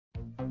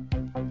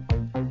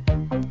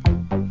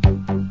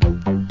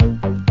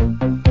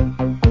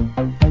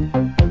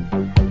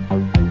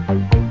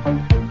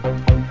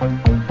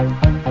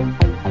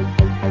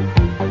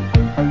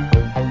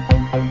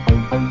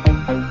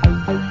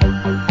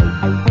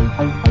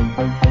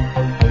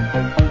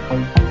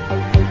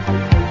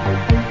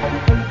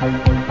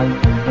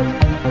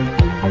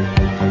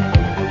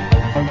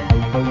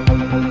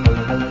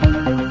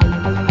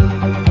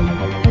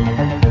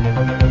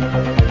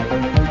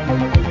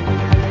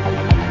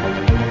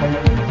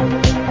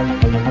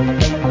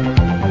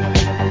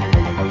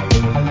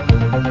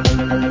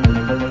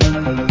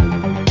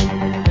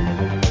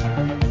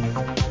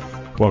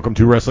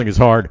to Wrestling is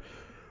Hard,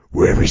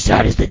 where every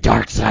side is the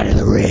dark side of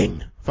the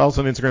ring. Follow us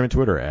on Instagram and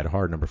Twitter at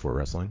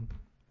hard4wrestling.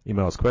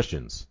 Email us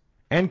questions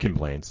and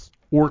complaints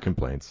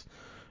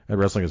at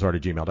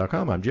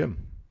wrestlingisHard@gmail.com. I'm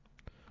Jim.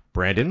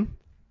 Brandon,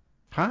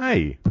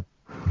 hi.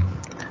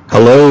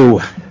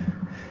 Hello.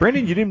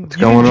 Brandon, you didn't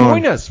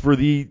join us for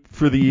the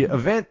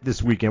event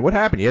this weekend. What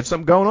happened? You had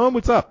something going on?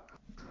 What's up?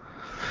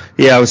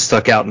 Yeah, I was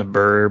stuck out in the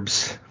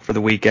burbs for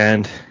the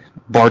weekend,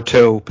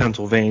 Bartow,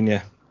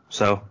 Pennsylvania.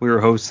 So we were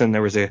hosting.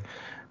 There was a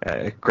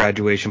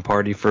graduation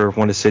party for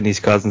one of Sydney's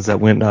cousins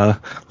that went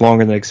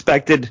longer than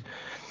expected.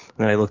 And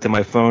then I looked at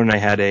my phone and I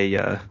had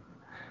a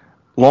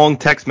long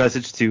text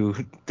message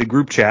to the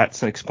group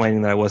chats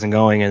explaining that I wasn't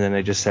going, and then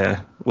I just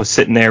was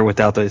sitting there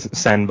without the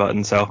send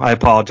button. So I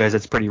apologize.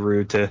 It's pretty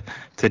rude to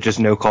just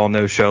no call,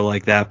 no show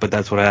like that, but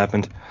that's what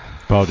happened.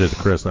 Apologize to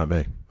Chris, not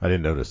me. I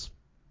didn't notice.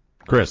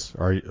 Chris,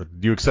 do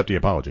you accept the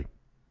apology?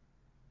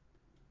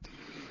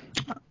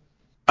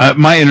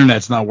 My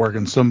internet's not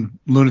working. Some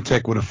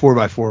lunatic with a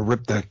 4x4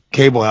 ripped the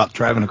cable out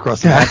driving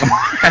across the back of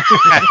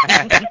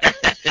my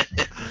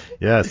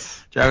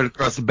Yes. Driving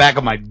across the back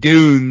of my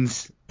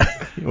dunes.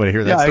 You want to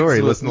hear that story?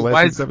 Listen to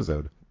last week's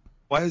episode.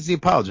 Why is he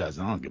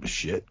apologizing? I don't give a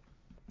shit.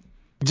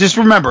 Just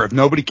remember, if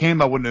nobody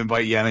came, I wouldn't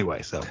invite you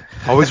anyway. So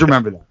always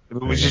remember that. If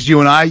it was just you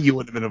and I, you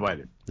wouldn't have been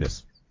invited.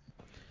 Yes.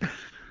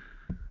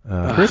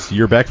 Chris,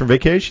 you're back from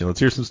vacation. Let's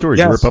hear some stories.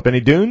 Yes. You rip up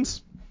any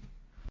dunes?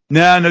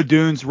 Nah, no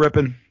dunes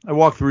ripping. I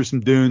walked through some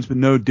dunes, but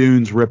no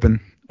dunes ripping.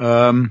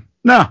 No,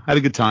 had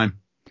a good time.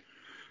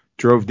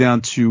 Drove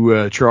down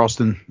to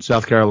Charleston,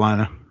 South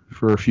Carolina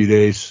for a few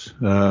days.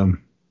 Ate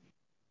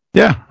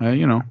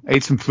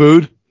some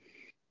food.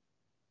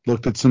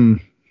 Looked at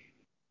some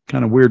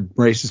kind of weird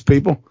racist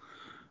people.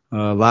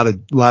 A lot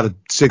of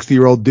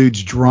 60-year-old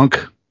dudes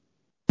drunk,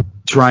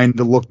 trying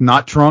to look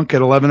not drunk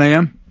at 11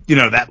 a.m. You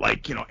know, that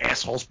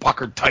assholes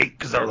puckered tight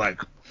because they're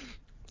like,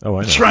 oh,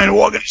 I know. Trying to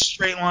walk in a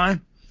straight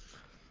line.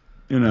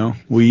 You know,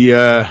 we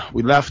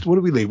left. What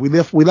did we leave?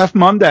 We left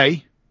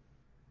Monday,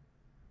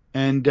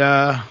 and we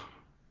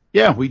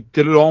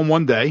did it all in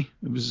one day.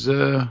 It was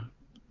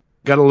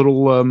got a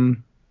little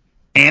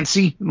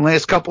antsy in the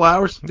last couple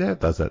hours. Yeah, it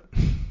does it.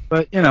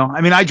 But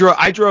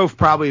I drove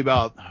probably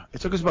about.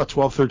 It took us about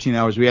 12, 13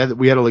 hours. We had to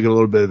get a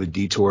little bit of a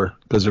detour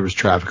because there was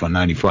traffic on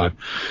 95,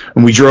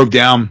 and we drove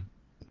down.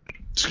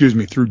 Through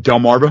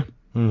Delmarva,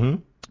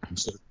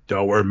 so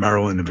Delaware,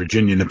 Maryland, and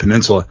Virginia, and the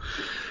peninsula,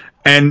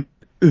 and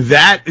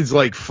that is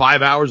like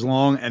 5 hours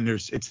long, and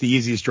it's the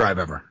easiest drive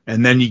ever.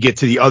 And then you get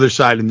to the other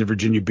side in the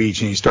Virginia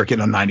Beach, and you start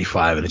getting on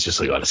 95, and it's just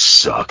like, oh, this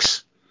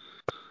sucks.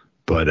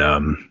 But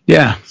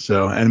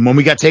So, and when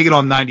we got taken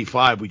on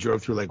 95, we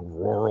drove through like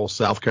rural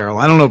South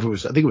Carolina. I don't know if it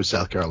was. I think it was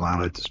South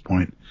Carolina at this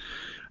point.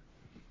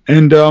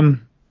 And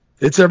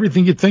it's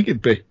everything you'd think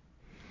it'd be.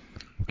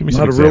 Give me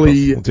some examples.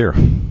 Let's hear.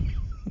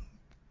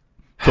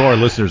 To our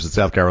listeners in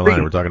South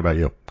Carolina, we're talking about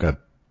you. Go ahead.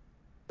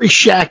 Very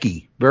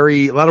shacky,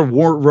 a lot of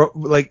war,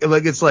 like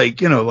it's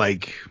like,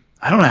 like,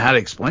 I don't know how to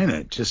explain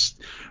it.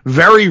 Just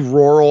very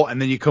rural.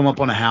 And then you come up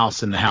on a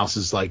house and the house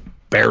is like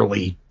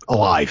barely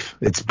alive.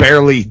 It's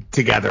barely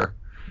together,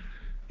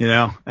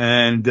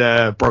 and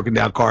broken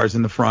down cars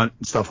in the front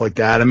and stuff like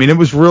that. I mean, it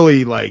was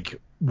really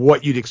like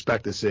what you'd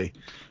expect to see.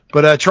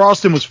 But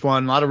Charleston was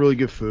fun. A lot of really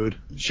good food.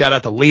 Shout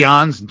out to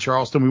Leon's in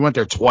Charleston. We went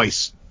there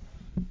twice.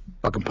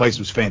 Fucking place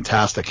was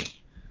fantastic.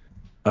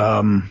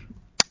 Was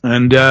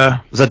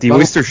that the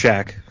Oyster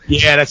Shack?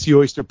 Yeah, that's the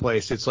Oyster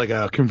place. It's like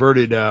a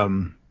converted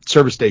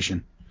service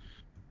station.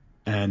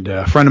 And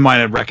a friend of mine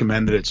had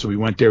recommended it, so we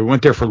went there. We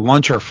went there for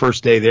lunch our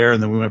first day there,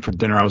 and then we went for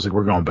dinner. I was like,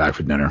 we're going back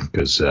for dinner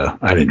because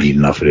I didn't eat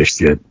enough of this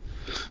shit.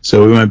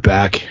 So we went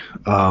back.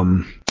 All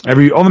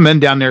the men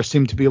down there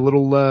seemed to be a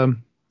little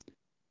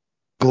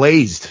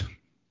glazed.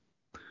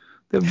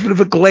 They have a bit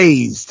of a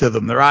glaze to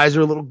them. Their eyes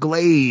are a little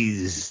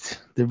glazed.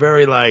 They're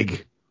very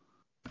like,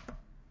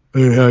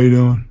 hey, how you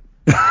doing?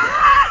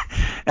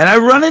 And I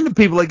run into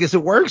people like this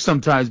at work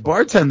sometimes,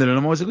 bartending, and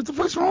I'm always like, what the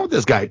fuck's wrong with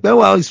this guy? Oh,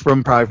 well, he's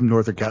probably from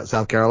North or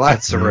South Carolina.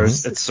 It's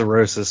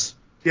cirrhosis.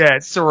 Yeah,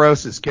 it's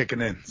cirrhosis kicking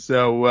in.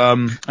 So,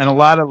 and a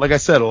lot of, like I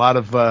said,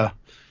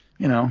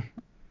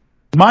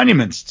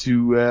 monuments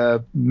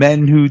to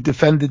men who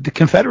defended the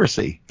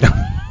Confederacy.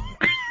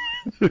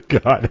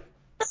 God.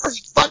 Very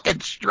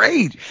fucking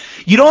strange.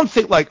 You don't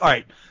think all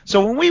right,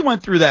 so when we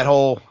went through that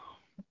whole,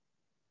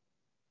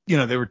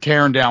 they were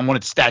tearing down one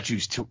of the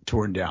statues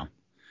torn down.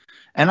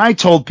 And I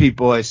told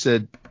people, I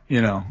said,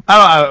 I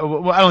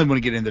don't even want to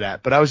get into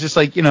that, but I was just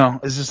like,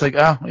 it's just like,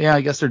 oh, yeah,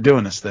 I guess they're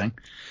doing this thing.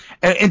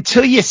 And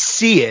until you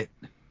see it,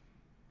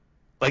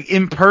 like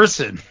in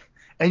person,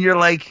 and you're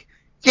like,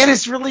 yeah,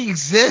 this really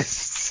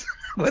exists.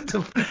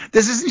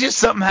 This isn't just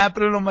something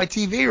happening on my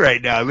TV right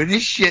now. I mean,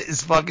 this shit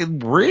is fucking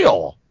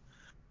real.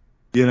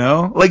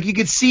 Like you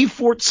could see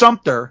Fort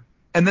Sumter,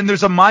 and then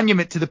there's a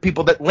monument to the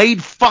people that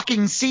laid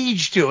fucking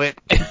siege to it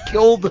and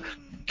killed,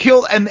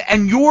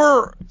 and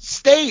your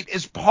state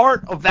is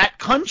part of that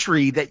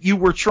country that you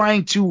were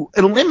trying to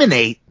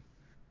eliminate.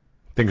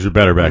 Things were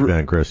better back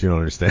then, Chris. You don't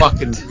understand.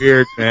 Fucking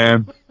weird,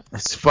 man.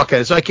 It's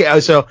fucking.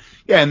 So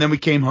yeah, and then we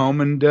came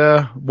home and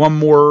one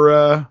more.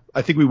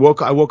 I think I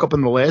woke up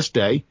on the last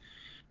day,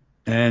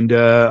 and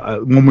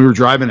when we were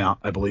driving out,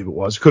 I believe it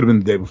was. Could have been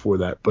the day before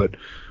that, but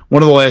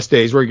one of the last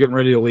days we were getting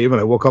ready to leave,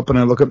 and I woke up and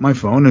I look at my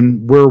phone,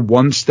 and we're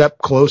one step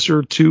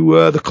closer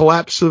to the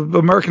collapse of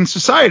American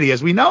society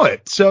as we know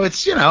it. So it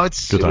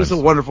was a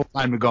wonderful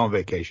time to go on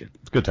vacation.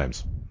 It's good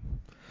times.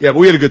 Yeah, but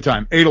we had a good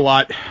time. Ate a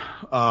lot.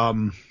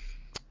 Well,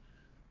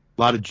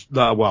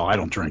 I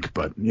don't drink,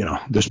 but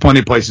there's plenty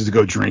of places to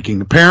go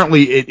drinking.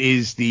 Apparently, it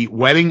is the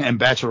wedding and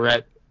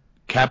bachelorette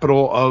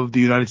capital of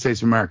the United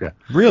States of America.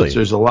 Really? So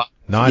there's a lot.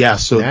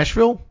 Nashville?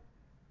 Nashville.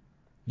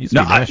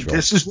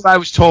 This is what I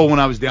was told when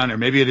I was down there.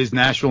 Maybe it is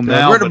Nashville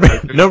now. We're number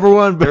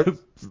one.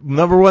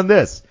 Number one.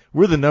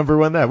 We're the number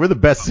one. We're the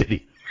best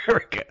city in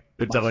America.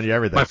 They're telling you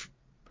everything.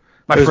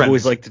 My friends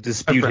always like to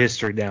dispute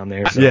history down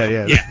there. So.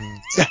 Yeah,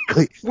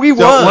 exactly. We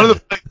won.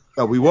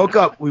 We woke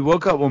up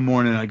one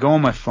morning. And I go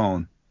on my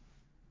phone.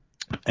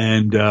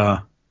 And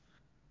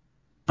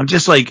I'm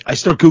just like, I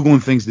start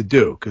Googling things to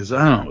do because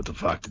I don't know what the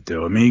fuck to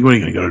do. I mean, what are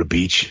you going to go to the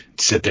beach,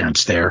 sit there and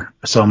stare?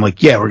 So I'm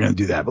like, yeah, we're going to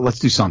do that, but let's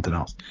do something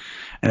else.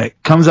 And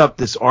it comes up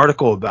this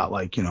article about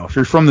if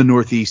you're from the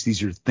Northeast,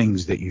 these are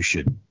things that you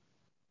should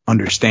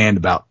understand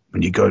about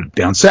when you go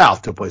down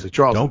south to a place like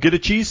Charleston. Don't get a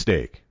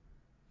cheesesteak.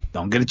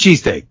 Don't get a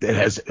cheesesteak that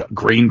has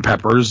green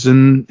peppers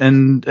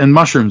and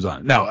mushrooms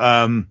on it.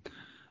 No,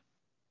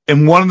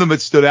 and one of them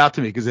had stood out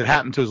to me because it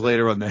happened to us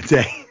later on that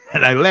day.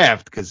 And I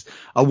laughed because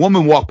a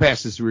woman walked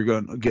past us. We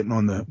were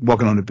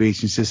walking on the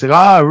beach, and she said,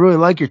 I really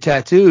like your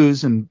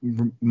tattoos.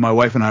 And my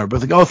wife and I were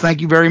both like, oh, thank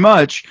you very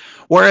much.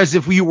 Whereas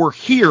if we were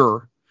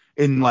here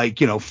in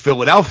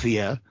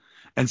Philadelphia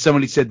and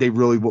somebody said they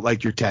really would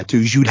like your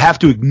tattoos, you'd have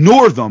to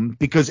ignore them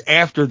because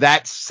after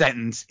that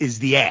sentence is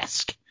the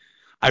ask.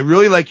 I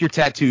really like your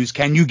tattoos.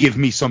 Can you give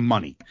me some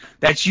money?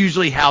 That's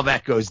usually how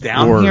that goes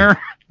down here.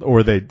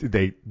 Or they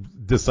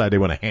decide they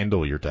want to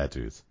handle your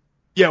tattoos.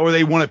 Yeah, or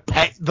they want to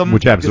pet them.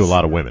 Which happens to a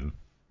lot of women.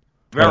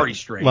 Very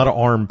strange. A lot of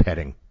arm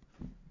petting.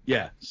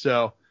 Yeah,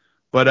 so,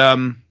 but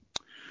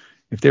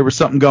if there was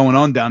something going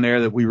on down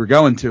there that we were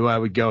going to, I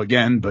would go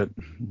again, but,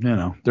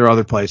 there are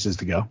other places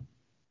to go.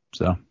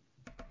 So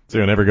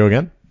you'll never go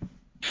again?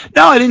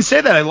 No, I didn't say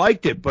that. I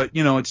liked it, but,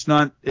 it's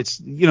not,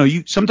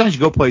 sometimes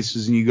you go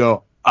places and you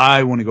go,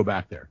 I want to go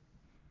back there.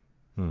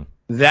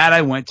 That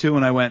I went to,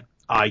 and I went,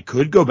 I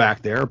could go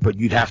back there, but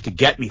you'd have to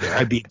get me there.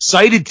 I'd be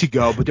excited to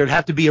go, but there'd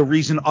have to be a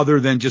reason other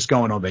than just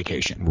going on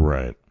vacation.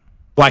 Right.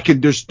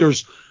 There's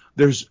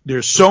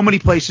so many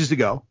places to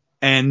go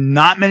and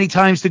not many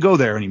times to go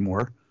there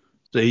anymore.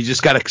 So you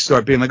just got to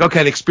start being like,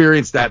 okay,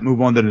 experience that, move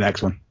on to the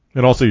next one.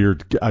 And also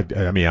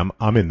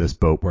I'm in this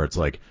boat where it's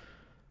like,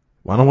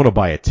 well, I don't want to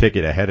buy a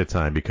ticket ahead of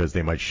time because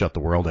they might shut the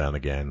world down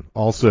again.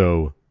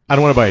 Also, I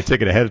don't want to buy a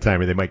ticket ahead of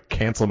time or they might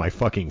cancel my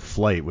fucking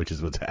flight, which is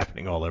what's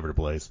happening all over the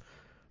place.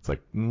 It's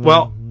like,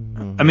 well,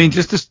 I mean,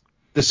 just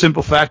the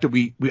simple fact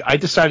that I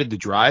decided to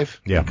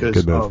drive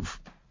because of,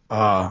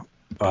 I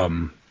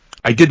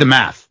did the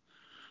math.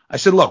 I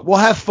said, look, we'll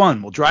have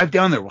fun. We'll drive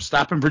down there. We'll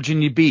stop in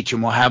Virginia Beach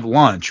and we'll have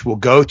lunch. We'll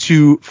go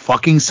to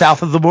fucking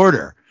south of the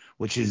border,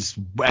 which is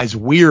as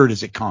weird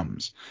as it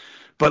comes.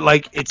 But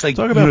it's like,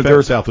 talk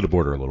about south of the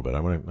border a little bit.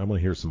 I want to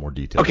hear some more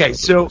details. Okay.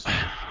 So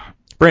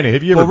Brandon,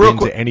 have you ever been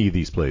to any of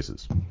these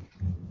places?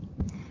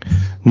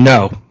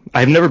 No.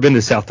 I've never been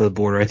to south of the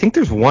border. I think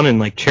there's one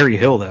in Cherry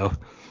Hill though.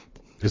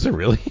 Is there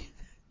really?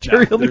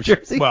 Cherry Hill, New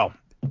Jersey? Well,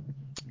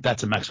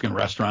 that's a Mexican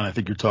restaurant I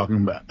think you're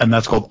talking about, and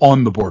that's called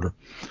On the Border.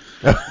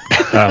 That's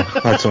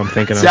what I'm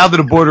thinking of. South of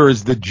the border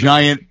is the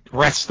giant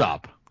rest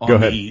stop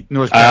on the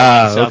North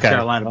Carolina, South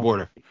Carolina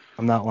border.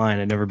 I'm not lying.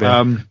 I've never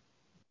been.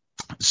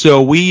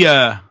 So we,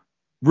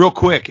 real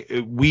quick,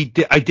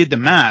 I did the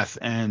math,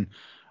 and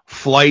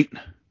flight,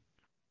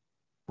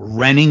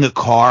 renting a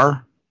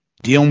car,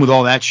 dealing with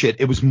all that shit,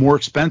 it was more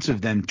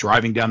expensive than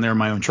driving down there in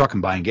my own truck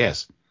and buying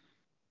gas.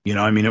 It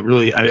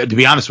really, to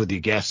be honest with you,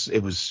 gas,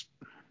 it was,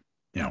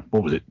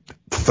 what was it,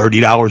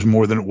 $30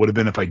 more than it would have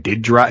been if I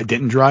didn't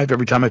drive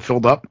every time I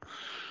filled up.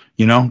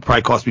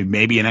 Probably cost me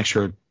maybe an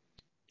extra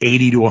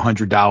 $80 to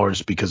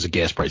 $100 because of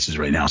gas prices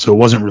right now. So it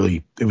wasn't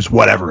really, it was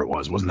whatever it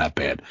was. It wasn't that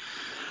bad.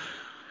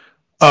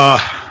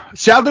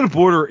 South of the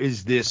border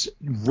is this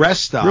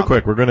rest stop. Real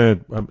quick,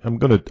 I'm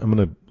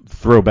gonna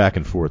throw back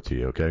and forth to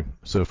you, okay?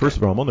 So first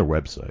of all, I'm on their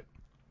website.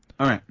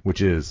 All right.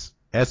 Which is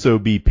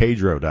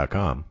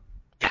sobpedro.com.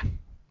 Yeah.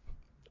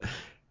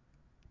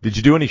 Did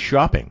you do any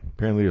shopping?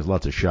 Apparently there's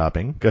lots of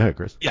shopping. Go ahead,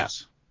 Chris.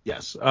 Yes.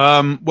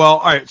 Well,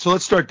 all right, so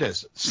let's start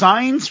this.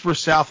 Signs for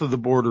south of the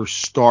border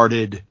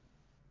started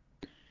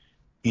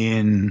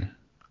in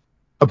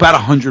about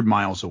 100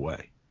 miles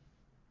away.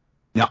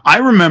 Now, I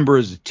remember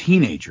as a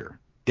teenager,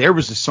 there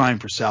was a sign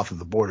for south of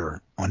the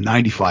border on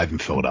 95 in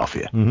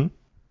Philadelphia. Mm-hmm.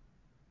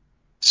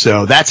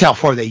 So that's how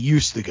far they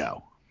used to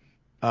go.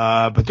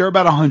 But they're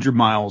about 100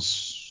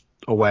 miles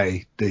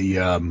away,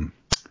 the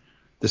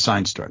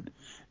signs started.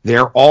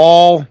 They're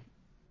all,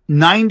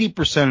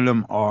 90% of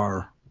them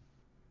are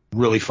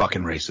really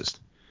fucking racist.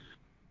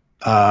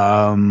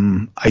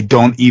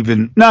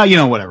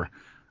 Whatever.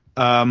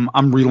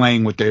 I'm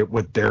relaying what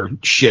their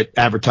shit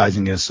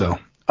advertising is. So,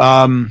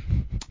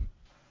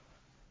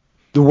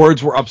 the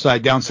words were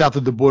upside down. South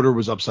of the border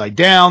was upside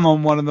down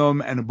on one of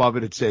them, and above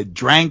it said,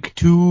 "Drank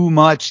too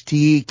much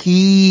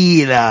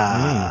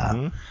tequila."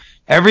 Mm-hmm.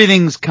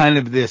 Everything's kind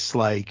of this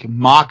like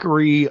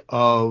mockery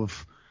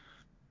of,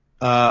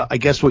 I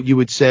guess what you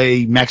would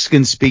say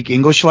Mexicans speak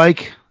English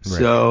like. Right.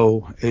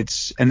 So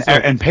it's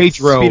and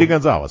Pedro. Speedy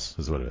Gonzalez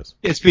is what it is.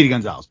 It's Speedy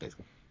Gonzalez,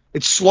 basically.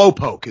 It's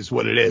Slowpoke is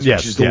what it is, Yes,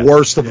 which is the yes,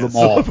 worst of yes. them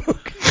all.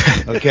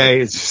 Okay,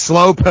 it's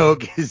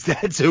Slowpoke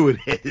that's who it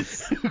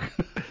is.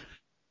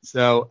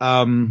 So,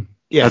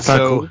 yeah, That's not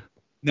cool.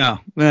 No.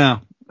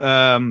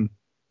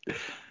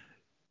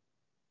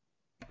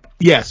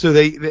 Yeah, so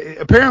they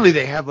apparently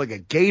they have like a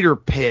gator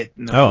pit.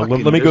 Let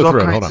me go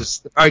through it. Hold on.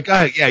 All right, go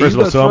ahead. Yeah, First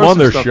of all, so I'm on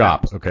their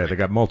shop. Down. Okay, they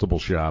got multiple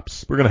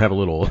shops. We're gonna have a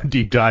little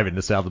deep dive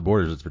into South of the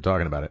Borders as we're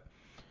talking about it.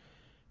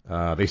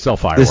 They sell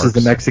fireworks. This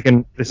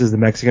is the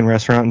Mexican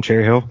restaurant in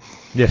Cherry Hill.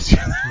 Yes.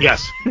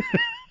 Yes.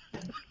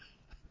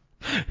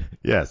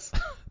 Yes.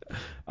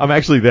 I'm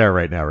actually there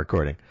right now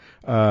recording.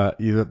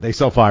 They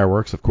sell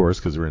fireworks, of course,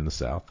 because we're in the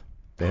South.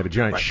 They have a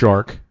giant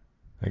shark,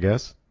 I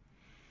guess.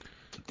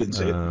 Didn't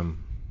see it.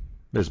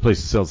 There's a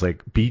place that sells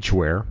like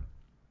beachwear.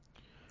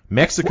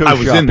 Mexico I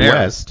was Shop in there.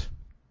 West.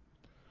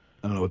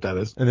 I don't know what that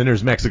is. And then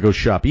there's Mexico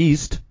Shop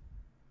East.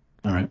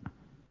 All right.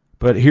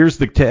 But here's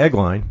the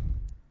tagline.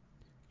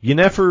 You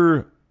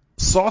never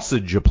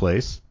sausage a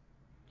place.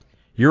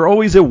 You're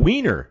always a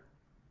wiener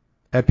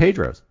at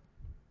Pedro's.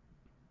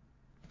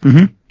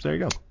 Mm-hmm. So there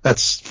you go.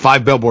 That's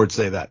 5 billboards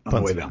say that on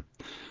the way down.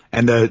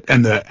 And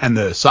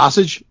the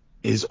sausage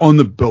is on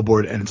the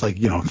billboard, and it's like,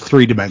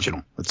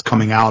 3-dimensional. It's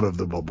coming out of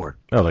the billboard.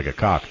 Oh, like a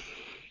cock.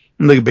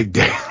 Like a big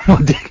dick.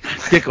 One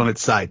dick on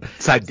its side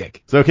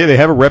dick. So, okay, they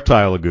have a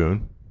reptile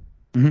lagoon.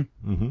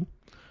 Mm-hmm. Mm-hmm.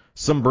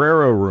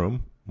 Sombrero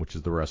Room, which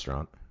is the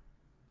restaurant.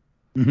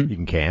 Mm-hmm. You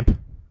can camp.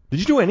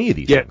 Did you do any of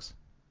these Yeah. things?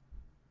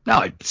 No,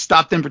 I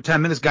stopped in for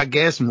 10 minutes, got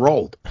gas, and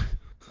rolled.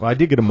 Well, I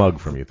did get a mug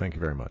from you. Thank you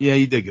very much. Yeah,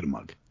 you did get a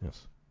mug. Yes.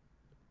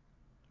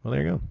 Well,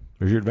 there you go.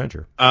 There's your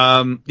adventure.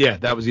 Yeah,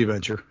 that was the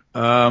adventure.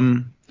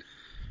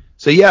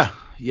 So yeah,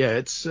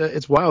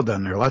 it's wild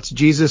down there. Lots of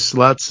Jesus,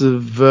 lots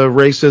of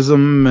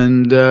racism,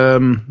 and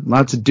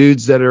lots of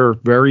dudes that are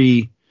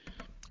very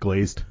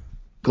Glazed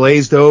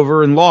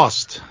over and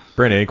lost.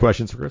 Brandon, any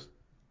questions for Chris?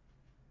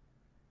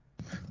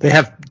 Do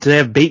they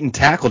have bait and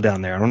tackle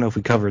down there? I don't know if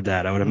we covered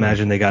that. I would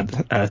imagine they got.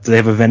 Do they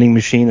have a vending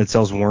machine that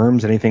sells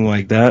worms, anything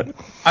like that?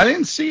 I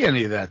didn't see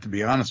any of that, to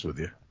be honest with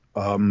you.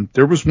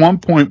 There was one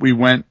point we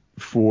went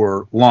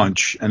for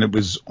lunch, and it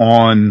was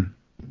on.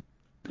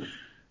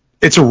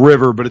 It's a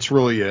river, but it's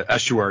really an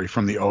estuary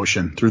from the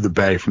ocean, through the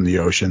bay from the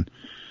ocean,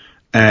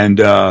 and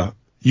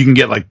you can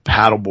get like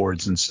paddle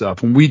boards and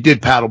stuff. And we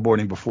did paddle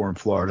boarding before in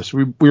Florida, so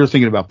we were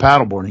thinking about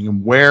paddle boarding,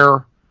 and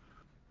where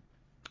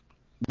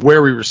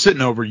we were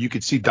sitting over, you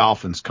could see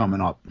dolphins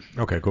coming up.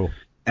 Okay, cool.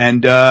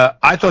 And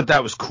I thought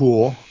that was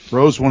cool.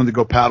 Rose wanted to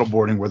go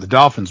paddleboarding where the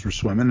dolphins were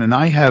swimming, and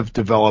I have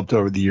developed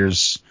over the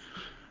years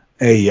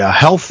a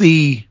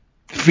healthy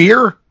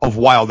fear of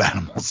wild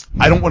animals.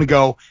 I don't want to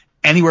go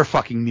anywhere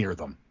fucking near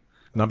them.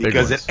 Not big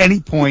because ones. at any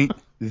point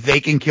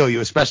they can kill you,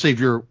 especially if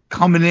you're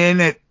coming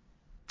in at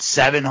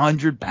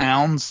 700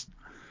 pounds.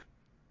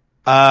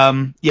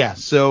 Yeah,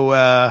 so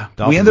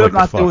Dolphins we ended up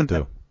like not to doing fuck, that.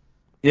 too.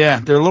 Yeah,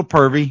 they're a little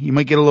pervy. You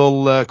might get a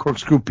little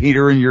corkscrew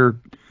Peter in your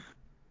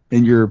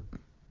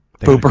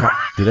pooper.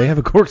 Do they have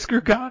a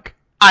corkscrew cock?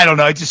 I don't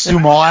know. I just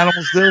assume all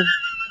animals do.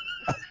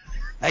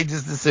 I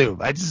just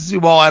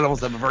assume all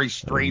animals have a very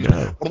strange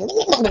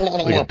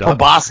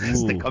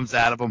proboscis that comes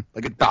out of them,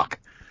 like a duck.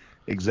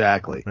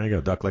 Exactly. There you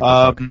go, duck like a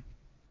duck.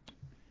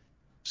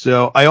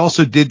 So I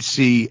also did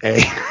see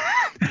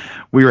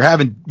we were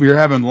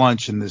having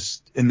lunch in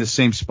this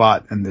same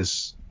spot, and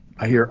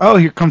I hear, oh,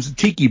 here comes the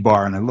tiki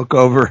bar, and I look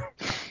over,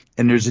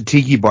 and there's a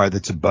tiki bar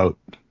that's a boat.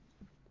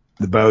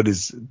 The boat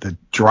is the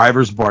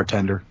driver's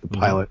bartender, the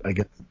pilot, I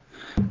guess,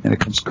 and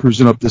it comes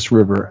cruising up this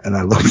river, and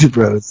I looked at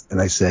Rose,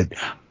 and I said,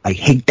 I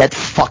hate that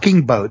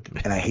fucking boat,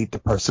 and I hate the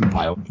person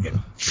piloting it.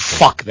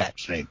 Fuck that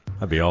thing.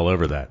 I'd be all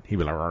over that. He'd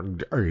be like,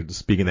 are you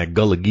speaking that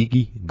Gullah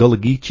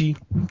Geechee?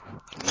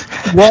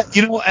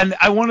 Well, and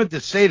I wanted to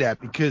say that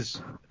because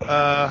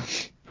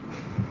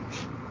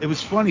it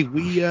was funny.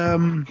 We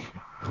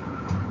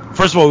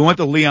first of all, we went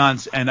to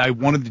Leon's, and I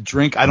wanted to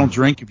drink. I don't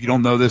drink. If you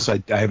don't know this,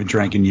 I haven't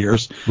drank in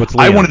years. What's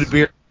Leon's? I wanted a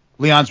beer.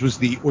 Leon's was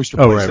the oyster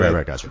place. Oh,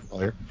 right, gotcha.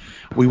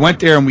 We went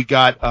there and we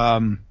got I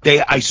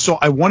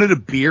wanted a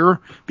beer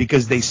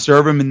because they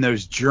serve them in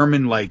those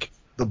German, like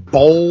the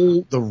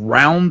bowl, the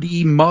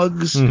roundy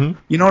mugs. Mm-hmm.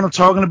 You know what I'm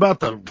talking about?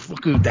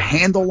 The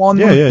handle on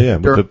them. Yeah.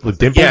 With the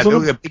dimples. Yeah, on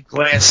them? they're a big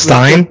glass.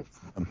 Stein?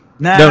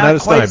 Nah, no, not a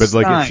Stein, quite but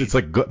like Stein. it's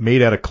like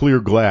made out of clear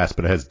glass,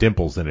 but it has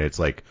dimples in it. It's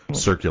like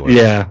circular.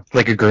 Yeah,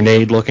 like a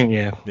grenade looking.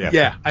 Yeah.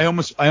 Yeah. I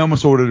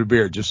almost ordered a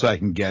beer just so I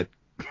can get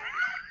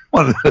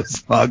one of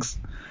those mugs.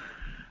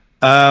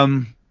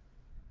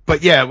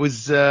 But yeah, it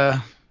was it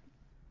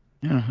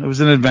was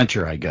an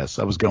adventure, I guess.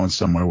 I was going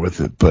somewhere with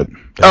it, but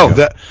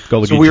so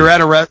we were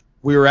at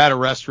we were at a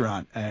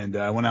restaurant, and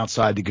I went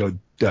outside to go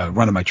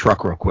run to my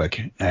truck real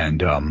quick,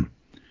 and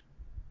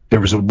there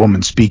was a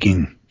woman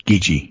speaking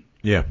Geechee.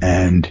 Yeah.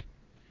 And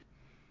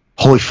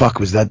holy fuck,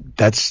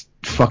 that's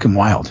fucking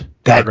wild.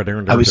 Well,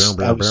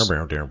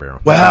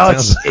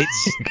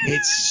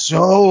 it's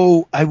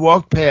so, I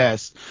walked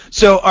past.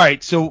 So, all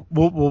right. So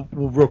we'll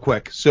real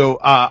quick. So,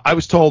 I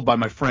was told by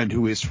my friend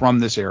who is from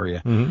this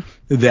area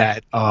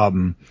that,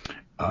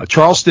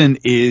 Charleston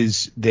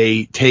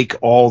they take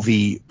all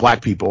the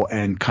black people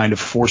and kind of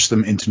force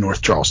them into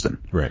North Charleston.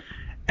 Right.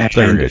 And,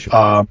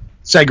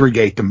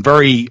 segregate them.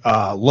 Very,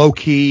 low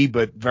key,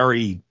 but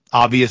very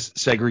obvious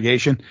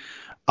segregation.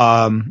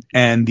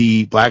 And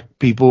the black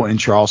people in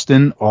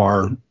Charleston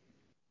are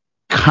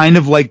kind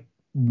of like,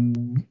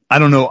 I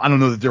don't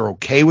know that they're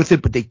okay with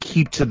it, but they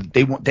keep to,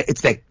 they want,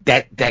 it's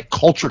that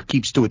culture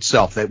keeps to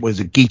itself. That was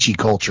a Geechee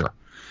culture.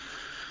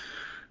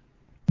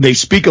 They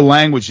speak a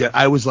language that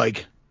I was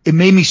like, it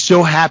made me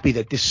so happy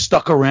that this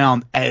stuck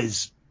around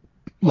as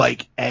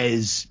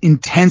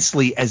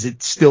intensely as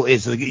it still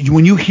is. Like,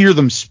 when you hear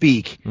them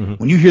speak,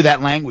 when you hear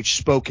that language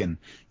spoken,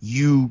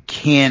 I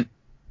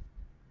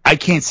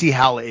can't see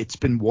how it's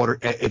been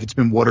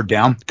watered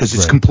down, because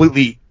it's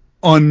completely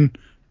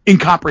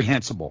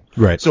incomprehensible.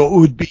 Right. So it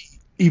would be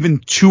even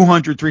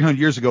 200, 300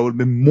 years ago, it would have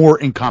been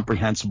more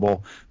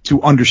incomprehensible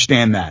to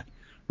understand that.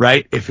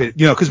 Right. If it,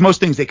 because most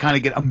things they kind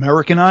of get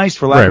Americanized,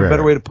 for lack of a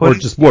better way to put it. Or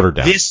just watered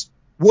down.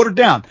 Watered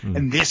down,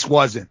 and this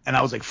wasn't. And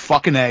I was like,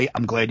 fucking A,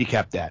 I'm glad you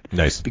kept that.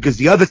 Nice. Because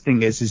the other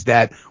thing is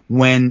that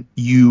when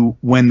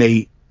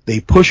they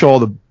push all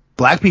the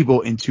black people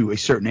into a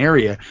certain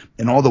area,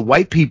 and all the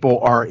white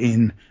people are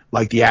in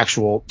like the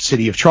actual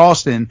city of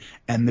Charleston,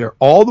 and they're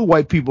all the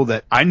white people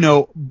that I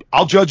know.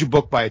 I'll judge a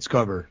book by its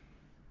cover.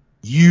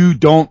 You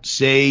don't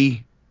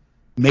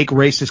make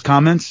racist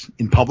comments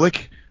in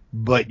public,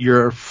 but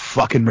you're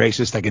fucking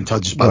racist. I can tell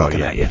just by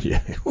looking at you.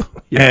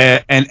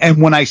 Yeah.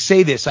 And when I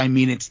say this, I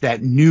mean it's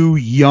that new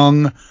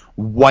young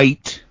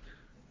white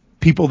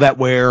people that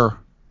wear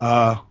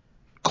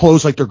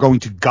clothes like they're going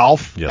to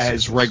golf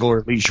as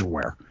regular leisure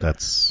wear.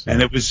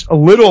 And it was a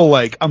little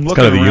like, I'm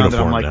looking around and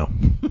I'm like,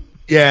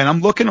 and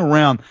I'm looking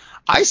around.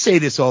 I say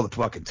this all the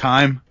fucking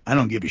time. I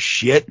don't give a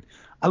shit.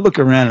 I look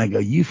around and I go,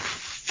 you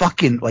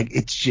fucking, like,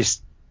 it's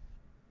just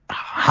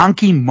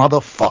honky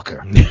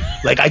motherfucker.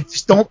 Like,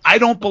 I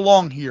don't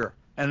belong here.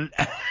 And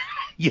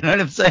you know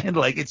what I'm saying?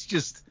 Like, it's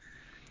just,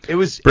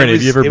 Brandon,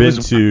 have you ever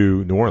been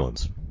to New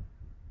Orleans?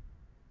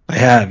 I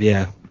have,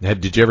 yeah.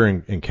 Did you ever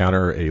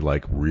encounter a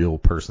real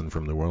person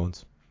from New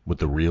Orleans with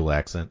the real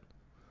accent,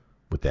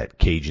 with that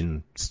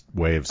Cajun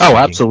way of speaking? Oh,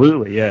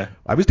 absolutely, yeah.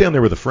 I was down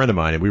there with a friend of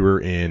mine,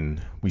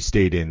 and we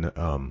stayed in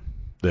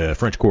the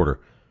French Quarter,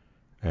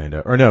 and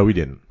or no, we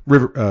didn't.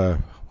 River,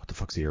 what the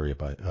fuck's the area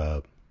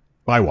by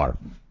Bywater?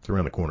 It's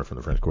around the corner from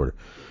the French Quarter.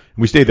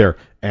 And we stayed there,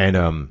 and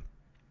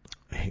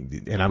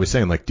I was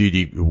saying, like, dude,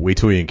 you wait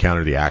till you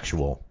encounter the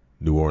actual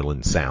New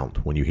Orleans sound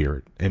when you hear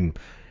it, and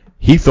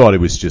he thought it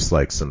was just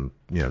like some,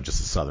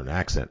 just a southern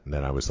accent. And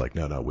then I was like,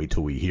 no, wait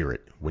till we hear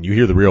it. When you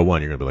hear the real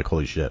one, you're going to be like,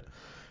 holy shit.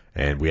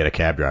 And we had a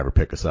cab driver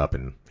pick us up,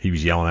 and he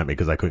was yelling at me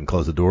because I couldn't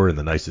close the door in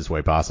the nicest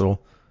way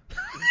possible.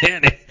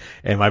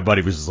 and my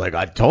buddy was just like,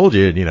 I told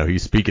you,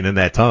 he's speaking in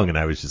that tongue. And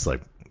I was just like,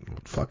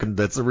 fucking,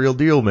 that's the real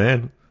deal,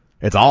 man.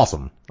 It's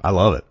awesome. I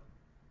love it.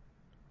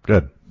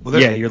 Good.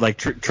 Well, yeah, you're like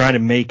trying to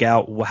make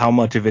out how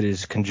much of it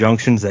is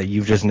conjunctions that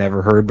you've just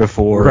never heard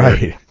before.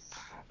 Right.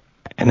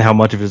 And how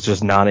much of it's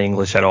just not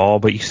English at all,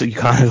 but you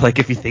kind of, like,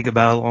 if you think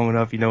about it long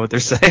enough, you know what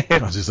they're saying. I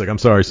was just like, I'm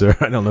sorry, sir,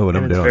 I don't know what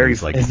I'm doing.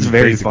 It's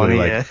very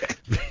funny,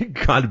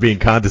 being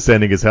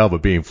condescending as hell,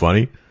 but being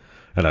funny.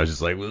 And I was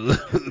just like,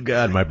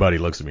 God, my buddy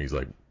looks at me, I was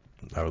like,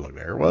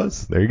 there it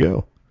was, there you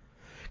go.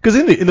 Because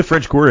in the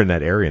French Quarter, in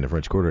that area in the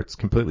French Quarter, it's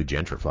completely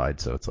gentrified,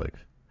 so it's like,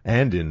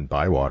 and in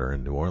Bywater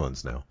in New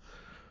Orleans now,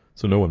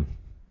 so no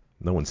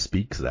one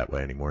speaks that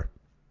way anymore.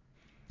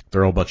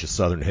 They're all a bunch of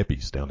Southern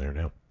hippies down there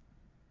now.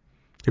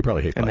 You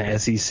probably hate and the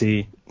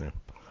SEC. Yeah.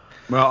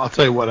 Well, I'll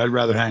tell you what. I'd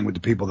rather hang with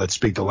the people that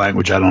speak the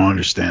language I don't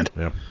understand.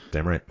 Yeah,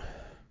 damn right.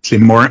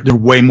 They're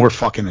way more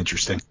fucking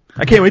interesting.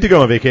 I can't wait to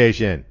go on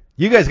vacation.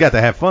 You guys got to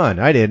have fun.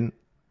 I didn't.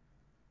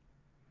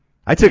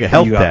 I took a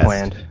health test. You got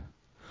planned.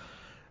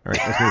 All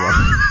right,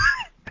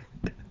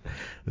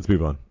 let's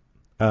move on.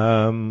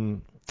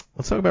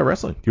 Let's talk about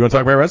wrestling. Do you want to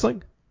talk about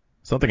wrestling?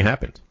 Something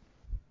happened.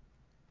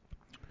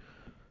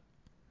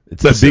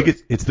 It's the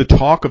biggest. It's the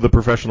talk of the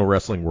professional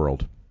wrestling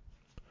world.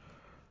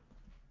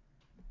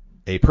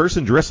 A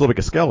person dressed like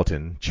a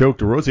skeleton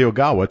choked Rosie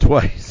Ogawa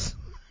twice,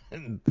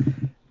 and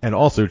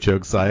also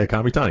choked Saya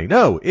Kamitani.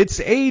 No, it's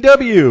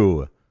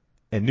AEW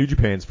and New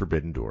Japan's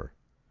Forbidden Door.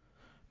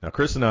 Now,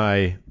 Chris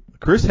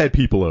had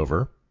people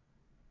over.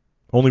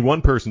 Only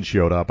one person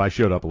showed up. I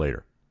showed up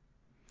later.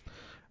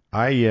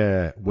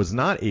 I was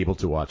not able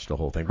to watch the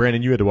whole thing.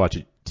 Brandon, you had to watch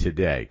it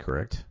today,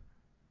 correct?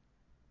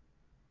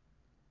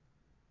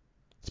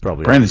 It's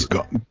probably Brandon's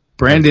gone.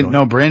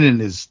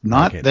 Brandon is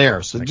not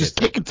there, so just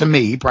take it to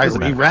me.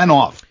 He ran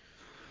off.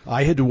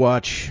 I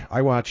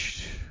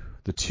watched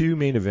the two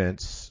main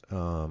events,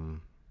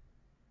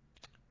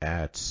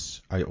 I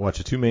watched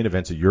the 2 main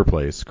events at your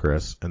place,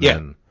 Chris, and Yeah.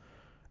 then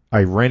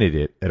I rented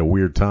it at a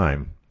weird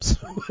time, so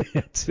I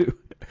had to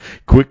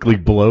quickly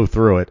blow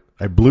through it.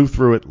 I blew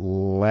through it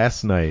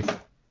last night,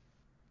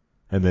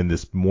 and then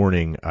this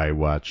morning I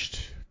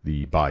watched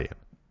the buy-in.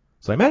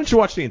 So I managed to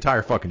watch the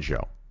entire fucking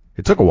show.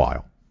 It took a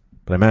while,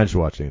 but I managed to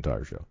watch the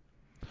entire show.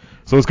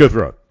 So let's go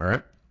through it, all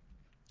right?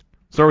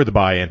 Start with the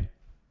buy-in.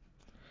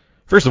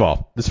 First of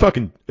all,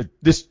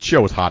 this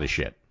show was hot as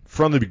shit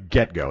from the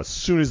get-go. As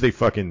soon as they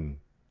fucking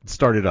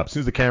started up, as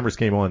soon as the cameras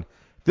came on,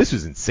 this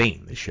was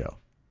insane, this show.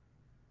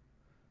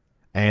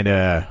 And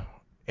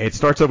it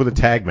starts out with a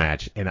tag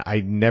match, and I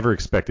never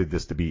expected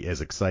this to be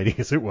as exciting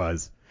as it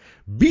was.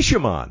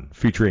 Bishamon,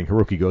 featuring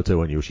Hiroki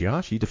Goto and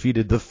Yoshihashi,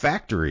 defeated The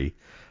Factory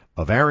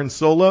of Aaron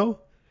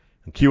Solo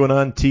and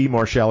QAnon T.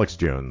 Marshall Alex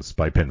Jones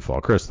by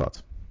pinfall. Chris,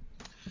 thoughts?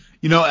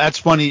 You know, that's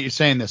funny you're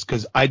saying this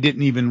because I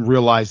didn't even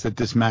realize that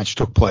this match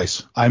took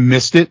place. I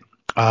missed it.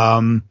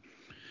 I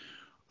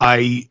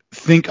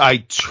think I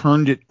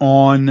turned it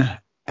on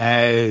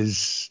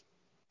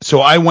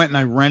so I went and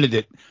I rented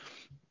it.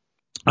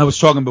 I was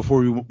talking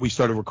before we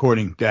started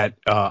recording that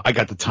I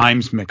got the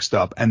times mixed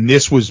up, and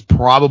this was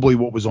probably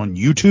what was on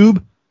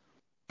YouTube.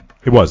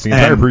 It was. The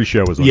entire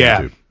pre-show was on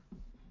YouTube.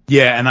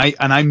 Yeah,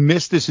 and I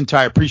missed this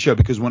entire pre-show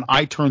because when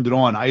I turned it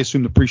on, I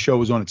assumed the pre-show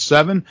was on at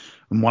 7,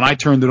 and when I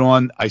turned it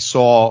on, I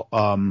saw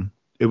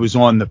it was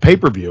on the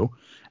pay-per-view,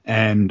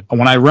 and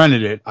when I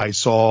rented it, I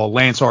saw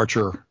Lance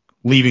Archer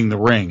leaving the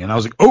ring, and I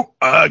was like, oh,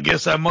 I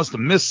guess I must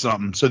have missed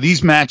something. So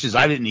these matches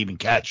I didn't even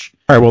catch.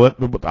 All right,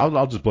 well,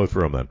 I'll just blow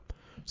through them then.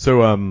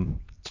 So,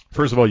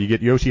 first of all, you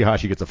get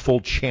Yoshihashi gets a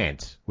full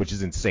chant, which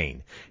is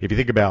insane. If you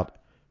think about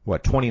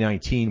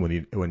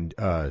 2019 when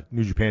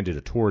New Japan did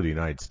a tour of the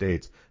United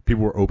States,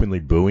 people were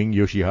openly booing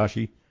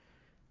Yoshihashi.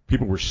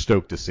 People were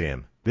stoked to see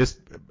him. This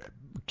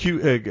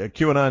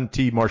QAnon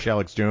T. Marshall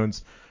Alex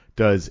Jones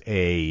does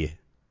a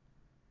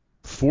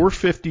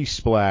 450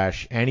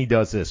 splash, and he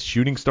does this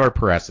shooting star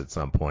press at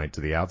some point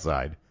to the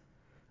outside.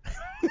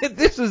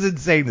 This was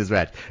insane, this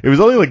match. It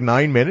was only like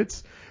 9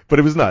 minutes, but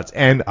it was nuts.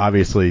 And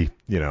obviously,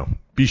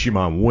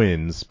 Bishamon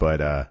wins,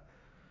 but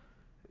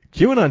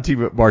QAnon T.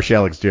 Marshall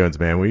Alex Jones,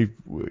 man, we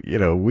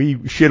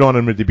shit on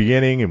him at the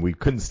beginning and we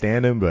couldn't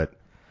stand him, but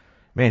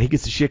man, he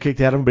gets the shit kicked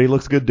out of him, but he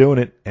looks good doing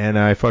it, and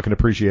I fucking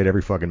appreciate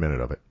every fucking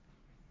minute of it.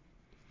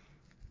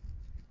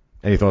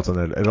 Any thoughts on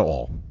that at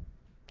all,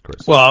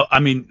 Chris? Well, I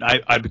mean,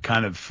 I've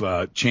kind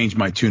of changed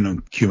my tune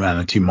on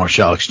QAnon T.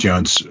 Marshall Alex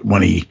Jones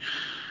when he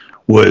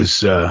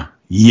was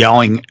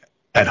yelling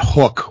at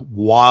Hook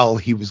while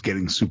he was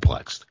getting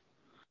suplexed.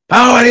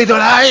 Oh, what are you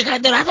doing? Oh, you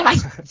can't do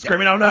that.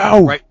 Screaming, oh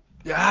no! Right?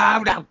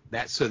 Oh no!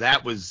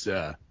 That was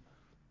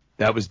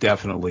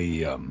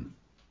definitely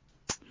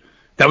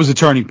that was a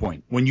turning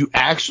point when you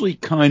actually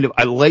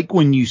I like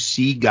when you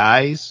see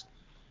guys.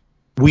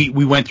 We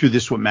went through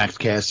this with Max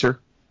Caster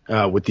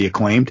with the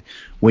Acclaimed.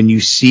 When you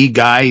see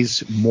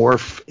guys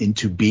morph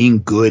into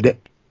being good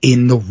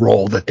in the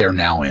role that they're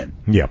now in.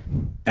 Yeah.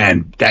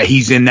 And that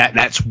he's in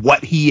that's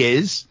what he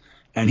is,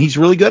 and he's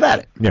really good at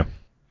it. Yeah.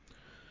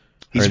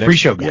 He's a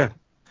pre-show guy. Yeah.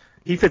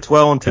 He fits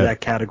well into that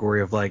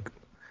category of like,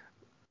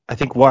 I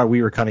think why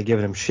we were kind of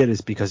giving him shit is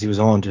because he was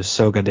on just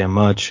so goddamn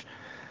much.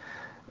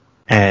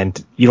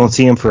 And you don't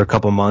see him for a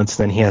couple months,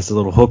 then he has a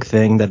little Hook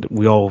thing that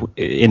we all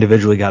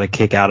individually got a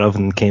kick out of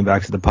and came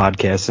back to the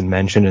podcast and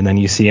mentioned, and then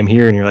you see him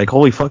here and you're like,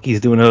 holy fuck, he's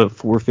doing a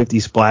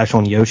 450 splash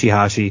on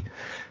Yoshihashi.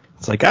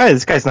 It's like,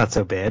 this guy's not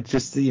so bad,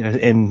 just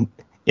in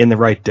the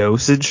right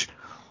dosage.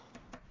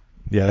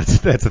 Yeah,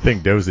 that's the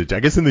thing, dosage. I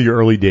guess in the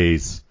early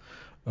days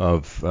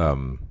of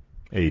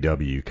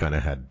AEW, you kind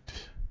of had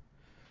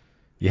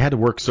to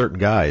work certain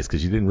guys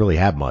because you didn't really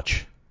have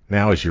much.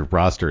 Now, as your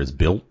roster is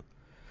built,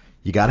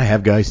 you got to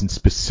have guys in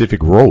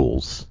specific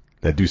roles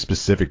that do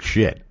specific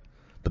shit,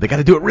 but they got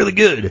to do it really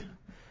good.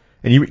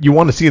 And you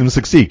want to see them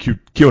succeed.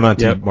 QAnon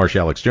T.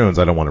 Marshall Alex Jones,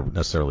 I don't want to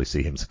necessarily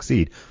see him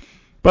succeed.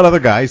 But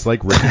other guys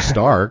like Ricky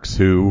Starks,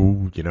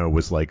 who,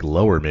 was like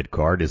lower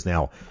mid-card, is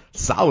now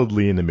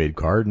solidly in the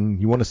mid-card,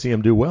 and you want to see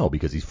him do well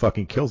because he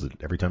fucking kills it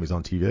every time he's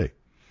on TV.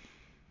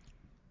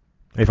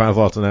 Any final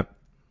thoughts on that?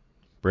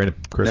 Brandon?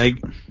 Chris?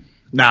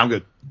 No, I'm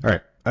good. All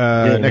right.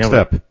 Next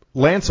up,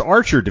 Lance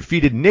Archer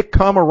defeated Nick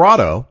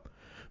Comoroto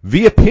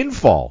via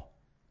pinfall.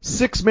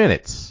 6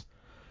 minutes.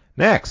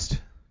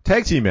 Next,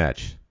 tag team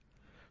match.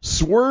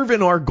 Swerve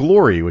in Our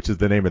Glory, which is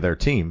the name of their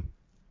team.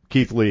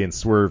 Keith Lee and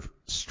Swerve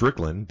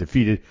Strickland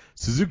defeated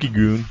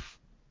Suzuki-gun,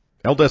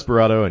 El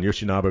Desperado, and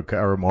Yoshinobu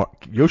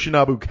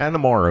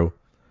Kanemaru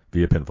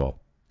via pinfall.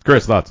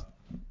 Chris, thoughts?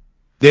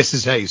 This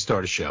is how you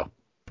start a show.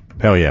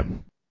 Hell yeah.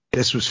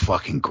 This was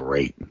fucking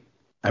great.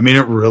 I mean,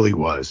 it really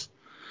was.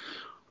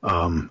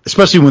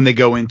 Especially when they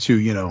go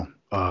into,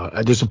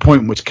 there's a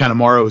point in which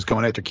Kanemaru is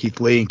going after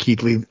Keith Lee, and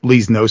Keith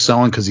Lee's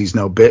no-selling because he's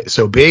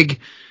so big,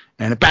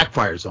 and it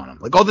backfires on him.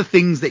 Like all the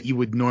things that you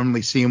would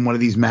normally see in one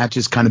of these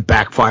matches kind of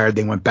backfired.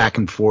 They went back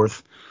and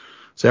forth.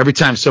 So every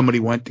time somebody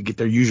went to get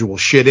their usual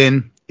shit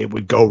in, it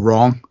would go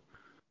wrong.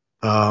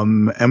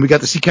 And we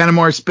got to see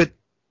Kanemaru spit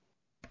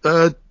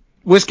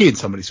whiskey in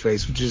somebody's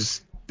face, which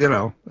is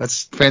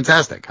that's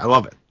fantastic. I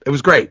love it. It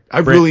was great. I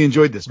really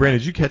enjoyed this. Brandon,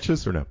 did you catch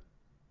this or no?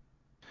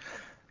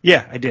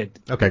 Yeah, I did.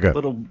 Okay, good.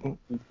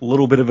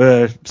 Little bit of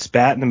a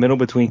spat in the middle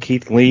between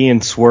Keith Lee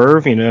and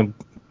Swerve. You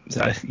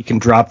can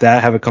drop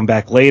that, have it come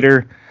back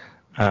later.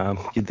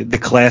 The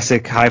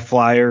classic high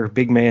flyer,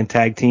 big man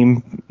tag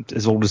team,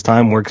 as old as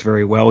time, works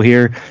very well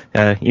here.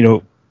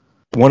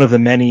 One of the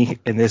many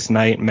in this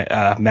night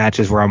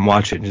matches where I'm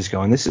watching and just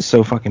going, this is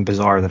so fucking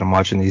bizarre that I'm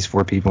watching these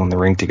four people in the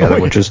ring together,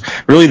 which is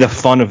really the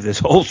fun of this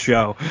whole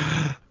show.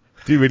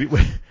 Dude,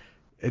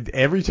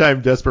 every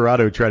time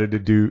Desperado tried to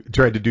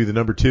do the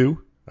number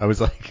 2, I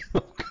was like,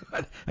 oh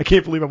God, I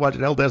can't believe I'm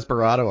watching El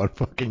Desperado on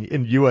fucking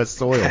in U.S.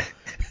 soil.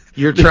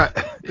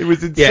 It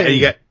was insane.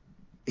 Yeah,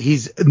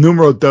 he's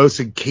numero dos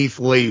and Keith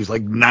Lee, who's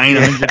like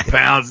 900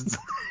 pounds.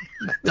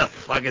 The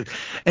fucking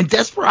and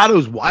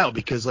Desperado's wild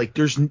because like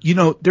there's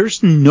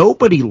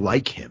nobody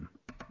like him.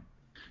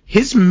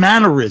 His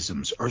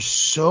mannerisms are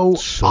so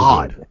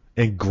odd good.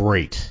 And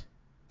great.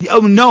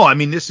 Oh no, I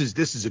mean this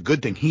is a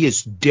good thing. He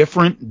is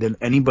different than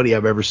anybody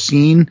I've ever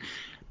seen.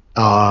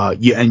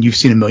 And you've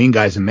seen a million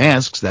guys in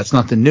masks. That's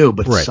nothing new,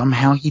 but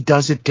somehow he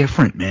does it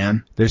different,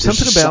 man. There's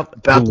something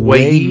about the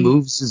way he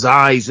moves his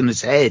eyes and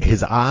his head.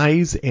 His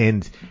eyes,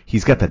 and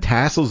he's got the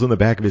tassels on the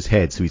back of his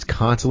head, so he's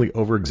constantly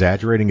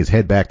over-exaggerating his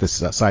head back to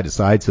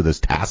side, so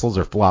those tassels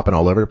are flopping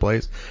all over the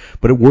place.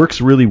 But it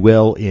works really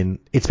well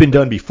it's been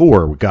done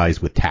before with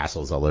guys with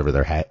tassels all over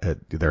their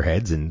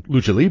heads in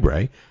Lucha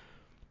Libre.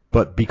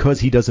 But because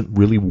he doesn't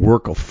really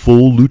work a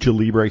full Lucha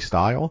Libre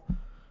style,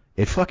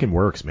 it fucking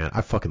works, man.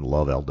 I fucking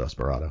love El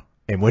Desperado.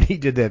 And when he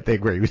did that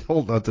thing where he was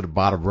holding onto the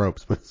bottom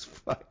ropes with his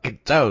fucking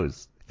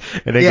toes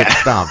and they get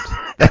stomped,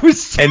 that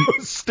was so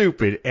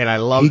stupid, and I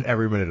loved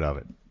every minute of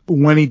it.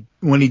 When he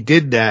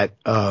did that,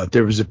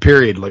 there was a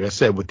period, like I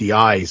said, with the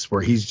eyes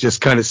where he's just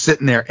kind of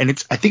sitting there, and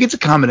I think it's a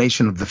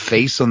combination of the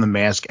face on the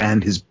mask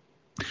and his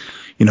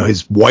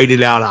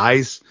whited out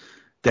eyes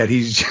that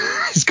he's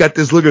got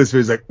this look at his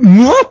face like,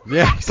 what?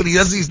 Yeah, but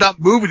he's not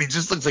moving. He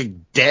just looks like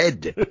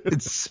dead.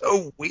 It's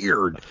so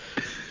weird.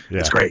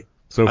 Yeah. It's great.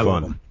 So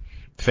fun.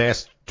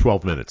 Fast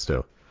 12 minutes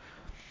too.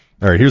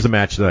 All right, here's a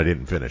match that I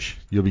didn't finish.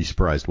 You'll be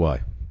surprised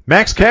why.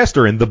 Max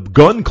Caster and the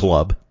Gun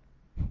Club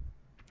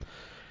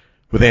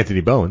with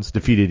Anthony Bowens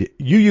defeated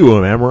Yu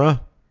Uemura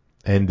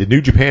and the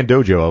New Japan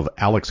Dojo of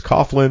Alex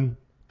Coughlin,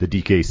 the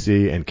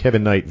DKC, and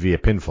Kevin Knight via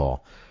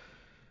pinfall.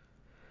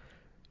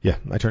 Yeah,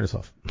 I turned this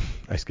off.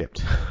 I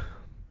skipped.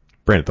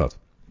 Brandon, thoughts?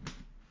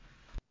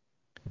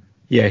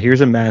 Yeah, here's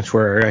a match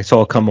where I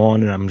saw it come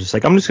on, and I'm just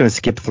going to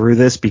skip through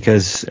this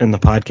because in the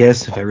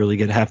podcast, if I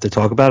really have to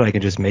talk about it, I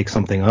can just make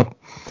something up,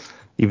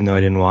 even though I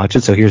didn't watch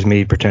it. So here's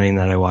me pretending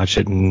that I watched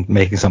it and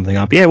making something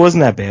up. Yeah, it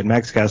wasn't that bad.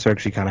 Max Caster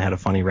actually kind of had a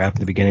funny rap at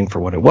the beginning for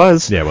what it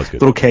was. Yeah, it was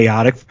good. A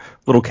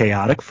little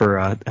chaotic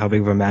for how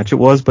big of a match it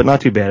was, but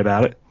not too bad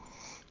about it.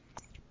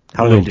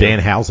 How did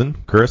Danhausen,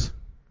 Chris?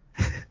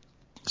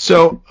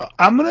 So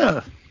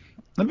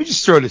let me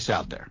just throw this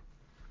out there.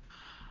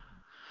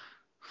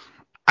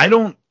 I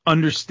don't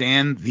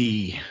understand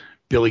the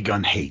Billy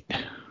Gunn hate.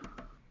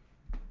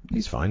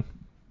 He's fine.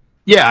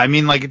 Yeah, I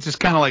mean, like, it's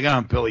just kind of like,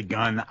 oh, Billy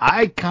Gunn.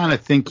 I kind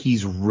of think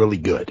he's really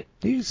good.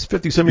 He's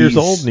 50-some years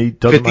old, and he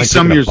doesn't mind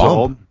taking a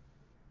bump.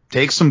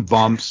 Take some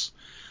bumps.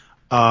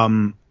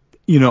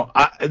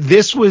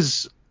 This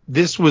was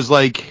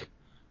like,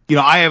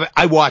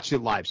 I watched it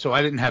live, so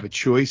I didn't have a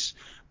choice.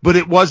 But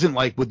it wasn't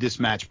like, would this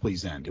match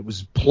please end? It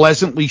was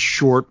pleasantly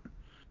short.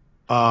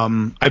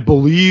 I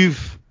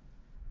believe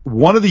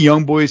one of the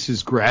young boys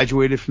has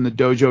graduated from the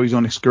dojo. He's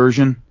on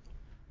excursion.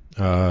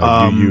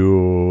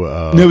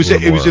 No, it was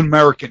an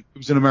American. It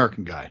was an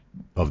American guy.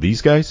 Of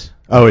these guys?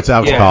 Oh, it's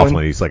Alex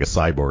Coughlin. He's like a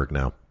cyborg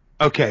now.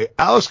 Okay,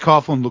 Alex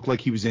Coughlin looked like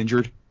he was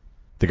injured.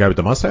 The guy with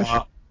the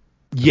mustache?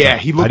 Yeah,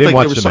 he looked like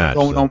there was something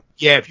going on.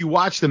 Yeah, if you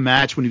watch the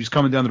match when he was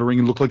coming down to the ring,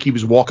 it looked like he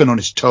was walking on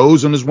his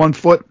toes on his one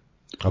foot.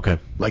 Okay.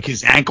 Like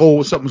his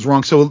ankle, something was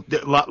wrong. So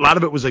a lot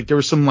of it was like there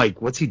was some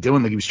like, what's he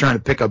doing? Like he was trying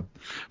to pick up.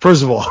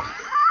 First of all,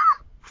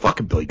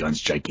 fucking Billy Gunn's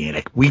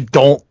gigantic. We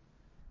don't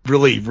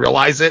really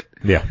realize it.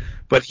 Yeah.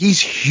 But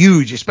he's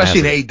huge, especially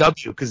in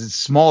AEW because it's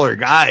smaller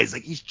guys.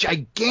 Like he's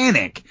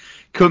gigantic.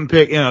 Couldn't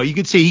pick. You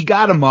could see he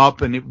got him up,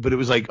 but it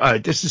was like, all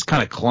right, this is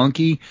kind of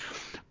clunky.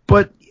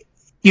 But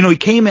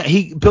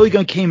Billy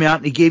Gunn came out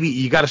and he gave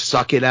you got to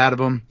suck it out of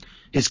him.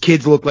 His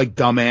kids look like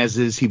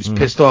dumbasses. He was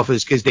pissed off at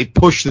his kids. They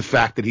pushed the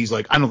fact that he's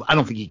like, I don't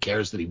think he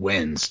cares that he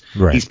wins.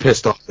 Right. He's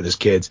pissed off at his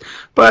kids.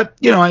 But,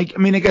 I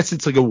guess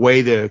it's like a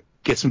way to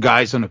get some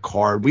guys on the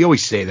card. We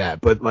always say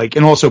that, but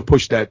and also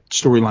push that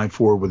storyline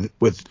forward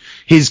with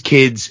his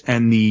kids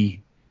and the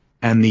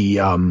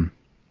Acclaimed.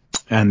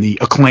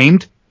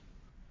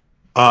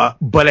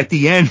 But at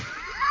the end,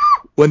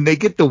 when they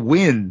get the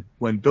win,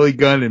 when Billy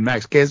Gunn and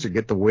Max Caster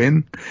get the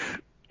win,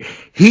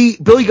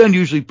 Billy Gunn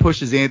usually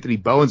pushes Anthony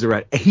Bowens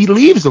around. He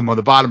leaves him on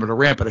the bottom of the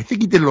ramp, and I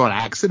think he did it on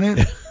accident.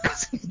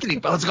 Anthony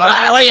Bowens going,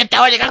 what are you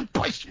doing? You're going to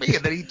push me.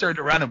 And then he turned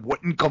around and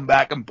wouldn't come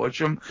back and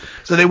push him.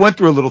 So they went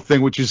through a little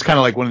thing, which is kind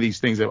of like one of these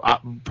things that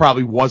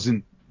probably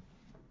wasn't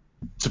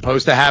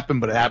supposed to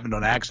happen, but it happened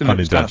on accident. It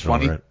was kind of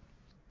funny. Right?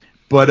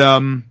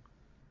 But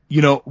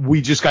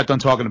we just got done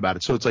talking about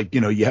it. So it's like,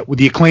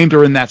 the Acclaimed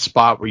are in that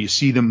spot where you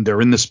see them.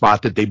 They're in the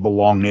spot that they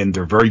belong in.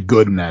 They're very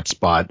good in that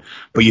spot,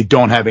 but you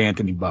don't have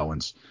Anthony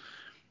Bowens.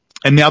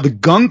 And now the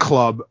Gun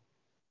Club,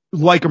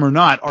 like them or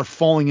not, are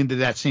falling into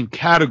that same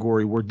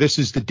category where this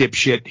is the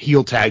dipshit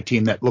heel tag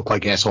team that look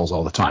like assholes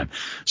all the time.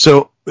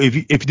 So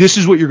if this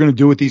is what you're going to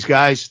do with these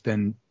guys,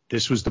 then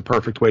this was the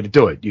perfect way to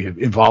do it. You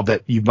involved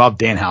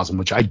Danhausen,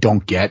 which I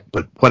don't get,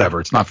 but whatever.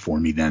 It's not for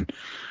me then.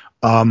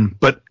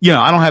 But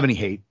I don't have any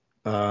hate.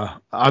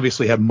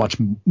 Obviously have much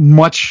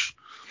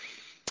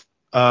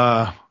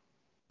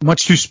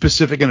too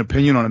specific an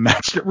opinion on a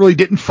match that really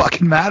didn't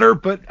fucking matter,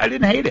 but I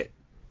didn't hate it.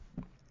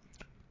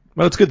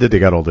 Well, it's good that they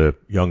got all the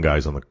young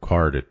guys on the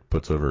card. It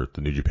puts over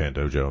the New Japan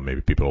Dojo, and maybe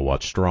people will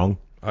watch Strong.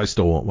 I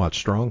still won't watch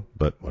Strong,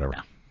 but whatever.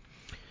 Yeah.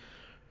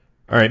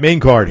 All right,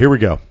 main card. Here we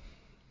go.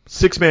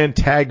 6-man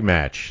tag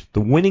match. The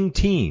winning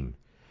team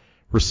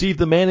received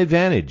the man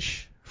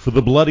advantage for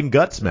the Blood and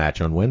Guts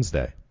match on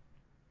Wednesday,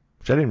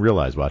 which I didn't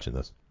realize watching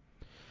this.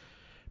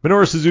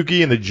 Minoru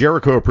Suzuki and the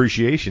Jericho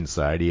Appreciation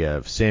Society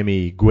of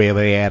Sammy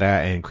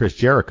Guevara and Chris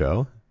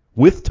Jericho,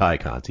 with Ty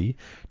Conti,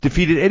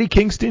 defeated Eddie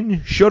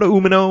Kingston, Shota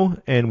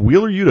Umino, and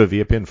Wheeler Yuta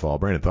via pinfall.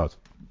 Brandon, thoughts?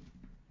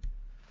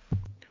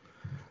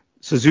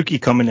 Suzuki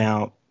coming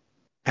out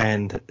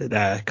and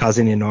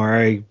Kazumi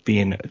Inari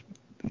being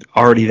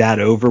already that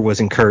over was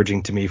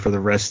encouraging to me for the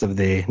rest of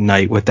the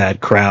night with that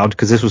crowd,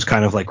 because this was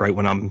kind of like right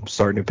when I'm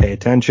starting to pay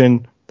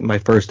attention, my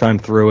first time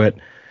through it.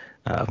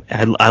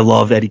 I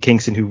love Eddie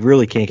Kingston, who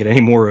really can't get any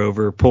more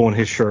over, pulling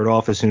his shirt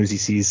off as soon as he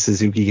sees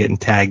Suzuki getting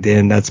tagged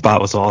in. That spot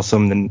was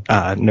awesome. Then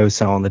no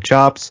selling the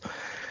chops.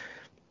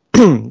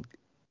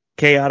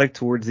 Chaotic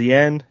towards the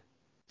end.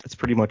 That's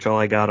pretty much all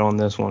I got on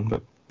this one.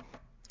 But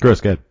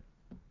Chris, good.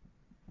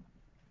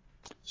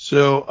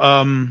 So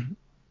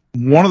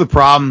one of the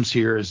problems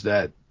here is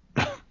that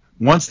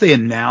once they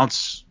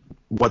announce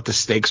what the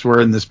stakes were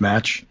in this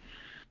match,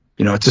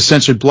 it's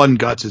essentially Blood and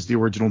Guts is the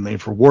original name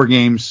for War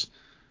Games.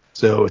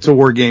 So it's a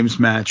War Games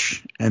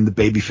match, and the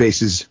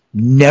babyfaces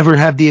never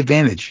have the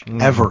advantage,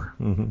 ever.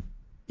 Mm-hmm.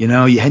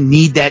 You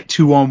need that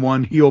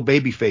 2-on-1 heel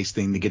babyface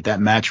thing to get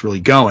that match really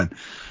going.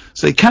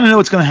 So you kind of know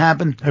what's going to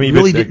happen. I mean, it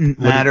really didn't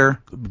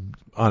matter.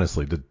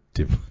 Honestly,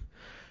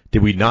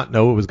 did we not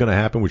know what was going to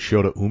happen with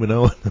Shota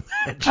Umino in the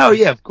match? Oh,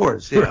 yeah, of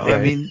course. Right.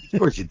 I mean, of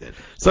course you did.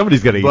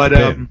 Somebody's got to eat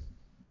the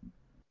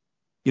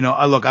pin.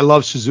 I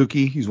love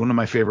Suzuki. He's one of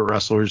my favorite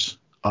wrestlers.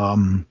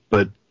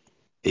 But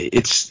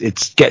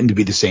it's getting to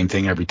be the same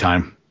thing every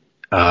time.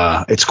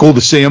 It's cool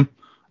to see him.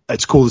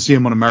 It's cool to see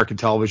him on American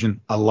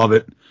television. I love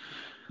it.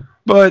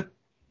 But,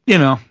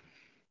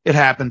 it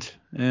happened,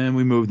 and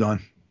we moved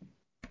on.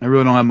 I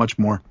really don't have much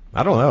more.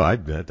 I don't know.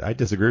 I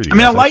disagree with you.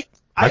 I mean,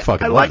 I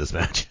fucking love this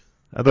match.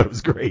 I thought it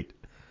was great.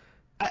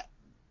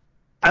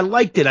 I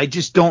liked it. I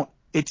just don't.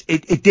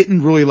 It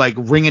didn't really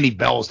ring any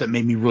bells that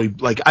made me really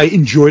I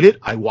enjoyed it.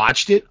 I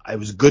watched it. It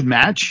was a good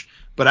match,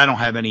 but I don't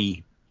have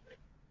any.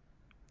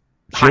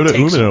 Shota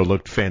Umino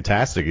looked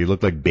fantastic. He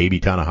looked like baby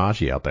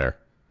Tanahashi out there.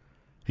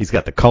 He's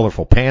got the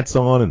colorful pants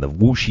on and the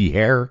whooshy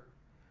hair.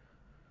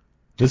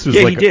 This was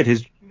he did.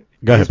 His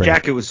ahead,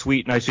 jacket was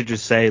sweet, and I should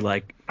just say,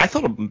 I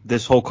thought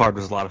this whole card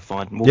was a lot of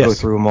fun. We'll go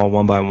through them all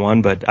one by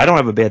one, but I don't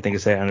have a bad thing to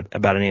say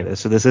about any of this.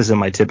 So this isn't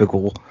my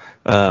typical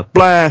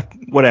blah,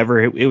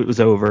 whatever. It was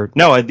over.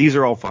 No, these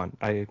are all fun.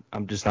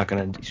 I'm just not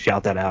going to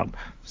shout that out.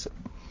 So.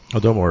 Oh,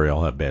 don't worry.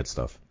 I'll have bad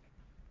stuff.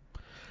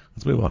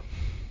 Let's move on.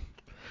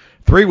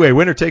 3-way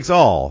winner takes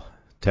all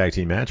tag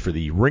team match for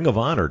the Ring of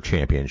Honor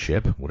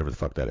Championship, whatever the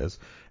fuck that is,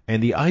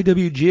 and the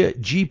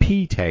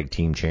IWGP Tag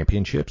Team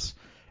Championships.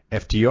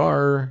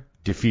 FTR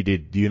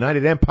defeated the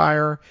United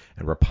Empire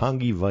and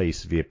Roppongi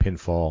Vice via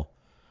pinfall.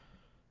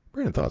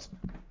 Brandon, thoughts?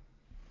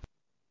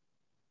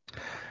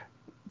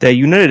 The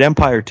United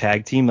Empire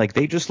tag team,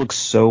 they just look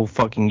so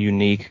fucking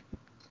unique,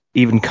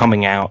 even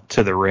coming out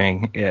to the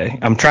ring.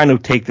 I'm trying to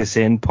take this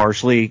in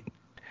partially,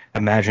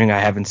 imagining I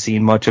haven't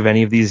seen much of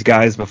any of these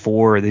guys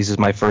before, or this is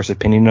my first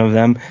opinion of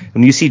them.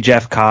 When you see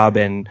Jeff Cobb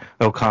and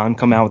Okan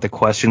come out with a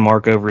question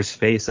mark over his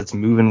face that's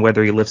moving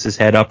whether he lifts his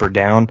head up or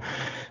down,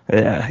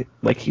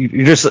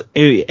 you're just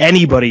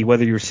anybody,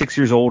 whether you're 6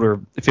 years old or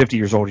 50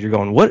 years old, you're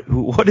going,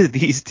 what are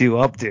these two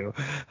up to?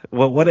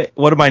 What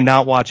am I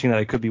not watching that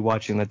I could be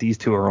watching that these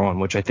two are on,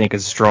 which I think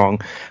is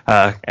strong.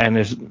 And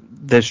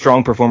there's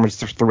strong performance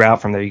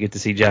throughout from there. You get to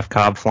see Jeff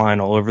Cobb flying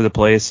all over the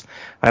place.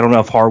 I don't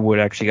know if Harwood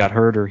actually got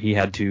hurt or he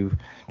had to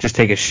just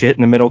take a shit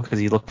in the middle because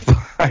he looked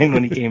fine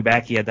when he came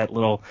back. He had that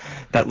little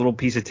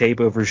piece of tape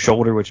over his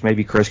shoulder, which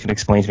maybe Chris can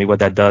explain to me what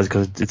that does,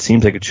 because it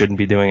seems like it shouldn't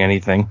be doing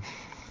anything.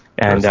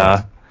 And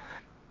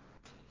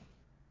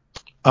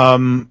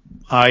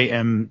I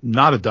am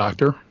not a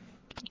doctor,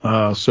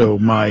 so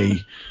my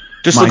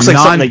just looks like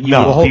something that you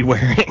would be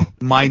wearing.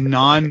 My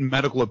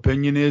non-medical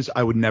opinion is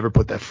I would never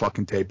put that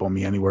fucking tape on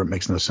me anywhere. It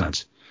makes no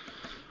sense.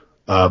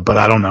 But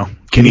I don't know.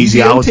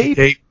 Kinesiology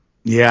tape?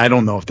 Yeah, I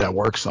don't know if that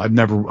works. I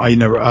never.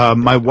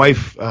 My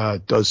wife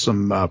does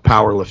some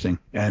powerlifting,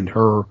 and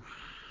her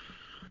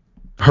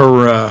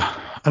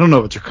I don't know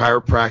if it's her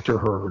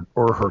chiropractor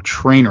or her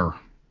trainer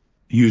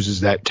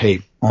uses that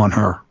tape on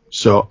her.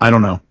 So I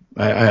don't know.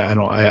 I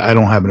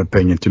don't have an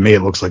opinion. To me,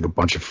 it looks like a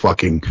bunch of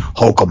fucking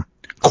hokum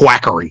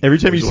quackery. Every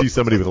time you see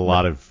somebody with a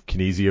lot of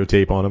kinesio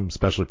tape on them,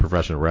 especially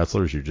professional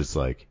wrestlers, you're just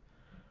like,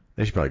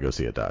 they should probably go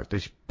see a doc. They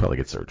should probably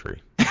get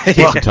surgery. Take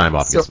some time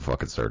off and get some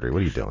fucking surgery.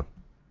 What are you doing?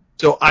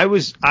 So I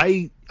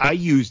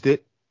used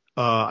it.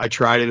 I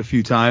tried it a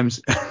few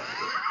times,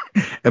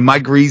 and my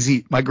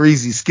greasy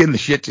skin, the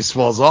shit just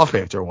falls off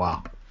after a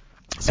while.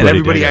 And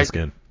everybody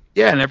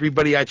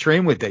I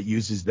train with that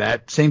uses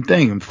that same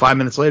thing, and 5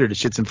 minutes later, the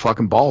shit's in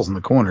fucking balls in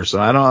the corner. So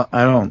I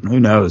don't. Who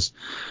knows?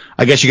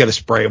 I guess you got to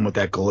spray them with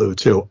that glue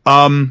too.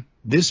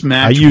 This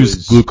match. I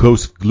used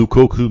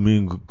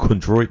glucosamine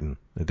chondroitin.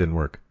 It didn't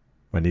work.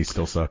 My knees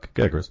still suck.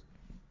 Go ahead, Chris.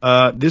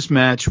 This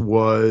match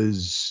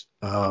was.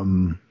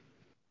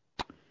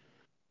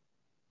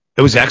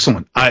 It was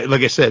excellent.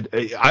 Like I said,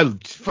 I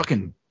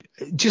fucking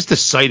just the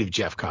sight of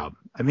Jeff Cobb.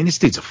 I mean, this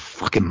dude's a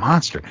fucking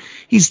monster.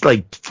 He's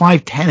like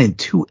 5'10" and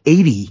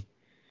 280.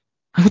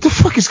 What the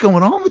fuck is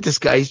going on with this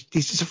guy?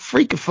 He's just a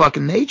freak of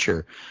fucking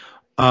nature.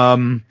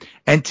 And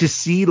to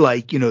see,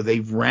 like, they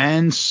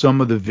ran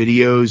some of the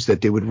videos that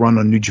they would run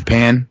on New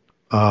Japan.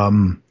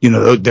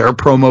 Their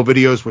promo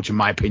videos, which in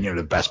my opinion are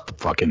the best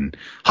fucking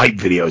hype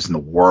videos in the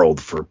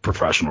world for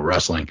professional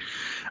wrestling.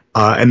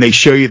 And they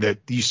show you that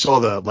you saw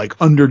the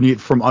like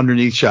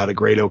underneath shot of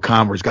Great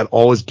O'Connor where he's got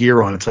all his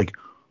gear on. It's like,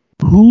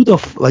 who the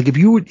like if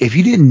you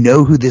didn't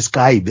know who this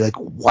guy, you'd be like,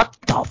 what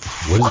the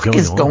fuck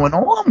is going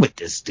on with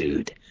this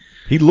dude?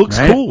 He looks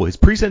cool. His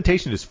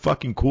presentation is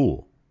fucking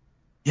cool.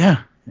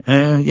 Yeah.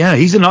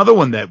 He's another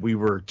one that we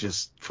were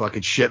just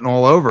fucking shitting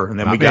all over, and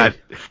then we got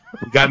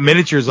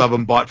miniatures of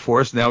him bought for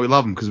us. Now we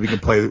love him because we can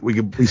play.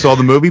 We saw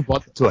the movie,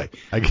 bought the toy.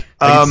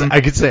 I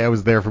could say I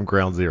was there from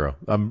ground zero.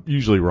 I'm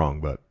usually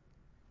wrong, but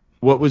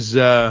what was?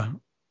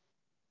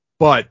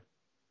 But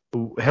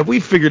have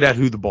we figured out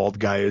who the bald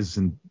guy is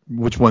and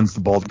which one's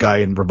the bald guy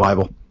in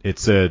Revival?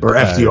 It's or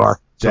FDR.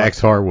 Dax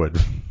Harwood.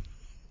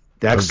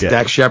 Dax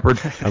Shepard.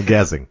 I'm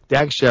guessing.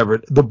 Dax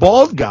Shepard. The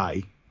bald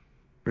guy.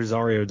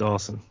 Rosario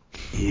Dawson.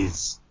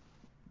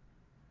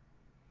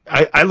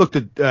 I looked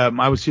at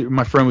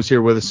my friend was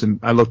here with us, and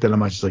I looked at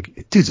him. I was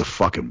like, he's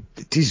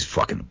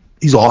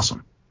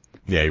awesome.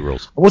 Yeah, he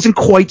rules. I wasn't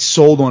quite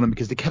sold on him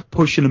because they kept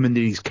pushing him into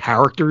these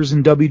characters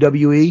in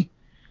WWE.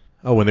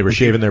 Oh, when they were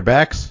shaving their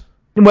backs?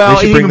 Well,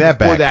 they should bring that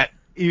back.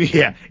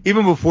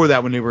 Even before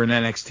that, when they were in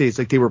NXT, it's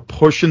like they were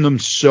pushing them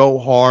so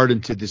hard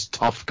into this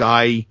tough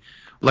guy.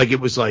 Like it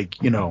was like,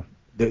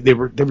 they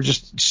were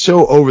just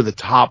so over the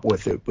top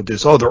with it. With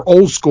this, they're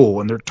old school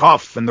and they're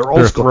tough and they're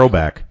old school. They're a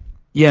throwback.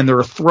 Yeah, and they're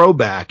a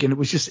throwback, and it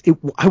was just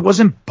I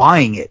wasn't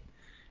buying it.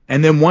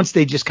 And then once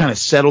they just kind of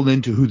settled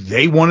into who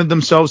they wanted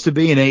themselves to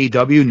be in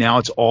AEW, now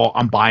it's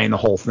I'm buying the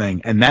whole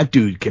thing. And that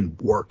dude can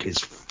work his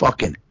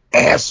fucking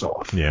ass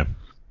off. Yeah.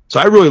 So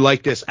I really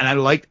like this, and I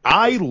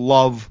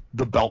love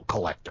the belt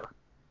collector.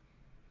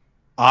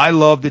 I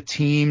love the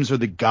teams or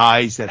the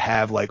guys that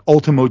have like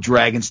Ultimo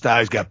Dragon style.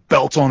 He's got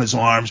belts on his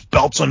arms,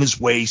 belts on his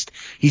waist.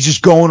 He's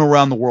just going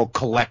around the world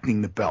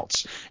collecting the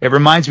belts. It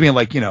reminds me of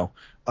like,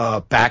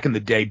 back in the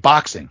day,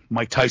 boxing.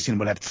 Mike Tyson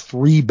would have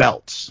 3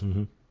 belts.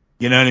 Mm-hmm.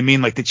 You know what I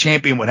mean? Like the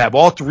champion would have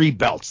all 3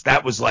 belts.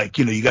 That was like,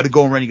 you got to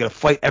go around, you got to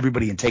fight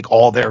everybody and take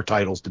all their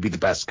titles to be the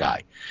best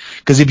guy.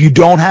 Because if you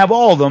don't have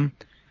all of them,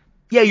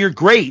 yeah, you're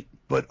great.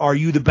 But are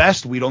you the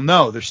best? We don't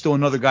know. There's still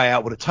another guy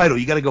out with a title.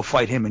 You got to go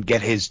fight him and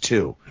get his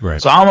too.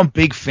 Right. So I'm a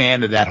big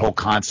fan of that whole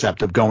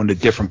concept of going to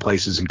different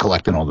places and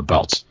collecting all the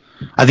belts.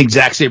 I think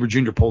Zack Sabre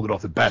Jr. pulled it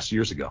off the best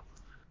years ago.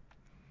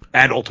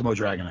 And Ultimo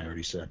Dragon, I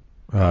already said.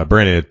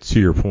 Brandon, to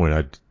your point,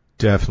 I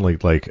definitely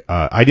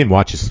I didn't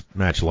watch this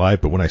match live,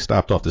 but when I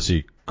stopped off to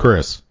see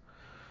Chris,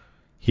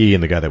 he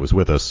and the guy that was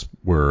with us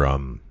were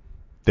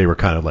they were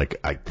kind of like,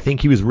 I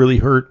think he was really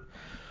hurt.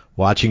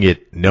 Watching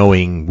it,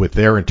 knowing with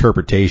their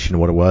interpretation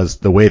what it was,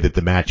 the way that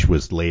the match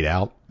was laid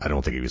out, I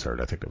don't think he was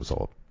hurt. I think it was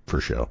all for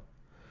show.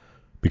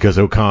 Because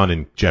O'Khan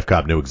and Jeff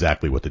Cobb knew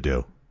exactly what to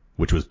do,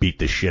 which was beat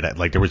the shit out.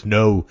 Like, there was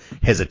no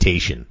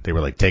hesitation. They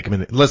were like, take him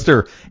in. Unless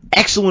they're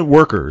excellent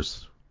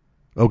workers.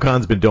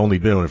 O'Khan's been only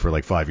doing it for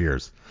like 5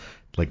 years.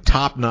 Like,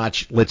 top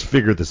notch, let's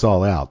figure this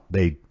all out.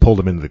 They pulled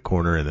him into the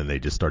corner, and then they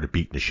just started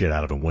beating the shit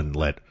out of him, wouldn't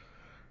let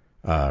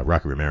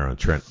Rocky Romero and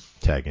Trent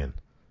tag in.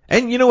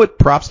 And you know what?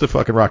 Props to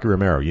fucking Rocky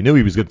Romero. You knew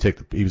he was going to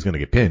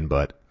get pinned,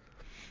 but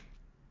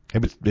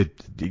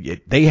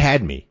they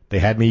had me. They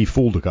had me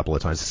fooled a couple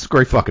of times. It's a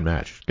great fucking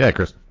match. Go ahead,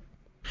 Chris.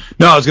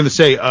 No, I was going to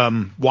say,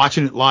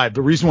 watching it live,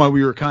 the reason why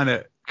we were kind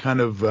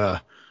of,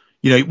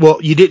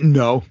 you didn't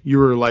know. You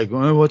were like,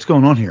 well, what's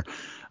going on here?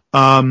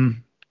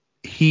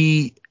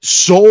 He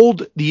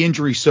sold the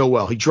injury so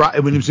well. He dropped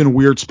when he was in a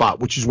weird spot,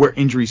 which is where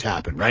injuries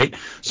happen, right?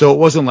 So it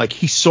wasn't like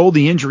he sold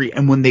the injury,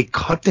 and when they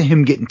cut to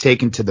him getting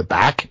taken to the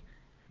back,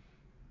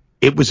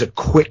 it was a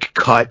quick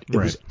cut. It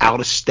was out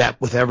of step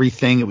with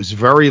everything. It was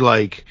very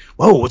like,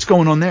 whoa, what's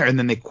going on there? And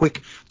then they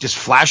just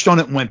flashed on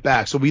it and went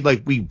back. So we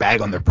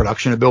bag on their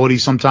production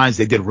abilities sometimes.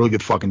 They did a really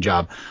good fucking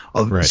job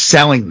of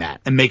selling that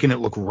and making it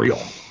look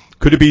real.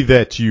 Could it be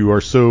that you are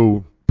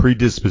so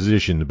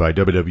predispositioned by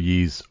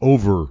WWE's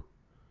over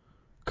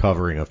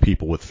covering of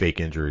people with fake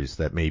injuries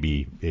that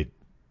maybe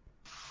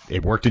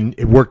it worked in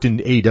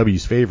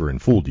AEW's favor and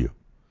fooled you?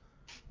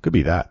 Could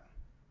be that.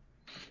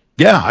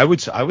 Yeah, I would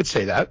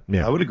say that.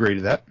 Yeah. I would agree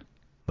to that.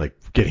 Like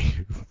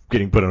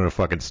getting put on a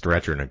fucking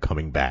stretcher and then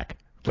coming back.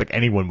 Like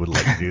anyone would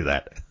like to do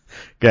that.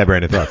 Okay,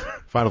 Brandon, thoughts?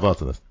 Final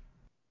thoughts on this?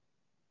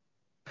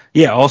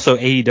 Yeah, also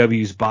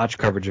AEW's botch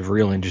coverage of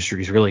real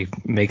industries really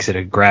makes it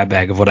a grab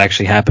bag of what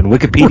actually happened.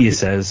 Wikipedia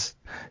says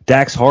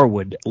Dax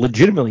Harwood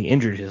legitimately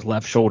injured his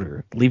left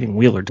shoulder, leaving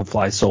Wheeler to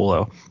fly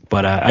solo.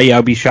 But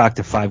I'd be shocked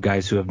if 5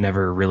 guys who have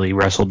never really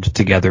wrestled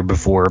together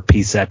before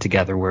piece that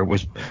together, where it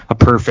was a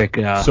perfect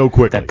so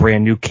quickly. That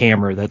brand new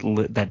camera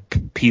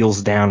that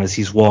peels down as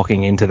he's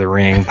walking into the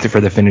ring for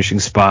the finishing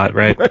spot,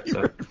 right?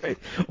 Right.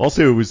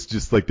 Also, it was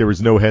just like there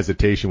was no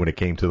hesitation when it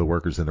came to the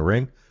workers in the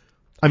ring.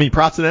 I mean,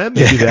 props to them.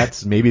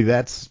 Maybe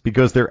that's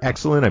because they're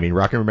excellent. I mean,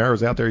 Rocky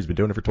Romero's out there. He's been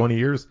doing it for 20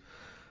 years.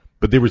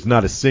 But there was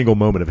not a single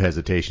moment of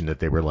hesitation that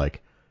they were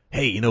like,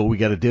 hey, you know what we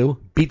got to do?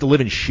 Beat the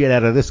living shit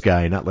out of this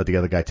guy and not let the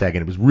other guy tag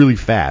in. It was really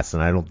fast,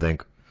 and I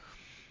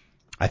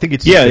think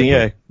it's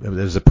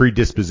there's a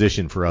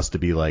predisposition for us to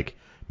be like,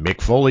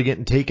 Mick Foley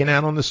getting taken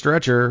out on the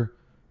stretcher.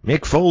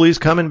 Mick Foley's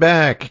coming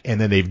back.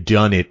 And then they've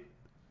done it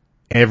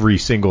every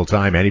single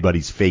time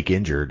anybody's fake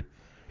injured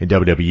in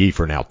WWE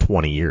for now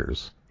 20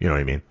 years. You know what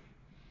I mean?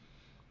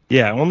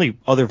 Yeah, only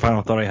other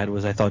final thought I had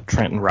was I thought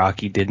Trent and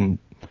Rocky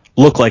didn't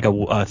look like a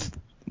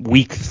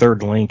weak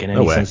third link in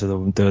any sense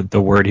of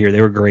the word here.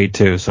 They were great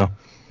too. So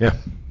yeah,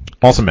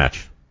 awesome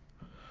match.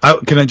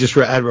 Can I just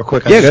add real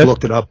quick? I just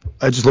looked it up.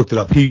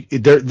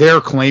 They're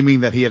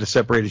claiming that he had a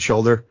separated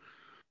shoulder,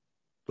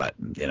 but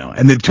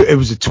and it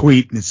was a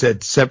tweet and it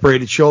said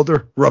separated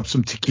shoulder, rub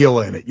some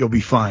tequila in it, you'll be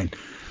fine.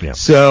 Yeah.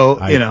 So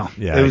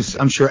it was.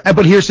 I'm sure.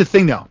 But here's the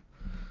thing, though.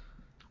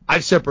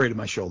 I've separated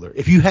my shoulder.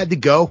 If you had to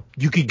go,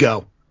 you could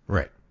go.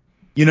 Right.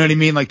 You know what I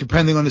mean? Like,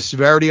 depending on the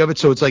severity of it.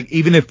 So it's like,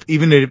 even if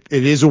it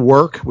is a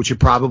work, which it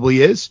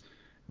probably is,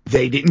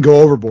 they didn't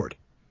go overboard.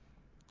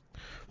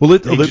 Well, we're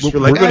going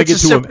to get to a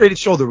separated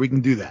shoulder. We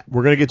can do that.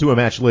 We're going to get to a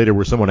match later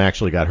where someone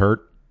actually got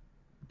hurt.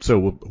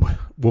 So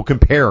we'll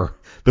compare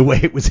the way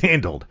it was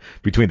handled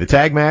between the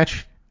tag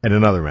match and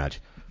another match.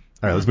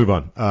 All right, let's move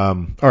on.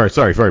 All right,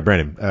 sorry,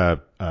 Brandon.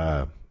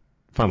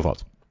 Final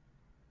thoughts.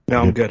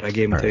 No, I'm good. I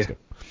gave them to you.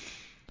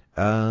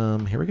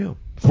 Here we go.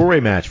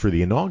 4-way match for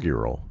the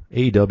inaugural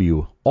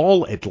AEW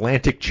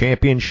All-Atlantic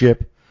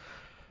Championship.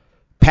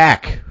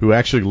 Pac, who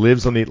actually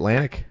lives on the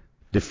Atlantic,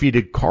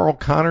 defeated Clark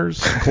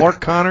Connors,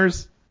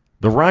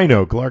 the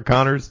Rhino, Clark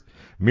Connors,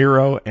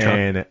 Miro,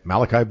 and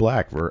Malachi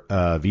Black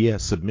via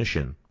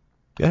submission.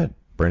 Go ahead,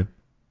 Brandon.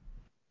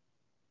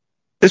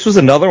 This was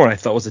another one I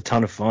thought was a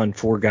ton of fun.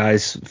 4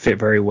 guys fit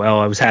very well.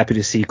 I was happy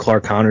to see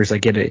Clark Connors. I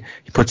get it.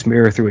 He puts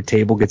Miro through a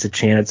table, gets a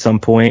chant at some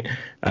point.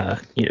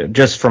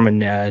 Just from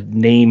a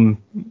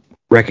name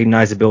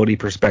recognizability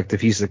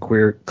perspective, he's the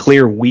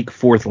clear weak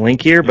 4th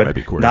link here, but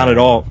not at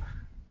all.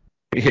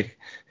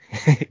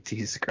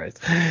 Jesus Christ,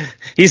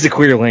 he's the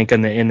queer link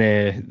in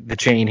the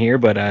chain here,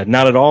 but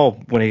not at all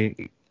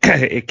when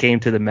it came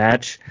to the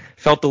match.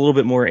 Felt a little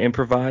bit more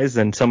improvised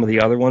than some of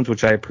the other ones,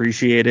 which I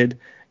appreciated.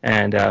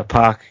 And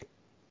Pac.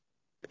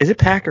 Is it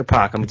Pac or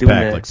Pac? I'm doing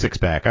Pac, like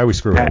 6-pack. I always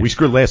screw up. We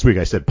screwed last week.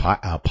 I said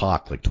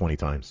Pac like 20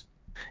 times.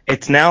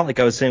 It's now, like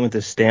I was saying with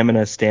the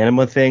stamina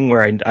thing,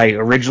 where I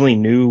originally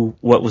knew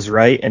what was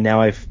right, and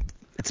now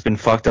it's been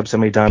fucked up so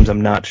many times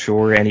I'm not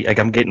sure. And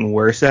I'm getting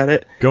worse at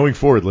it. Going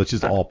forward, let's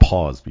just all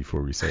pause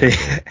before we say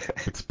it.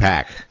 It's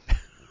Pac.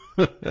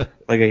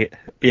 Okay.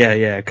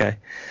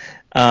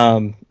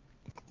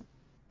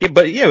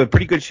 But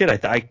pretty good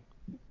shit.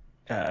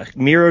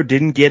 Miro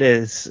didn't get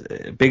as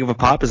big of a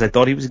pop as I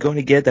thought he was going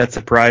to get. That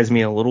surprised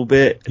me a little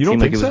bit. You don't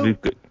think so?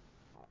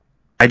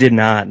 I did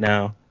not.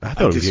 No. I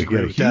thought it was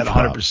with that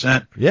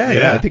 100%.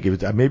 Yeah. I think it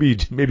was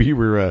maybe you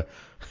were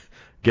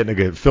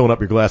filling up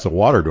your glass of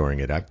water during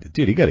it.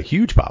 Dude, he got a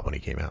huge pop when he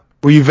came out.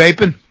 Were you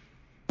vaping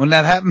when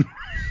that happened?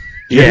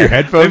 Yeah, your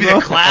headphones. Maybe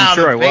the cloud I'm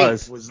sure of I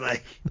vape was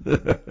like.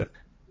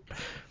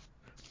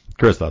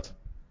 Chris, thoughts?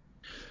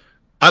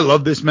 I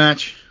love this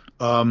match.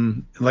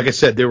 Like I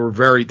said, there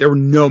were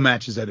no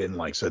matches I didn't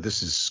like, so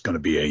this is going to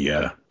be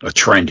a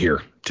trend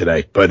here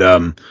today. But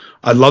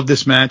I love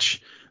this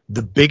match.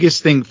 The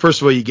biggest thing,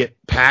 first of all, you get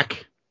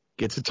Pac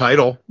gets a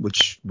title,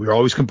 which we're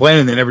always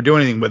complaining they never do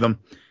anything with him.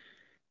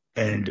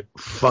 And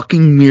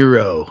fucking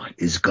Miro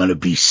is going to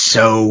be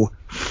so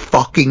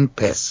fucking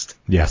pissed.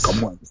 Yes. Come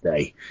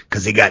Wednesday.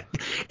 Because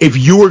if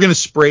you were going to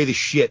spray the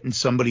shit in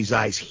somebody's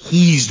eyes,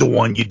 he's the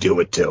one you do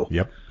it to.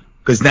 Yep.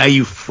 Because now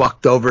you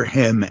fucked over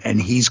him,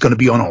 and he's going to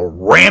be on a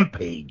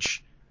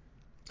rampage.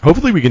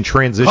 Hopefully we can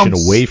transition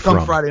away from...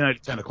 Come Friday night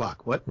at 10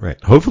 o'clock. What?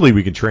 Right. Hopefully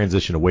we can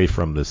transition away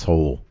from this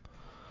whole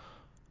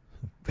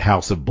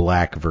House of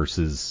Black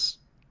versus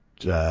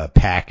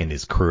Pac and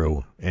his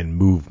crew and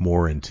move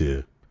more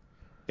into...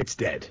 It's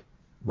dead,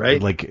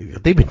 right? Like,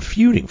 they've been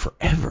feuding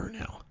forever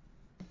now.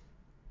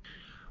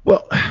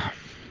 Well,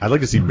 I'd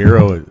like to see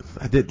Miro.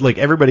 I did like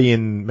everybody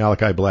in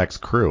Malachi Black's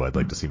crew. I'd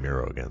like to see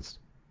Miro against.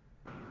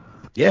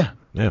 Yeah.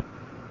 Yeah.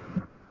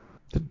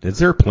 Is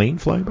there a plane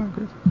flying by,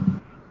 Chris?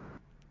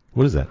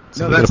 What is that?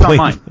 No, that's not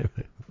mine.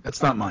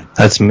 That's not mine.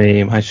 That's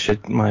me. My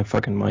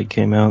fucking mic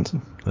came out.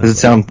 Does it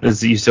sound?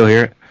 Does you still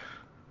hear it?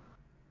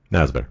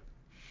 No, it's better.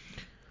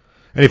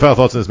 Any final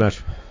thoughts on this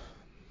match,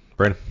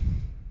 Brandon?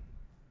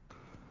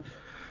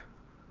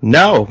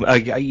 No,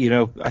 I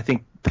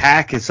think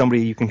Pac is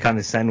somebody you can kind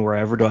of send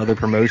wherever to other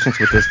promotions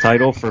with this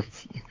title for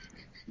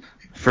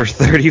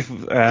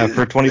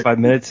 25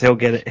 minutes. He'll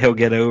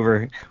get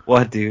over.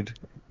 What, dude?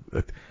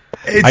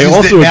 I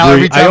also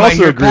agree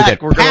that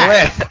we're gonna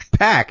laugh.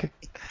 Pac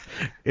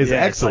is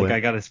excellent. Like I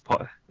got his.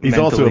 He's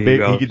also he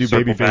can do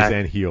babyface back.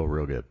 and heel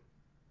real good.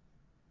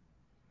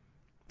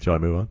 Shall I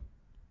move on?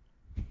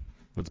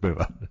 Let's move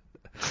on.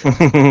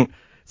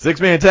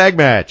 6-man tag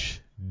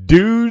match.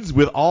 Dudes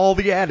with all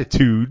the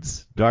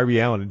attitudes, Darby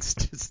Allin and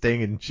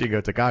Sting and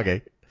Shingo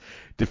Takagi,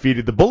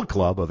 defeated the Bullet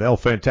Club of El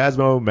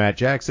Phantasmo, Matt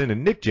Jackson,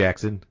 and Nick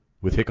Jackson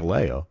with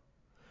Hikuleo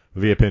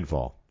via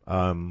pinfall.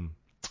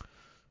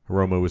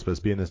 Hiromu was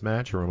supposed to be in this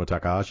match, Hiromu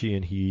Takahashi,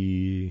 and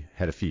he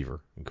had a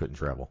fever and couldn't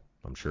travel.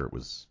 I'm sure it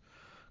was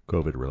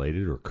COVID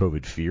related or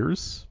COVID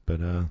fears, but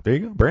there you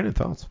go. Brandon,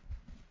 thoughts?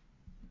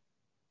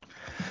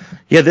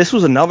 Yeah, this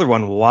was another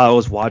one. While I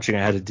was watching, I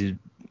had to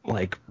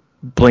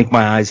blink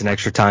my eyes an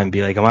extra time and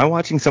be like, am I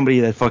watching somebody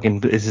that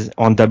fucking is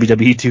on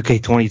WWE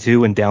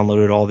 2K22 and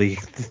downloaded all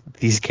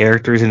these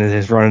characters and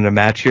is running a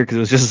match here? Because it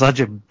was just such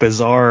a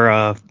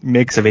bizarre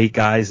mix of 8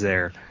 guys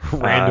there.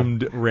 Random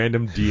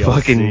DLC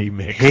fucking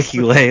mix.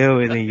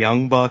 Hikuleo and the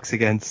Young Bucks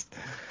against.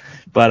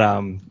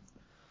 But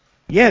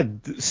yeah,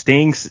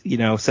 Sting,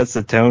 sets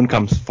the tone,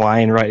 comes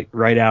flying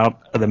right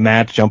out of the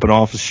match, jumping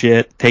off his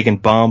shit, taking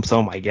bumps.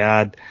 Oh my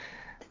god.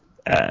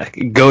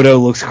 Goto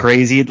looks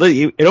crazy.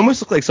 It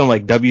almost looked like some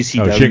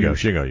WCW. Oh,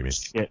 Shingo, you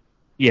mean?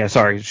 Yeah,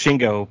 sorry.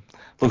 Shingo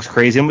looks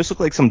crazy. It almost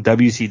looked like some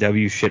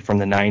WCW shit from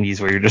the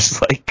 90s where you're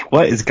just like,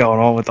 what is going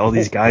on with all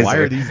these guys? Why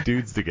are these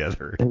dudes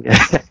together?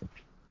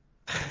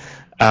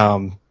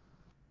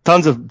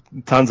 Tons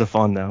of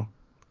fun though.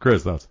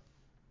 Chris, thoughts?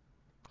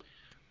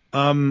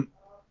 Oh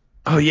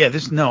yeah,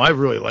 I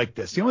really like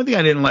this. The only thing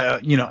I didn't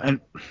like, and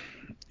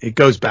it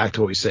goes back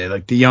to what we say,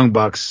 like the Young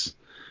Bucks,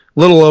 a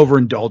little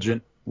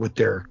overindulgent with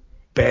their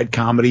bad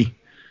comedy.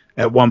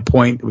 At one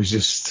point, it was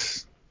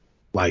just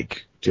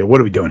like,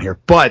 what are we doing here?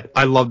 But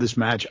I love this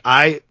match.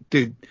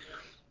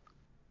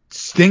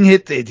 Sting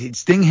hits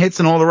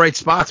in all the right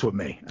spots with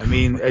me. I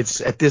mean,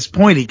 it's at this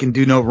point he can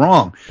do no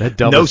wrong. That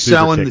double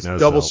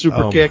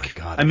super kick.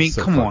 God, I mean,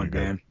 so come on,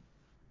 good. man.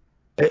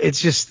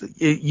 It's just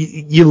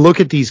you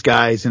look at these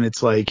guys and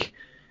it's like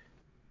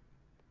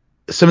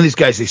some of these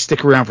guys, they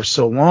stick around for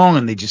so long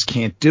and they just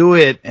can't do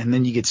it. And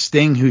then you get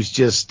Sting, who's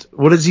just,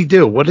 what does he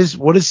do? What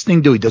does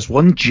Sting do? He does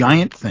one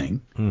giant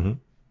thing,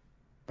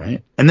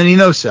 right? And then he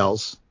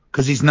no-sells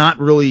because he's not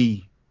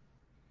really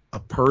a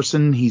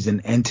person. He's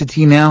an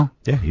entity now.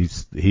 Yeah,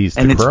 he's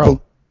and the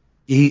Crow.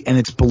 And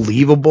it's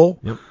believable.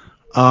 Yep.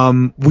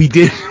 We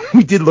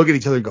did look at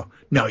each other and go,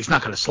 no, he's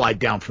not going to slide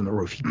down from the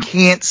roof. He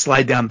can't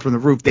slide down from the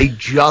roof. They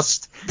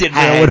just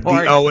had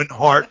the Owen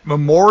Hart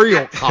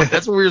Memorial Cup.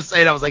 That's what we were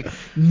saying. I was like,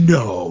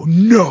 no.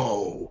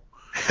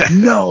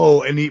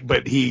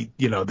 But he,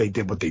 they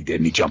did what they did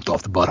and he jumped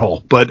off the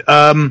butthole. But,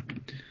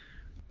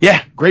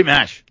 yeah, great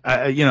match.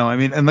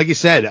 And like you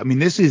said,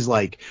 this is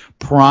like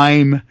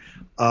prime,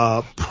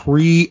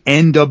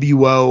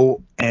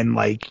 pre-NWO and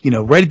right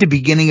at the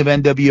beginning of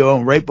NWO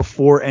and right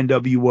before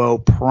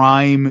NWO,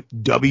 prime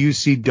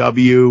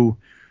WCW,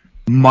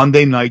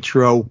 Monday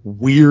Nitro,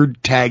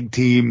 weird tag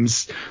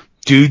teams,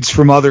 dudes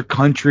from other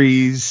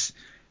countries,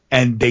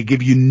 and they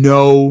give you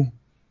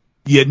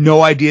had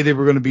no idea they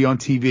were going to be on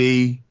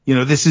TV.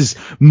 This is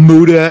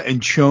Muta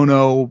and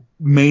Chono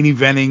main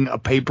eventing a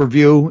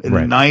pay-per-view in the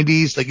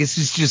 90s. This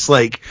is just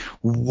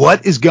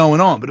what is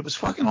going on? But it was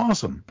fucking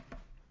awesome.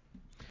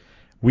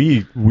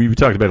 We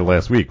talked about it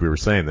last week. We were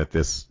saying that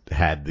this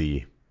had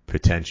the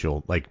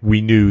potential.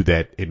 We knew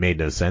that it made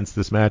no sense,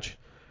 this match,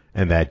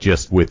 and that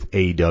just with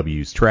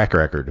AEW's track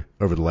record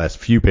over the last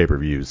few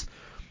pay-per-views,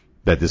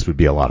 that this would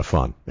be a lot of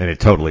fun. And it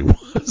totally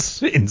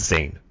was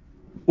insane.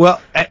 Well,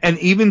 and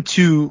even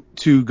to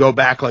go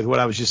back, what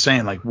I was just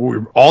saying, we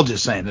were all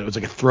just saying that it was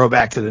a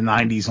throwback to the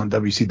 90s on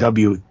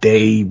WCW.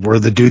 They were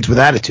the dudes with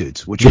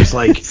attitudes, which was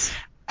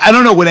I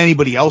don't know what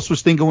anybody else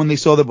was thinking when they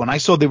saw that. When I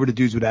saw they were the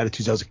dudes with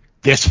attitudes, I was like,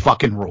 this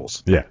fucking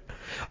rules. Yeah.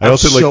 I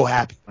was so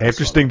happy.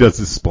 After Sting does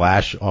this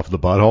splash off the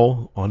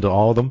butthole onto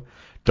all of them,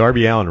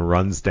 Darby Allin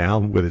runs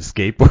down with his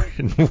skateboard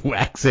and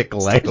whacks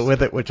Hikuleo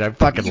with it, which I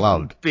fucking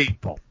loved.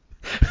 People.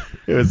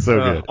 It was so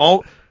good.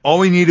 All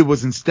we needed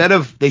was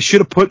they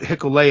should have put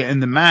Hikuleo in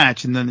the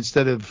match, and then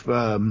instead of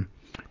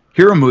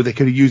Hiromu, they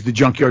could have used the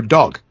Junkyard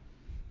Dog.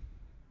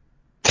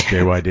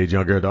 JYD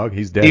Junkyard Dog,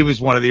 he's dead. He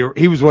was one of the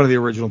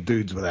original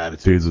dudes with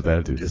attitudes. Dudes with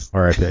attitudes.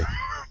 R.I.P.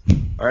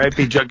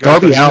 R.I.P.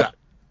 Junkyard Darby out.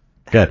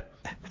 Good.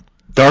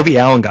 Darby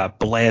Allin got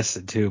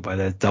blasted too by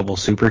that double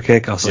super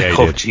kick. I was like,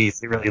 oh geez,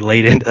 they really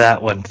laid into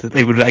that one.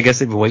 I guess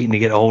they've been waiting to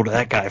get a hold of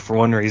that guy for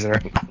one reason or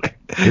another.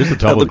 There's a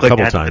couple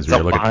times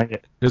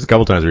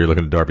where you're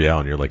looking at Darby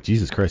Allin and you're like,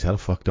 Jesus Christ, how the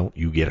fuck don't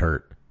you get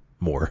hurt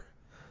more?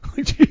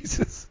 Like,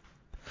 Jesus.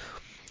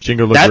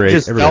 Shingo looked great. That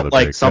just Everybody felt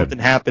like something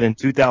happened in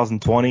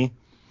 2020,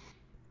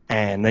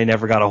 and they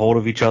never got a hold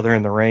of each other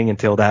in the ring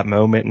until that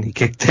moment, and he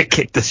kicked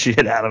the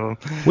shit out of him.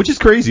 Which is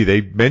crazy. They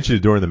mentioned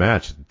it during the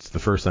match. It's the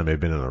first time they've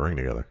been in the ring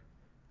together.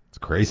 It's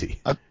crazy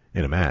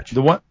in a match.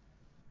 The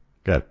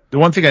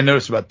one thing I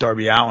noticed about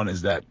Darby Allin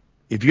is that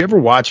if you ever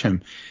watch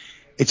him,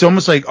 it's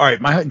almost like, all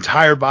right, my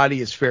entire body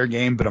is fair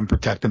game, but I'm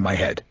protecting my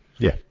head.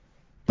 Yeah.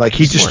 Like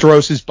he just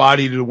throws his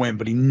body to the wind,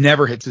 but he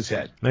never hits his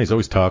head. No, he's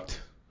always tucked.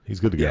 He's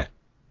good to go. Yeah.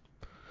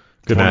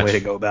 Good match. One way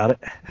to go about it.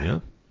 Yeah.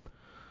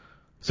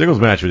 Singles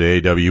match for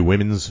the AEW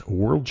Women's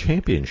World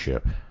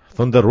Championship.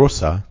 Thunder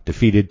Rosa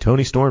defeated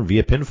Toni Storm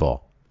via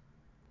pinfall.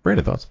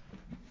 Brandon, thoughts?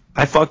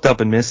 I fucked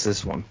up and missed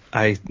this one.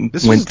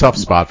 This was a tough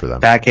spot for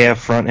them. Back half,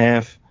 front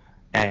half,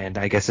 and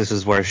I guess this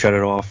is where I shut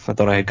it off. I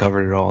thought I had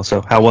covered it all.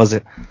 So how was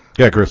it?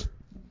 Yeah, Chris.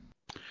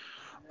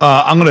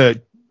 I'm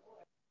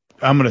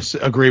gonna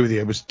agree with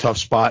you. It was a tough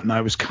spot, and I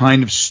was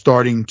kind of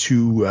starting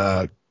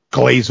to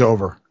glaze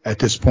over at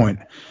this point.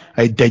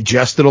 I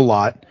digested a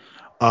lot.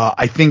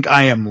 I think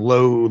I am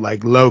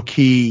low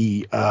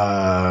key,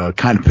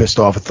 kind of pissed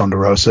off at Thunder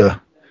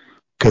Rosa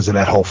because of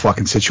that whole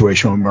fucking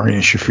situation with Marina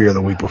Shafir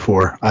the week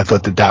before. I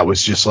thought that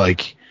was just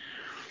like,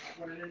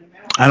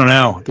 I don't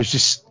know. There's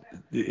just,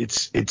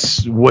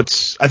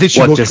 I think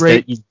she looked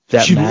great.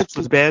 That match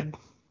was bad?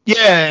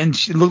 Yeah, and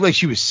she looked like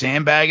she was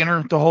sandbagging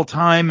her the whole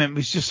time. It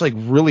was just like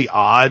really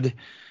odd.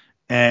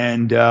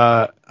 And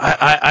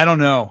I don't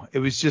know. It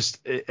was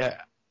just,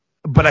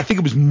 but I think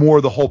it was more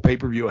the whole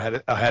pay-per-view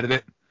ahead of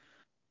it.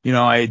 You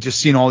know, I had just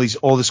seen all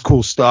this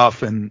cool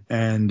stuff, and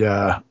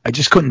I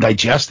just couldn't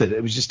digest it.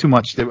 It was just too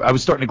much. I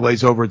was starting to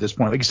glaze over at this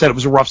point. Like I said, it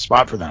was a rough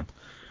spot for them.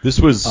 This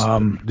was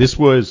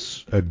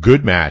a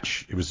good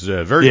match. It was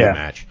a very good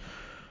match.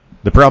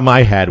 The problem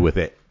I had with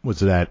it was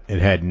that it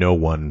had no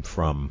one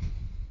from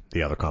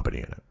the other company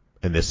in it,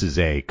 and this is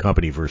a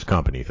company versus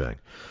company thing.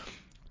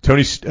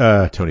 Tony,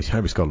 I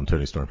always called him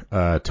Tony Storm.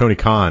 Tony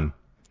Khan.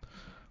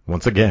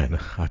 Once again,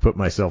 I put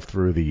myself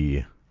through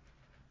the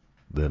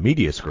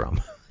media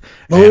scrum.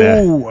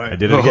 And, I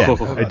did it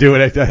again. I do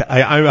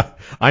it.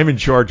 I'm in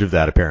charge of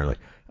that apparently.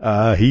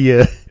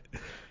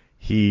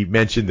 He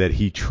mentioned that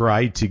he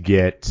tried to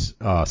get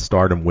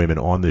Stardom women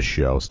on this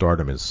show.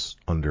 Stardom is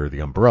under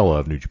the umbrella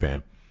of New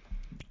Japan.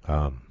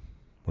 Whatever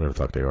the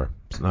fuck they are.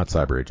 It's not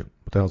Cyber Agent.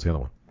 What the hell's the other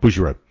one?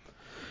 Bushiroad.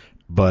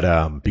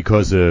 But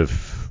because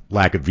of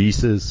lack of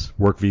visas,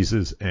 work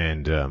visas,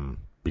 and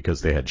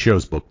because they had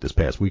shows booked this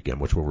past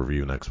weekend, which we'll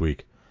review next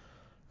week,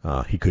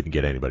 he couldn't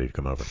get anybody to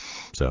come over.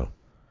 So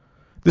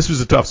this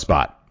was a tough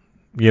spot.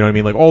 You know what I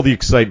mean? Like, all the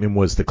excitement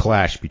was the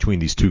clash between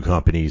these two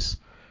companies,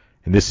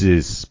 and this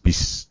is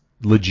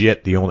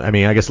legit the only. I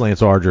mean, I guess the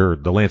Lance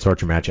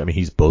Archer match. I mean,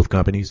 he's both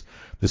companies.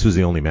 This was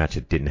the only match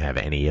that didn't have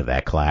any of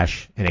that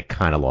clash, and it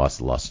kind of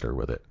lost luster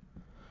with it.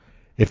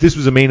 If this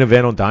was a main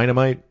event on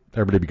Dynamite,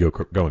 everybody would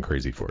be going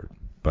crazy for it.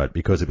 But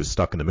because it was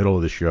stuck in the middle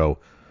of the show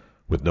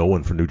with no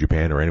one from New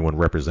Japan or anyone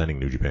representing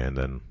New Japan,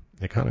 then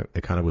it kind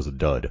of was a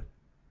dud.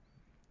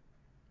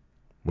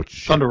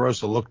 Which Thunder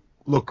Rosa looked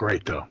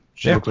great though.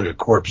 She looked like a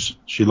corpse.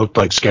 She looked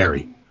like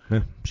scary.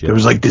 Yeah, there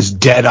was like this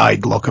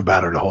dead-eyed look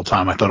about her the whole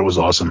time. I thought it was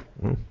awesome.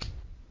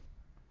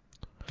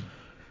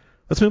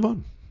 Let's move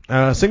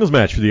on. Singles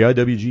match for the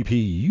IWGP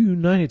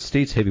United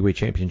States Heavyweight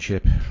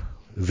Championship.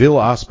 Will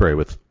Ospreay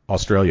with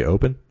Australia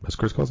Open, as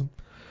Chris calls him,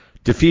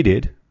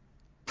 defeated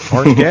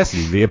Orange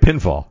Cassidy via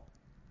pinfall.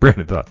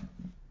 Brandon, thought.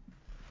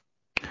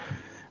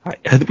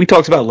 We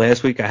talked about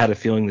last week. I had a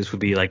feeling this would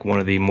be like one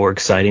of the more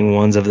exciting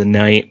ones of the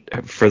night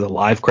for the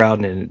live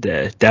crowd, and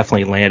it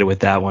definitely landed with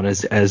that one.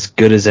 As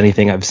good as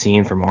anything I've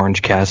seen from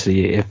Orange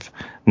Cassidy, if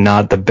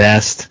not the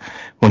best.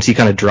 Once he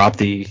kind of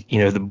dropped a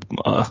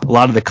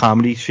lot of the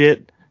comedy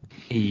shit,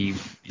 he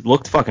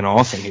looked fucking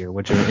awesome here,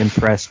 which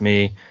impressed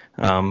me.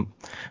 And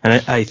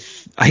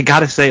I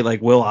gotta say,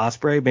 like, Will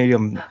Ospreay, maybe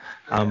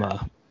I'm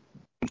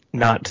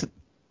not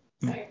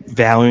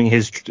valuing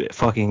his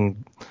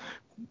fucking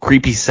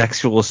creepy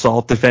sexual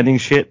assault defending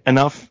shit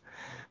enough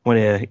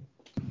in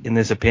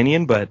this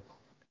opinion, but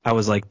I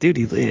was like,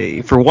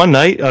 dude, for one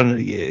night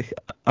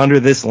under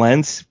this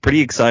lens, pretty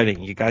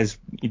exciting. You guys,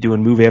 you're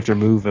doing move after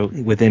move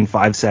within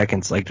 5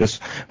 seconds, like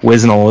just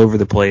whizzing all over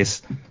the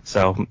place.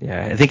 So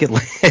yeah, I think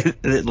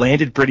it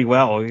landed pretty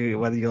well,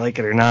 whether you like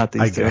it or not.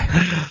 These two.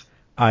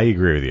 I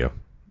agree with you.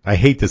 I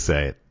hate to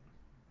say it.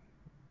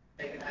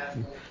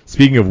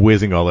 Speaking of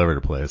whizzing all over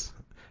the place,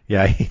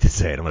 yeah, I hate to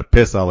say it. I'm gonna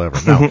piss all over.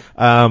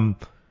 No,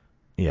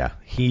 yeah,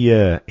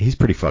 he's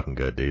pretty fucking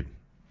good, dude.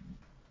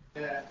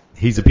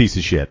 He's a piece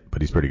of shit,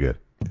 but he's pretty good.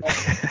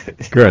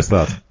 Chris,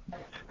 thoughts?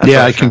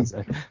 Yeah, I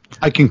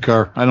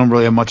concur. I don't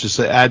really have much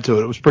to add to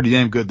it. It was pretty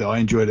damn good, though. I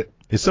enjoyed it.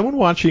 Is someone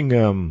watching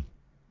Seinfeld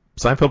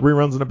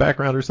reruns in the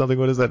background or something?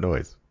 What is that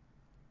noise?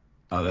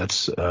 Oh,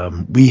 that's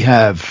we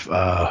have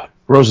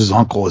Rose's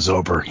uncle is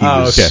over.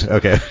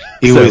 Okay.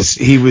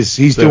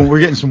 He's doing. We're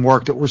getting some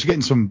work. We're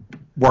getting some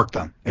work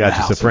done.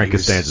 Gotcha. So Frank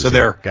Costanza's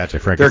they're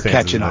Frank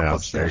catching up the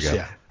upstairs. There you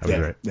go. Yeah.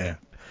 Right. Yeah.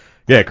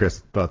 Yeah, Chris,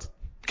 thoughts?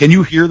 Can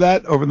you hear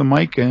that over the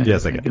mic?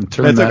 Yes, I can.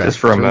 Turn that just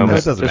for a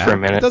moment. Just for a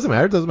minute. It doesn't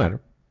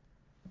matter.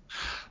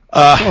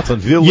 Thoughts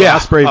on Will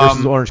Ospreay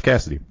versus Orange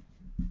Cassidy?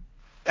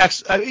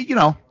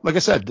 Like I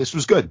said, this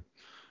was good.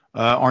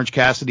 Orange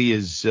Cassidy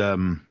is,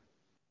 Will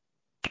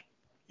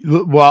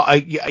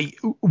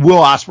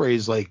Ospreay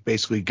is like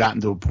basically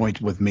gotten to a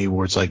point with me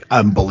where it's like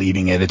I'm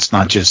believing it. It's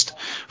not just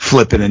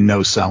flipping and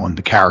no selling.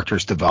 The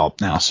character's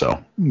developed now,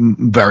 so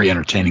very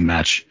entertaining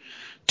match.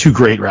 Two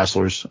great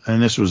wrestlers,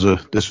 and this was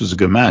a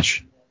good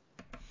match.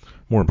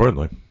 More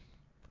importantly,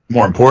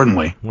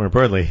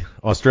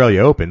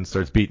 Australia Open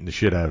starts beating the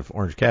shit out of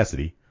Orange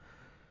Cassidy.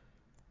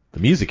 The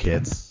music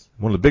hits.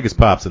 One of the biggest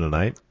pops of the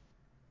night.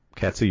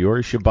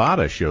 Katsuyori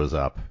Shibata shows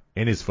up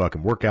in his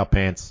fucking workout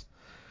pants.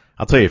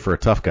 I'll tell you, for a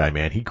tough guy,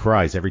 man, he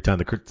cries every time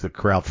the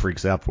crowd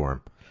freaks out for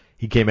him.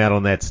 He came out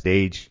on that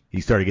stage.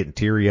 He started getting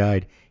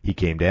teary-eyed. He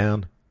came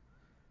down,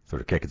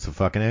 started kicking some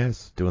fucking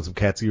ass, doing some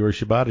Katsuyori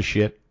Shibata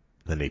shit.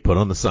 Then they put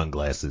on the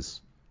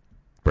sunglasses.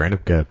 Brandon,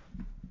 go ahead.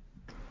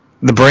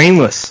 The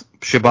brainless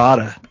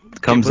Shibata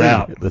comes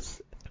out.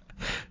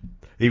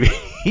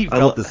 He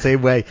felt the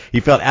same way. He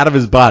felt out of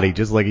his body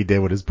just like he did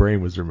when his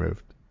brain was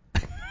removed.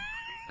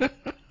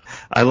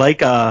 I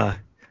like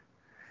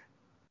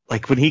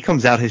when he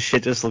comes out, his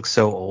shit just looks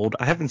so old.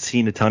 I haven't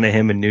seen a ton of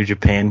him in New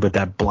Japan, but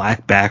that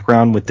black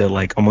background with the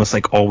like almost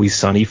like Always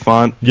Sunny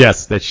font.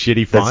 Yes, that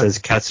shitty font that says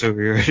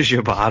Katsuyori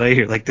Shibata.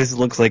 You're like, this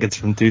looks like it's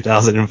from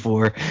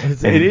 2004.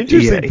 It's an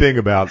interesting thing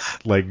about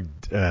like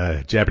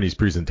Japanese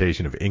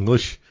presentation of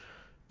English.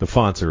 The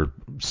fonts are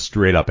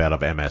straight up out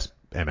of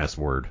MS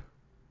Word.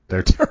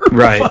 They're terrible.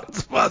 Right.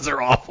 Fonts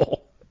are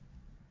awful.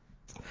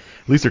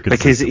 At least they're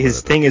consistent. Like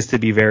his thing is to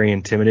be very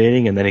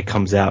intimidating, and then he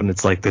comes out and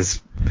it's like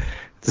this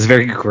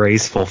very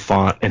graceful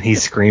font, and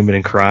he's screaming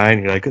and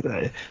crying. You're like,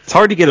 it's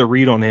hard to get a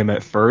read on him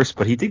at first,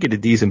 but he did get a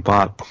decent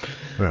pop.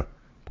 Yeah.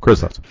 Chris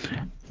thoughts?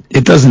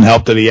 It doesn't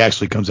help that he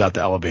actually comes out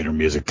to elevator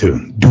music too.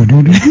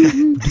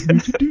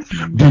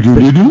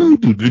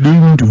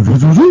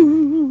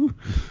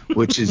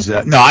 Which is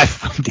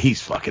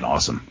he's fucking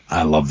awesome.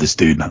 I love this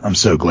dude. I'm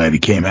so glad he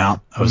came out.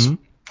 I was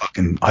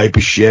fucking hype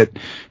as shit.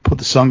 Put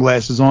the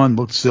sunglasses on,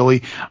 looked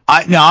silly.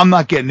 I'm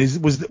not getting.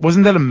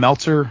 Wasn't that a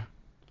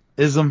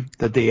Meltzer-ism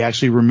that they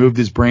actually removed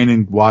his brain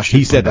and washed?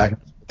 He said that.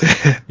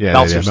 Yeah,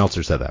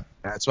 Meltzer said that.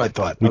 That's what I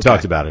thought. We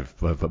talked about it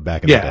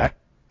back in the day.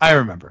 I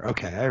remember.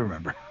 Okay, I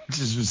remember.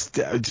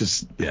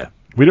 Just yeah.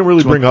 We don't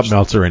really bring up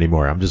Meltzer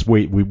anymore.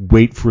 We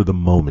wait for the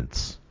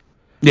moments.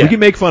 Yeah. We can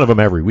make fun of him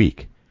every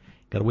week.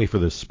 Got to wait for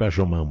those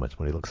special moments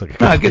when he looks like a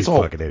complete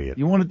fucking idiot.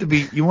 You want it to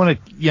be. You want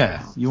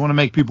to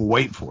make people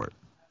wait for it.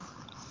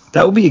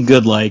 That would be a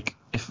good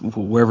if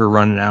we're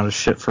running out of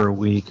shit for a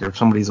week or if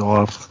somebody's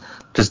off,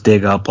 just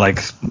dig up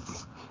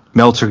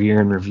Meltzer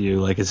year in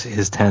review,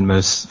 his 10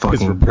 most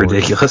fucking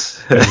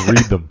ridiculous.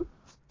 Read them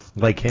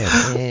like him.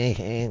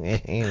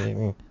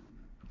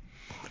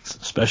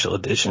 Special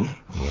edition.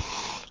 Yeah.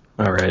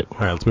 All right,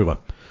 let's move on.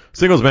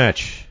 Singles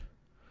match.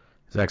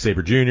 Zack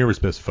Sabre Jr. was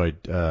supposed to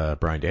fight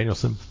Bryan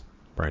Danielson.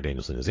 Bryan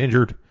Danielson is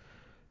injured,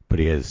 but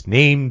he has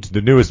named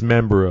the newest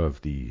member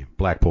of the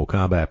Blackpool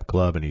Combat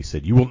Club, and he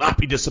said, "You will not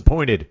be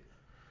disappointed."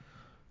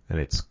 And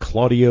it's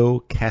Claudio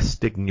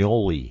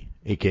Castagnoli,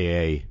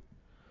 a.k.a.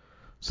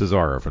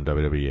 Cesaro from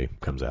WWE,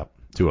 comes out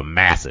to a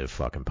massive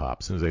fucking pop.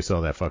 As soon as they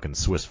saw that fucking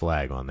Swiss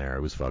flag on there,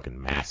 it was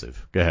fucking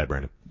massive. Go ahead,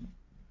 Brandon.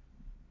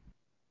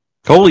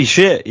 Holy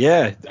shit,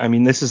 yeah. I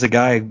mean, this is a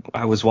guy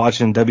I was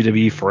watching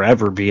WWE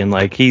forever being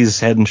like, he's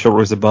head and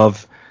shoulders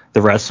above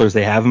the wrestlers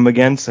they have him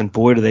against, and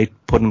boy, do they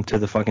put him to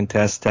the fucking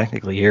test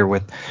technically here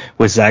with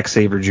Zack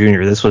Sabre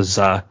Jr. This was,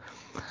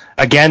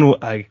 again,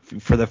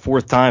 for the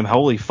fourth time,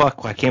 holy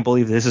fuck, I can't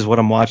believe this is what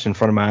I'm watching in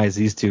front of my eyes,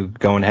 these two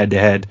going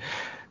head-to-head.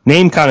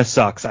 Name kind of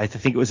sucks. I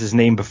think it was his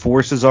name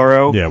before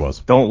Cesaro. Yeah, it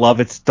was. Don't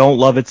love it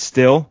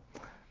still.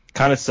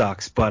 Kind of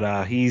sucks,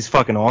 but he's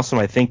fucking awesome.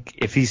 I think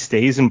if he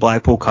stays in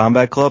Blackpool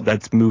Combat Club,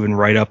 that's moving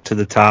right up to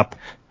the top,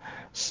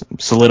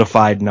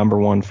 solidified number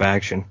one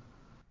faction.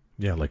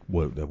 Yeah,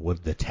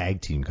 what the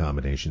tag team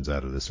combinations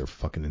out of this are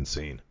fucking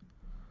insane.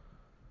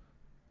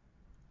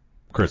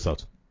 Chris,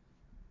 thoughts?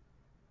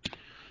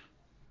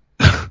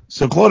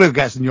 So Claudio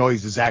Castagnoli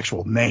is his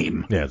actual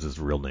name. Yeah, it's his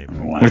real name.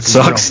 It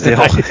sucks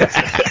still.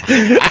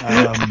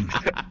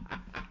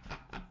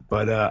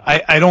 But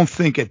I don't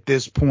think at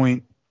this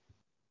point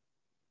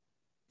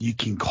you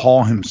can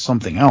call him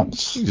something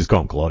else. You can just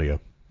call him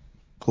Claudio.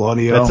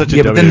 Claudio. That's such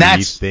a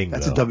WWE thing.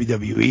 That's a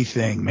WWE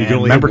thing,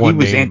 man. Remember,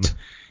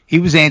 he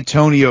was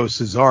Antonio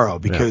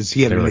Cesaro because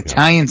he had an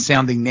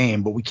Italian-sounding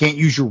name, but we can't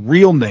use your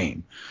real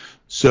name.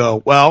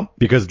 So,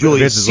 because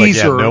Julius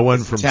Caesar, no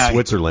one from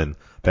Switzerland,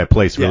 that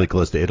place really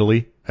close to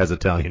Italy, has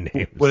Italian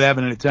names. Would have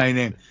an Italian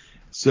name.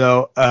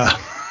 So,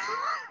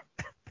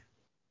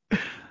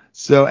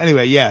 so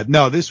anyway,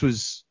 this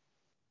was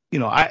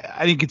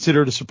I didn't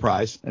consider it a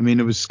surprise. I mean,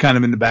 it was kind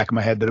of in the back of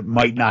my head that it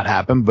might not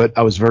happen, but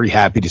I was very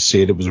happy to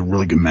see it. It was a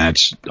really good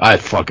match. I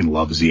fucking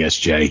love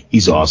ZSJ.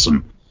 He's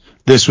awesome.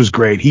 This was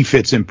great. He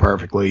fits in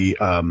perfectly.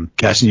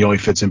 Castagnoli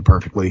fits in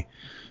perfectly.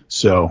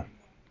 So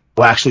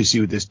we'll actually see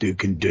what this dude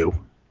can do,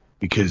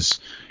 because,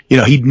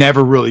 he'd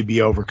never really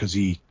be over because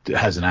he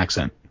has an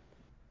accent.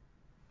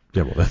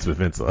 Yeah, well, that's what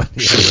Vince thought.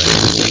 Yeah,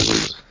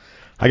 right.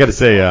 I got to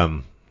say,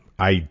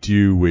 I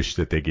do wish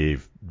that they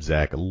gave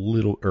Zach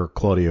or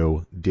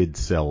Claudio did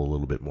sell a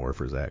little bit more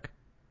for Zach.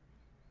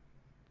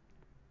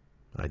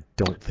 I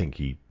don't think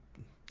he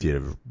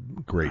did a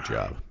great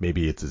job.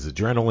 Maybe it's his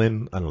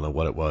adrenaline. I don't know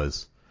what it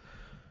was.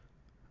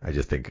 I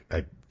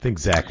think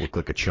Zach looked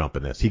like a chump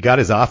in this. He got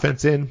his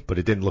offense in, but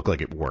it didn't look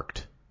like it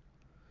worked.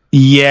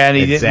 Yeah, and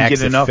he didn't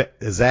get enough.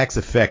 Zach's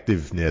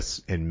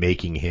effectiveness in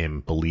making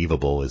him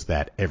believable is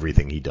that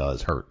everything he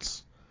does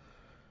hurts.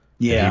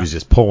 Yeah. And he was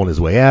just pulling his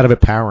way out of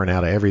it, powering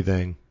out of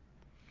everything.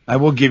 I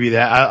will give you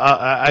that.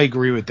 I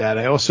agree with that.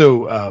 I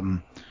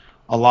also,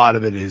 a lot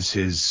of it is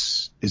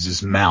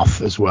his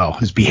mouth as well,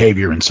 his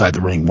behavior inside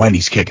the ring when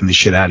he's kicking the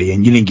shit out of you,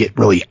 and you didn't get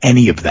really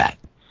any of that.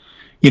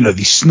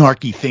 These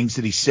snarky things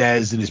that he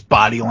says and his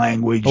body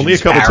language, only and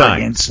a couple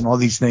arrogance times, and all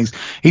these things.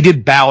 He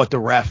did bow at the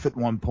ref at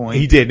one point.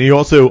 He did, and he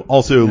also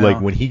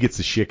like when he gets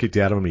the shit kicked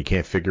out of him, he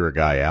can't figure a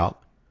guy out.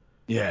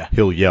 Yeah,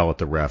 he'll yell at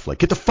the ref like,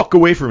 "Get the fuck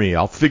away from me!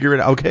 I'll figure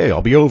it out. Okay,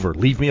 I'll be over.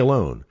 Leave me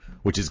alone,"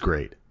 which is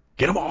great.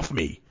 Get him off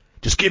me.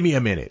 Just give me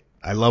a minute.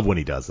 I love when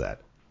he does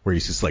that, where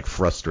he's just like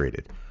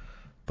frustrated.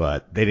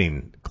 But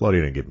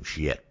Claudio didn't give him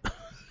shit.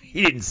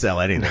 He didn't sell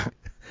anything.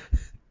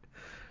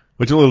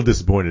 Which I'm a little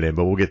disappointed in,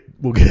 but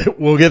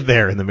we'll get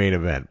there in the main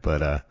event.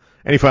 But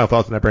any final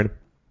thoughts on that, Brandon?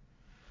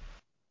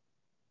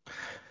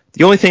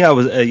 The other thing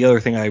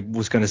I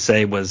was going to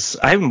say was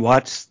I haven't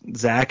watched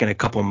Zach in a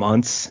couple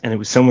months, and it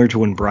was similar to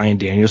when Bryan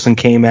Danielson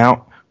came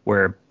out,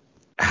 where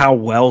how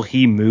well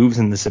he moves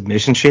in the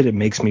submission shit, it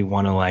makes me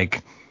want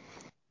to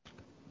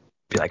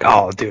be like,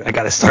 oh, dude, I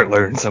got to start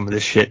learning some of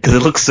this shit because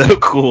it looks so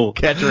cool.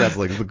 Catch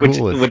wrestling is the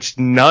coolest. Which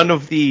none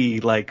of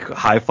the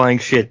high flying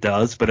shit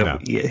does, but no.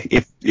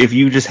 if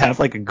you just have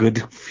a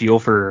good feel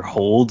for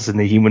holds in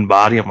the human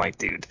body, I'm like,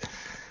 dude.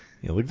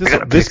 Yeah, look, I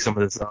gotta pick some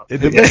of this up. The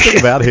best thing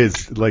about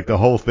his, the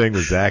whole thing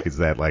with Zach is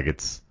that,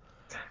 it's,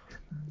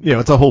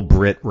 it's a whole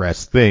Brit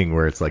rest thing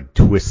where it's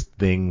twist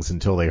things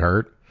until they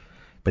hurt.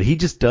 But he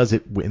just does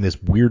it in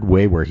this weird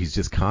way where he's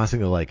just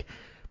constantly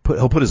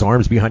he'll put his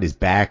arms behind his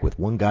back with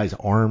one guy's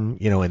arm,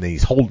 and then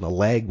he's holding a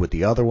leg with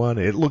the other one.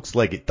 It looks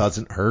like it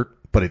doesn't hurt,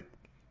 but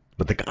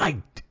the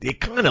guy, it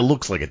kind of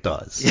looks like it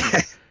does.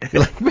 Yeah.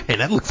 You're like, man,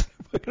 that looks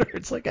like it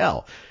hurts like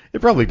hell.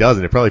 It probably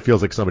doesn't. It probably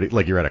feels like somebody,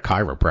 you're at a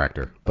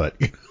chiropractor, but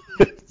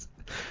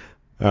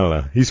I don't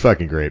know. He's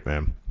fucking great,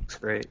 man. Looks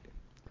great.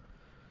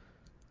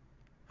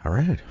 All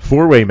right.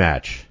 4-way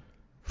match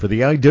for the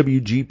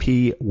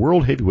IWGP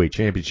World Heavyweight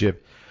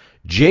Championship.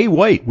 Jay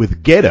White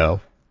with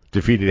Gedo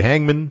defeated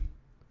Hangman,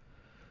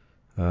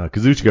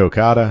 Kazuchika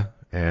Okada,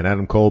 and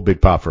Adam Cole.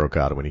 Big pop for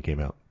Okada when he came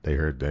out. They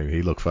heard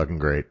he looked fucking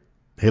great.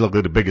 He looked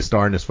like the biggest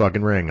star in this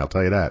fucking ring, I'll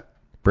tell you that.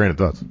 Brandon,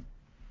 thoughts?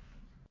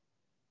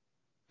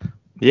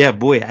 Yeah,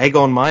 boy, egg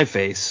on my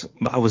face.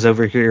 I was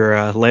over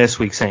here last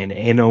week saying,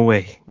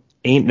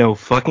 ain't no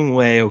fucking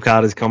way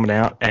Okada's coming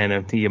out,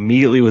 and he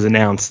immediately was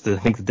announced, I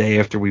think the day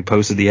after we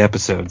posted the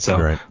episode. So,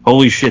 right.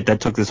 Holy shit,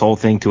 that took this whole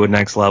thing to a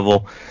next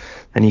level.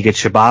 And you get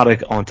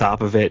Shibata on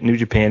top of it. New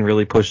Japan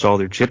really pushed all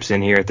their chips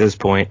in here at this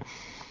point.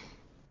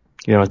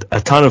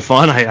 A ton of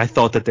fun. I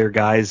thought that their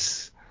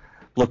guys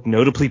looked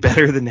notably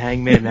better than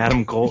Hangman and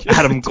Adam Cole.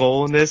 Adam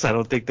Cole in this. I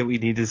don't think that we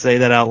need to say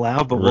that out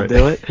loud, but we'll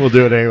do it. We'll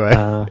do it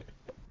anyway.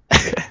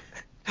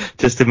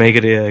 Just to make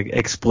it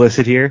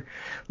explicit here.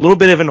 A little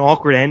bit of an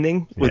awkward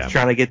ending with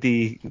trying to get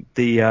the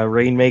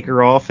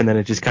Rainmaker off, and then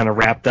it just kind of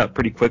wrapped up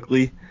pretty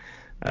quickly.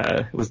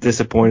 Was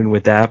disappointed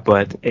with that,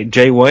 but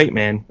Jay White,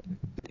 man,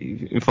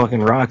 he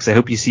fucking rocks. I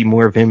hope you see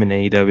more of him in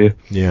AEW.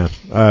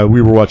 Yeah,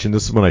 we were watching.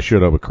 This is when I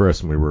showed up with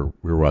Chris, and we were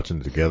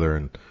watching it together,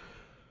 and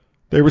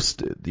there was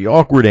the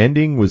awkward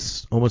ending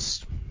was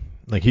almost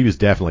like he was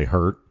definitely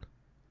hurt.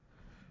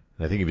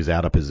 And I think he was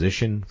out of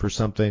position for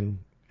something,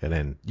 and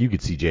then you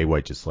could see Jay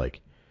White just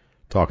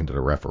talking to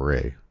the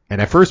referee.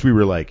 And at first we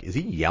were like, is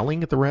he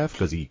yelling at the ref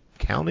because he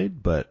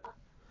counted? But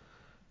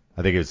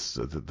I think it's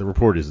the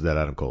report is that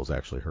Adam Cole's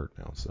actually hurt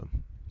now. So,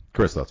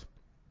 Chris, thoughts?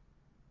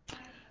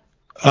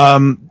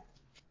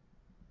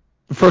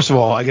 First of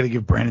all, I got to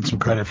give Brandon some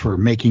credit for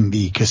making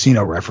the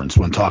casino reference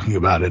when talking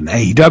about an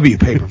AEW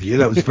pay-per-view.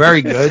 That was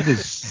very good.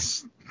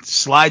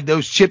 Slide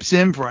those chips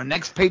in for our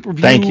next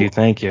pay-per-view.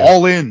 Thank you.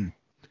 All in.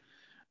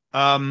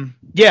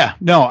 Yeah,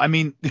 no, I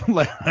mean,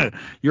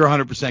 you're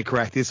 100%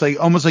 correct. It's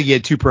almost like you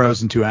had two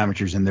pros and two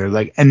amateurs in there.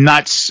 I'm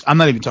not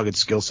even talking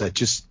skill set,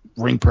 just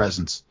ring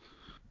presence.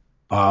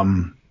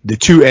 The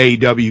two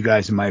AEW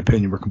guys, in my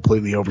opinion, were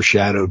completely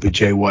overshadowed by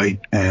Jay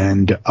White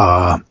and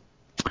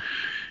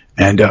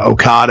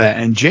Okada.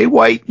 And Jay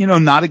White,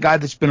 not a guy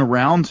that's been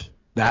around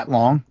that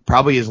long,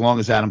 probably as long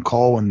as Adam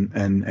Cole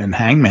and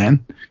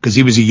Hangman, because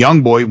he was a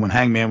young boy when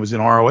Hangman was in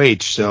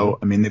ROH. So,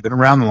 I mean, they've been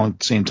around at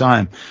the same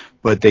time,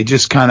 but they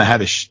just kind of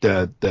had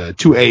the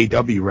two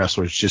AEW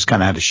wrestlers just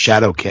kind of had a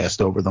shadow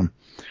cast over them.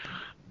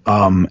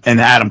 And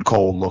Adam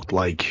Cole looked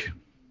like,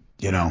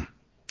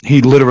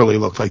 he literally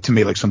looked like, to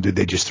me, like some dude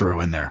they just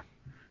threw in there.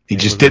 He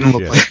just didn't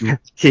look like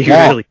he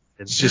really.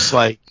 It's just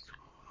like,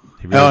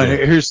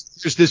 Really here's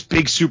this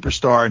big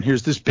superstar, and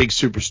here's this big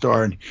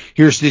superstar, and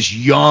here's this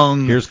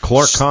young. Here's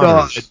Clark stud.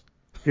 Connors.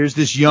 Here's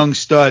this young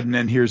stud, and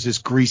then here's this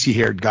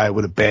greasy-haired guy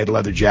with a bad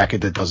leather jacket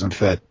that doesn't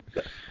fit.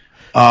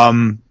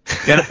 And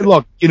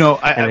look, and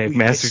a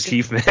Master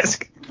Chief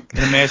mask.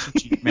 And a Master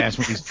Chief mask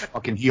when he's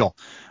fucking heel.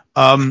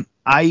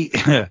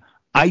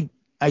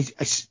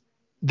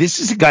 This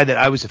is a guy that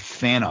I was a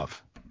fan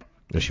of.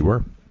 Yes, you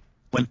were.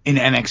 When in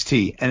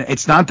NXT, and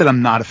it's not that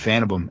I'm not a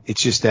fan of him.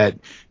 It's just that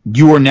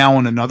you are now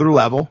on another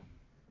level,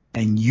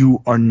 and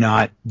you are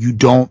not. You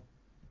don't.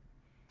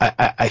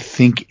 I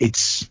think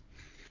it's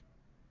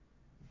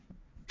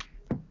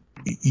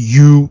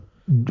you.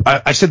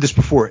 I said this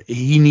before.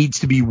 He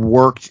needs to be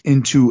worked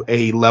into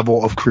a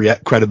level of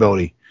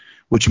credibility,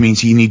 which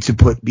means he needs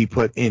to be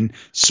put in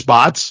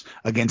spots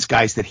against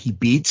guys that he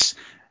beats,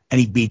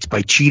 and he beats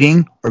by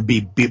cheating or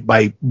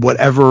by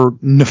whatever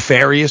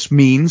nefarious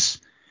means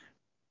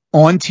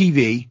on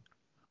TV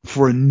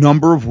for a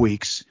number of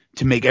weeks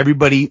to make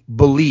everybody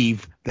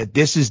believe that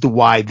this is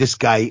why this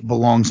guy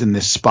belongs in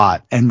this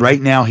spot. And right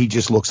now he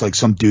just looks like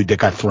some dude that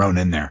got thrown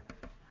in there.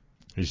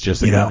 He's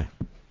just a guy.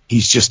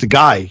 He's just a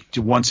guy.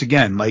 Once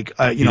again,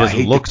 he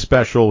doesn't look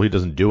special. He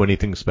doesn't do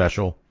anything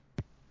special.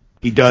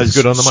 He does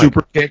good on the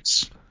super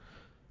kicks.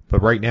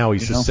 But right now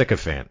he's a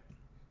sycophant.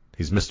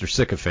 He's Mr.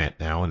 Sycophant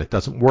now, and it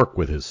doesn't work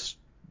with his.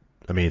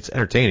 I mean, it's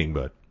entertaining,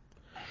 but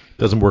it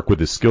doesn't work with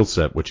his skill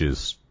set, which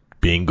is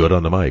being good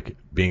on the mic,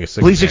 being a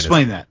sycophant. Please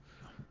explain that.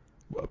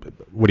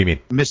 What do you mean?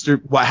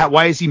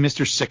 Why is he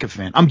Mr.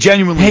 Sycophant? I'm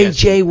genuinely Hey, asking.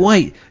 Jay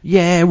White.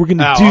 Yeah, we're going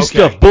to do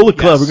stuff. Bullet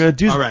Club. We're going to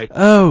do All right.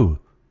 Oh,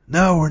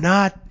 no, we're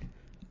not.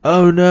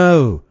 Oh,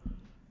 no.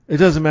 It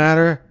doesn't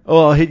matter.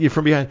 Oh, I'll hit you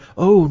from behind.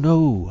 Oh,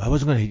 no, I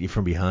wasn't going to hit you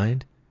from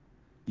behind.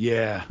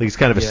 Yeah. Like he's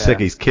kind of a sick.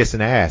 He's kissing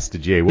ass to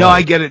Jay White. No,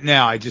 I get it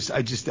now. I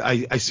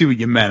see what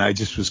you meant. I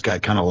just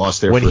got kind of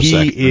lost there when for a second.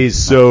 When he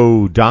is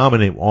so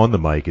dominant on the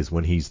mic is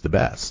when he's the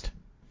best.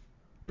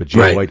 But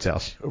Jay White's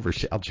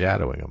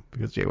outshadowing him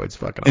because Jay White's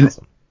fucking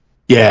awesome.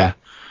 Yeah.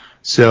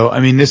 So, I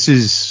mean, this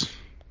is,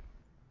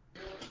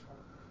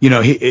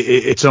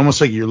 it's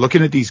almost like you're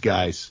looking at these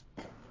guys.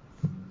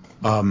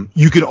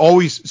 You can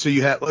always, so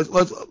you have,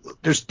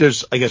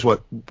 there's, I guess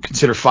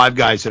consider 5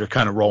 guys that are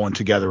kind of rolling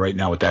together right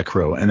now with that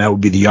crew. And that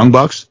would be the Young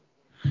Bucks,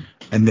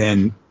 and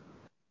then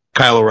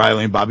Kyle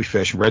O'Reilly and Bobby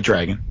Fish and Red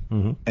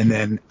Dragon, and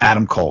then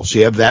Adam Cole. So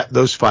you have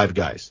those 5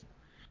 guys.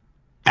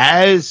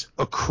 As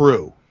a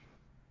crew,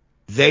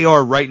 they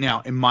are right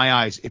now, in my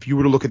eyes, if you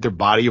were to look at their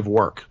body of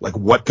work, like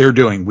what they're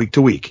doing week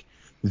to week,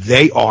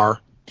 they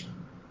are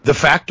the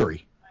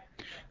factory.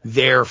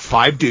 They're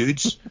 5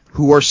 dudes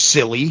who are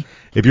silly.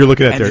 If you're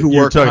looking at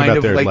you're talking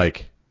about their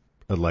like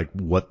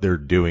what they're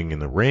doing in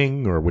the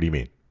ring, or what do you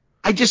mean?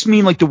 I just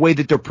mean like the way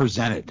that they're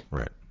presented.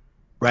 Right.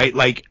 Right.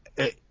 Like,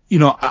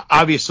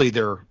 obviously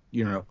they're,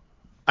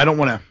 I don't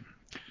want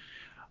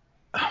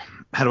to,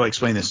 how do I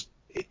explain this?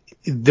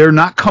 They're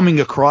not coming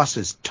across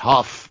as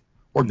tough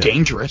or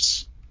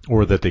dangerous,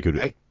 or that they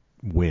could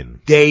win.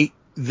 They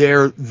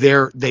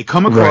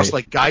come across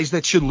like guys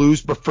that should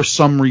lose, but for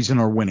some reason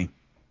are winning.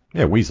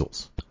 Yeah,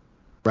 weasels.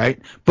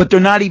 Right, but they're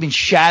not even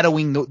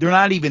shadowing. They're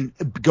not even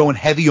going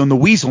heavy on the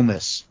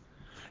weaselness.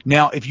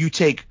 Now, if you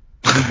take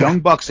the Young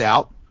Bucks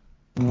out,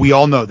 we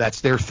all know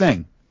that's their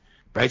thing,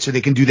 right? So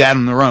they can do that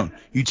on their own.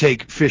 You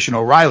take Fish and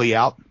O'Reilly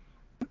out.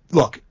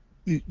 Look,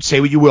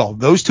 say what you will,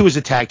 those 2 as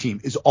a tag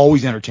team is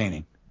always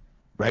entertaining,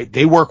 right?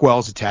 They work well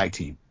as a tag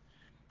team.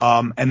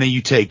 And then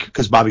you take,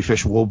 because Bobby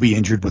Fish will be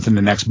injured within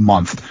the next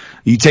month,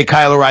 you take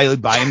Kyle O'Reilly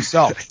by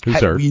himself. Who's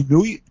hurt?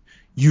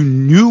 You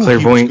knew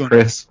Clairvoyant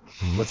Chris.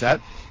 What's that?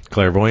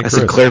 Clairvoyant Chris. I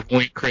said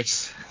Clairvoyant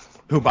Chris.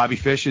 Who, Bobby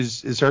Fish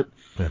is hurt?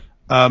 Yeah.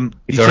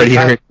 He's already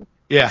hurt.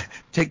 Yeah.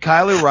 Take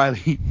Kyle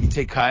O'Reilly. You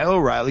take Kyle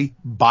O'Reilly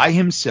by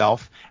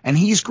himself, and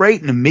he's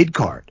great in the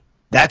mid-card.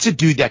 That's a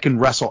dude that can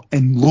wrestle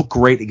and look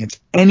great against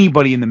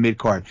anybody in the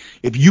mid-card.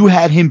 If you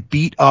had him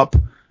beat up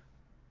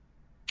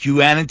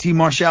Q-Anity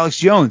Marshall Alex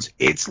Jones,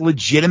 it's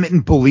legitimate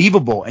and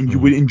believable, and you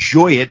would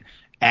enjoy it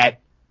at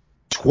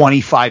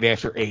 25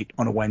 after 8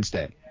 on a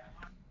Wednesday.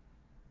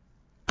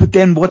 But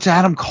then what's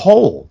Adam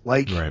Cole?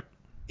 Like, right.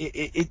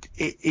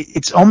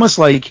 It's almost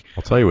like,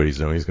 I'll tell you what he's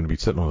doing. He's going to be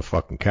sitting on the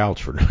fucking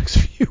couch for the next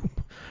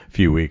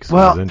few weeks.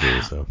 Well, with his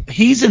injury, so.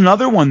 He's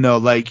another one though.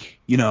 Like,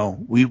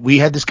 we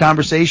had this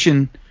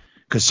conversation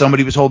because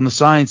somebody was holding the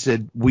sign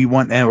said we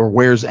want, or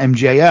where's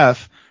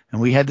MJF? And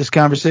we had this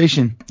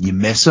conversation. You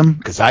miss him?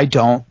 Because I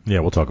don't.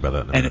 Yeah, we'll talk about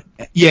that in a minute.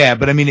 Yeah,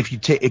 but I mean, if you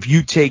took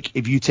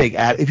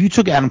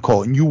Adam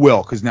Cole, and you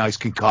will, because now he's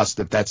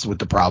concussed. If that's what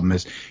the problem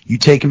is, you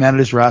take him out of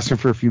this roster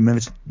for a few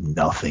minutes,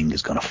 nothing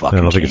is gonna fucking.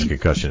 I don't think change. it's a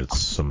concussion. It's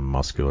some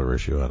muscular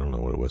issue. I don't know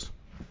what it was.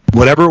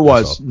 Whatever it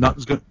was,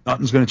 nothing's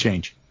going to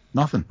change.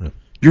 Nothing. Yeah.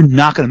 You're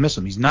not going to miss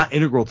him. He's not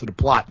integral to the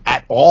plot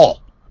at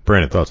all.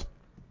 Brandon, thoughts?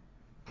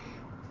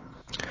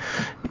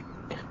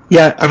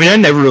 Yeah, I mean, I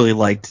never really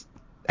liked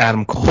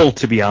Adam Cole,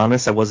 to be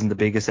honest. I wasn't the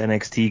biggest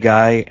NXT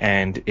guy,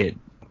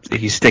 and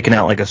he's sticking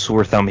out like a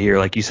sore thumb here.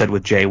 Like you said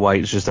with Jay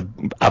White, it's just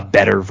a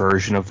better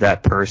version of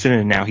that person,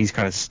 and now he's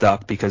kind of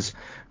stuck because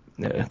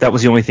that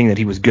was the only thing that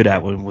he was good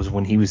at was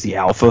when he was the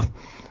alpha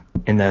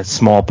in the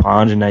small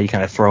pond, and now you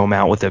kind of throw him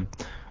out with a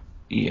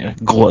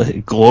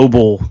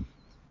global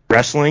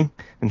wrestling,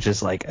 and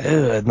just like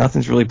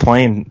nothing's really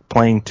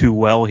playing too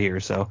well here.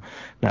 So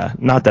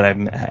not that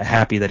I'm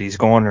happy that he's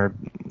gone or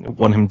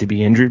want him to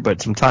be injured,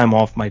 but some time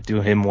off might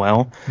do him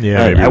well.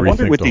 Yeah, maybe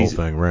rethink the whole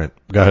thing. Right.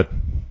 Go ahead.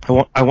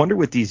 I wonder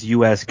with these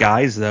U.S.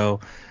 guys,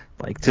 though,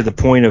 like to the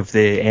point of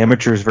the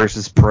amateurs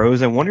versus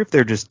pros, I wonder if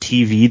they're just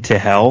TV'd to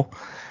hell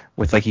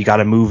with, like, you got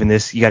to move in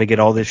this, you got to get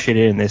all this shit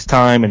in this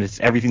time, and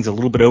everything's a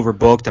little bit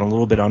overbooked and a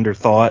little bit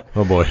underthought.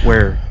 Oh, boy.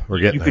 Where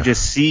you could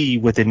just see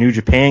with the New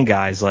Japan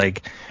guys,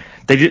 like,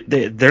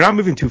 they're not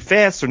moving too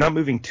fast, they're not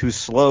moving too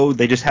slow,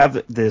 they just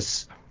have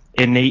this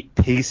innate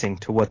pacing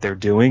to what they're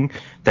doing,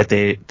 that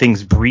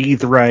things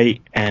breathe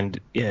right, and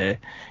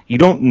you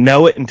don't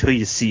know it until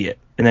you see it.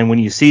 And then when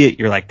you see it,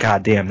 you're like,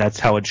 God damn, that's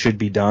how it should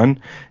be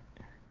done.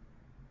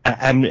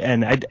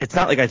 It's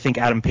not like I think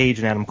Adam Page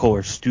and Adam Cole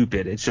are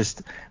stupid. It's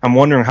just I'm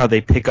wondering how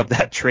they pick up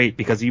that trait,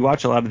 because you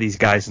watch a lot of these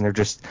guys and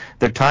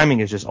their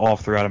timing is just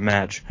off throughout a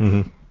match.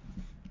 Mm-hmm.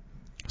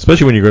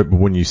 Especially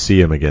when you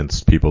see them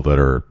against people that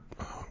are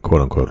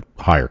quote unquote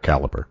higher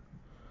caliber.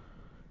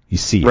 You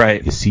see it.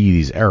 Right. You see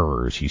these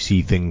errors. You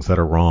see things that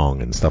are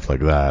wrong and stuff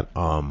like that.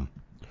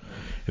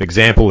 An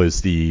example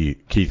is the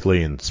Keith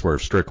Lee and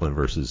Swerve Strickland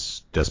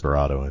versus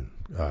Desperado and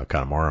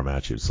Kanemaru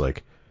match. It's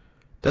like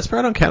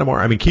Desperado and Kanemaru.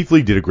 I mean, Keith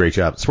Lee did a great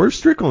job. Swerve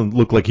Strickland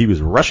looked like he was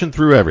rushing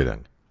through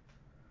everything.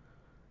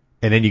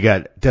 And then you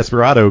got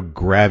Desperado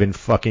grabbing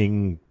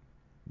fucking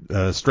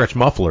stretch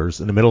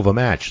mufflers in the middle of a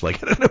match,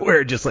 like out of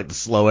nowhere, just like to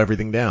slow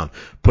everything down.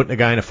 Putting a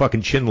guy in a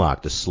fucking chin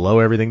lock to slow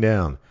everything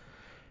down.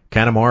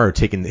 Kanemaru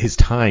taking his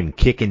time,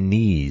 kicking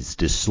knees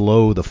to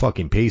slow the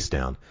fucking pace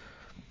down.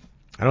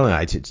 I don't know.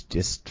 It's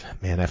just,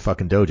 man, that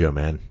fucking dojo,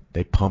 man.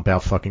 They pump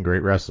out fucking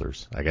great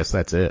wrestlers. I guess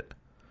that's it.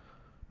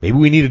 Maybe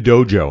we need a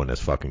dojo in this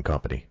fucking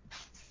company.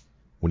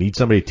 We need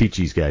somebody to teach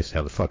these guys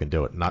how to fucking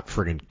do it. Not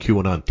friggin'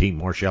 QAnon Team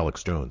Marshall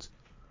Alex Jones,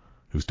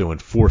 who's doing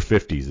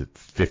 450s at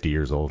 50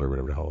 years old or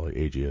whatever the hell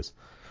age he is.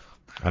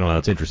 I don't know.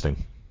 It's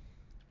interesting.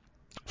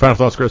 Final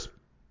thoughts, Chris?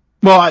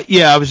 Well,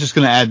 I was just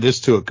going to add this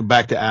to it. Go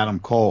back to Adam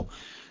Cole.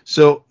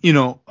 So,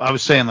 I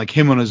was saying, like,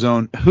 him on his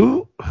own,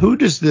 who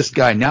does this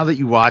guy, now that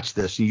you watch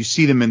this, and you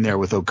see them in there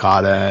with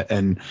Okada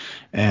and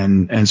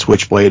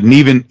Switchblade,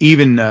 and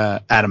even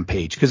Adam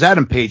Page, because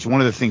Adam Page,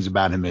 one of the things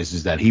about him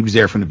is that he was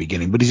there from the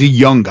beginning, but he's a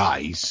young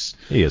guy. He is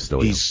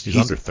still young. He's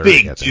under 30.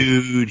 Big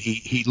dude.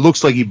 He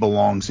looks like he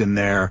belongs in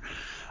there.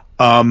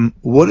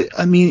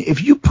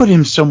 If you put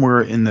him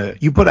somewhere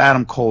you put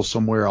Adam Cole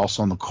somewhere else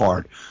on the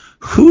card,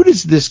 who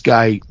does this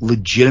guy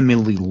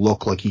legitimately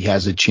look like he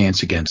has a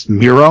chance against?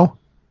 Miro?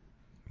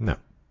 No.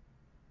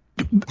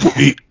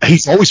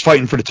 He's always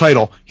fighting for the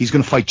title. He's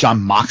going to fight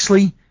Jon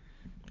Moxley.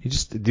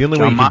 The only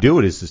way he can do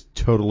it is just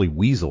totally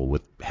weasel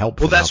with help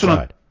from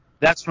outside.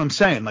 That's what I'm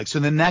saying. Like, so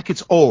then that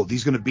gets old.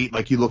 He's going to beat,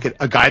 like, you look at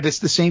a guy that's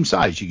the same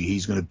size.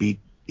 He's going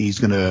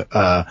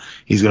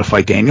to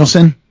fight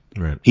Danielson.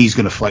 Right. He's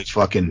going to fight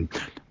fucking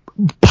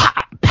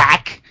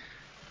Pac.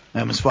 I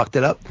almost fucked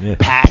it up. Yeah.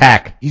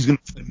 Pac. He's going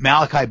to fight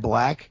Malachi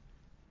Black.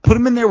 Put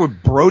him in there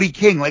with Brody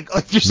King. Like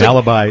just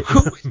Malachi.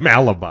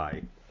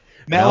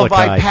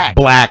 Malachi Pac.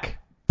 Black.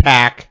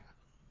 Pac.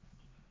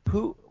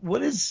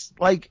 What is,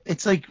 like,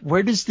 it's like,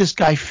 where does this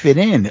guy fit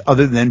in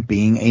other than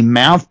being a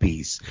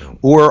mouthpiece,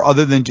 or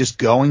other than just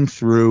going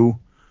through,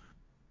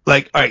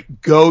 like, all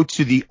right, go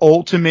to the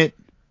ultimate.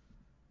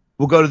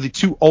 We'll go to the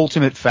two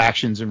ultimate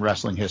factions in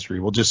wrestling history.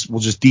 We'll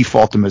just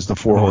default them as the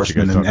Four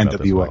Horsemen and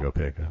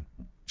NWO.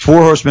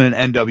 Four Horsemen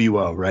and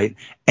NWO, right?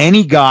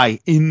 Any guy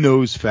in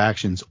those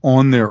factions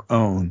on their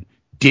own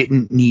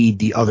didn't need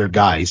the other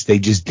guys. They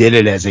just did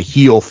it as a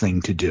heel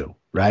thing to do,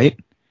 right?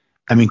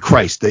 I mean,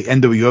 Christ, the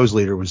NWO's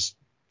leader was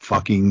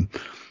fucking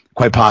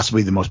quite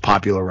possibly the most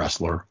popular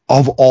wrestler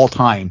of all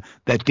time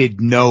that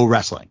did no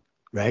wrestling,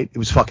 right? It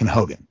was fucking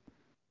Hogan.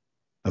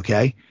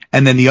 Okay?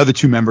 And then the other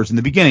two members in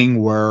the beginning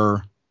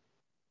were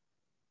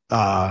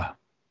the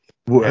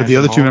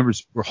other two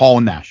members were Hall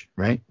and Nash,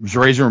 right? It was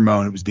Razor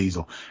Ramon, it was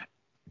Diesel.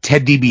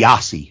 Ted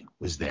DiBiase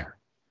was there.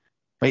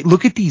 Right?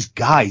 Look at these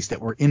guys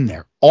that were in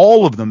there.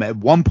 All of them at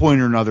one point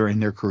or another in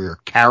their career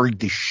carried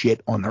this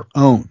shit on their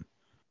own.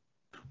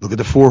 Look at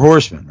the Four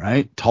Horsemen,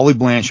 right? Tully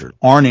Blanchard,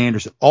 Arn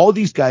Anderson, all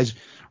these guys,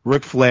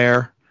 Ric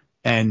Flair,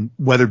 and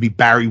whether it be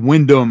Barry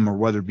Windham or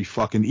whether it be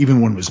fucking, even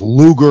when it was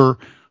Luger,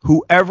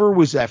 whoever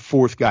was that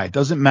fourth guy, it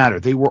doesn't matter.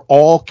 They were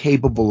all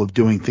capable of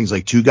doing things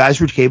like two guys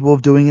were capable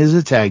of doing as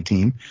a tag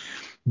team.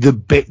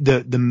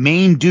 The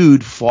main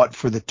dude fought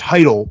for the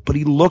title, but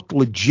he looked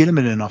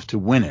legitimate enough to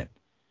win it.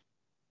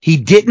 He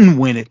didn't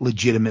win it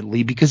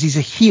legitimately because he's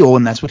a heel,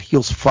 and that's what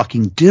heels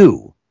fucking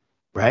do,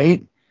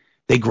 right?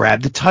 They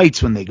grab the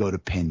tights when they go to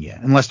pin you,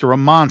 unless they're a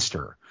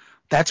monster.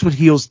 That's what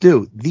heels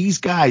do. These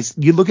guys,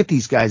 you look at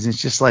these guys, and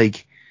it's just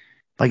like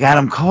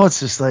Adam Cole, it's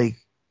just like,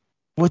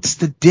 what's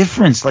the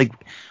difference? Like,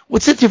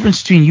 what's the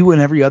difference between you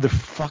and every other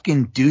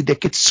fucking dude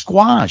that gets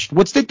squashed?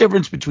 What's the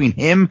difference between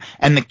him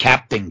and the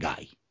captain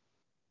guy?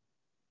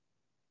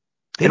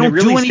 They don't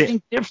do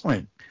anything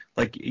different.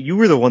 Like, you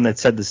were the one that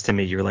said this to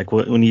me. You're like,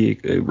 right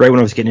when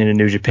I was getting into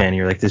New Japan,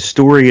 you're like, the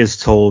story is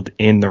told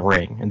in the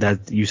ring, and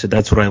that you said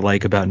that's what I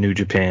like about New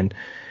Japan.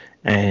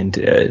 And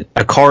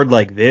a card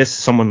like this,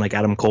 someone like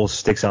Adam Cole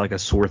sticks out like a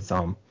sore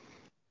thumb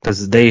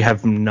because they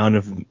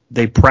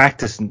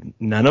practice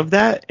none of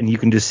that, and you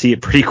can just see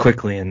it pretty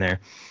quickly in there.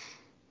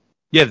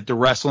 Yeah, the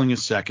wrestling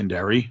is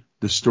secondary.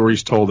 The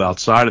story's told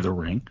outside of the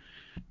ring.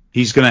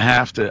 He's going to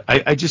have to.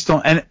 I just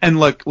don't. And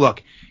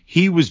look,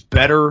 he was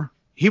better.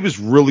 He was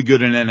really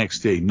good in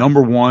NXT.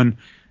 Number one,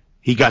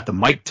 he got the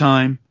mic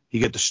time. He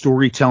got the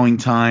storytelling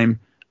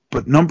time.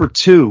 But number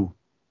two,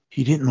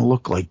 he didn't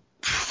look like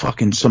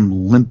fucking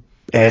some limp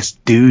ass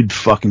dude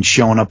fucking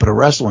showing up at a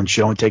wrestling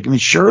show and taking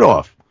his shirt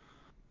off.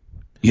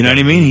 You know what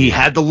I mean? He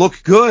had to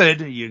look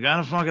good. You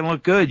gotta fucking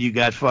look good. You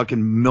got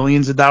fucking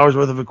millions of dollars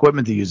worth of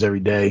equipment to use every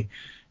day.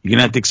 You're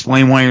gonna have to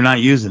explain why you're not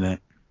using it.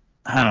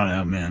 I don't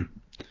know, man.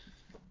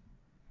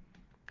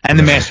 And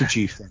the Master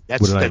Chief thing.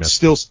 That's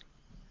still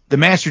the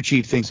Master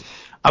Chief things.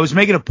 I was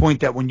making a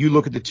point that when you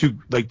look at the two,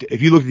 like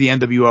if you look at the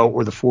NWO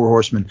or the Four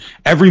Horsemen,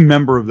 every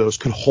member of those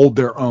could hold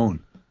their own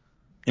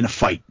in a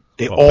fight.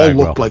 They all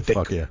looked like they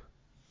could. Yeah.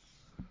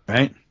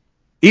 Right?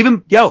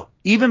 Even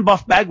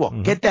Buff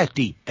Bagwell, get that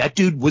deep. That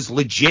dude was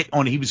legit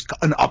he was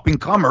an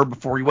up-and-comer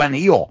before he went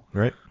heel.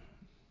 Right?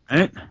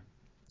 I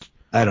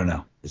don't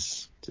know.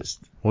 It's just...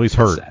 Well, he's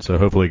hurt, sad. So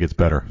hopefully it gets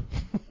better.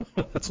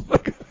 That's all I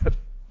got.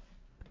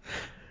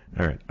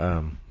 All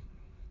right.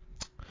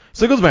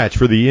 Singles match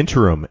for the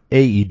interim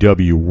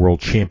AEW World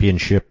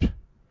Championship.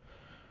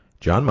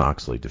 Jon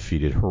Moxley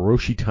defeated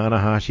Hiroshi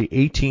Tanahashi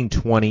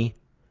 18-20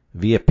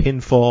 via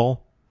pinfall.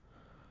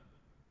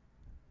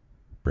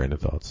 Brandon,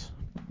 thoughts?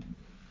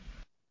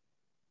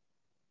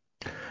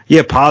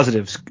 Yeah,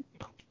 positives.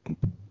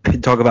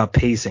 Talk about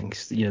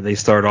pacings. You know, they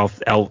start off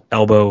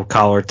elbow,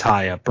 collar,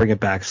 tie up, bring it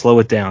back, slow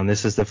it down.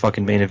 This is the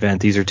fucking main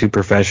event. These are two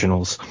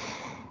professionals.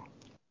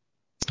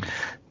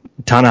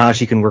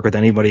 Tanahashi can work with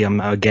anybody.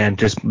 I'm, again,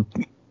 just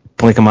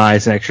blinking my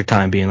eyes an extra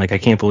time being like, I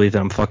can't believe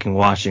that I'm fucking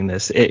watching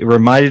this. It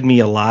reminded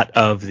me a lot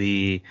of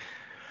the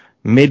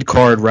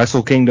mid-card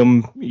Wrestle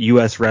Kingdom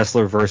U.S.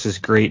 wrestler versus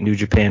great New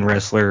Japan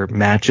wrestler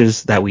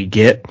matches that we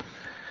get.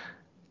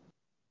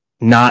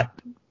 Not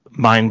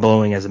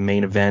mind-blowing as a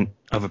main event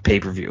of a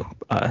pay-per-view.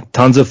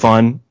 Tons of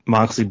fun.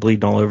 Moxley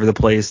bleeding all over the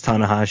place.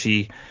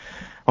 Tanahashi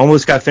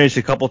almost got finished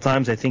a couple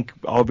times. I think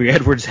Aubrey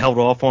Edwards held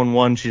off on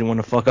one. She didn't want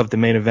to fuck up the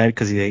main event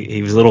because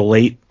he was a little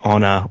late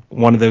on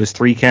one of those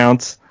 3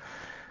 counts.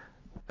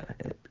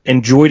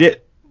 Enjoyed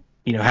it.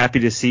 You know, happy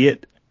to see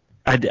it.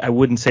 I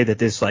wouldn't say that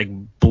this like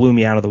blew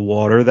me out of the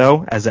water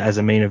though as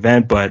a main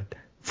event, but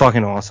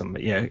fucking awesome.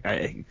 Yeah,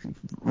 I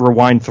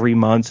rewind 3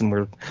 months and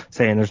we're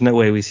saying there's no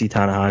way we see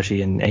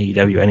Tanahashi in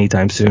AEW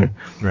anytime soon.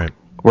 Right.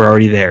 We're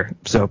already there.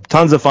 So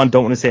tons of fun.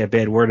 Don't want to say a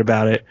bad word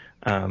about it.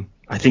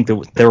 I think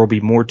that there will be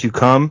more to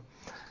come.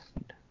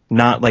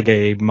 Not like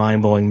a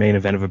mind-blowing main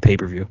event of a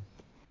pay-per-view.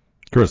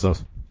 Chris,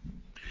 those.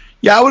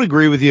 Yeah, I would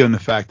agree with you on the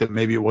fact that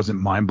maybe it wasn't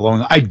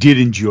mind-blowing. I did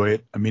enjoy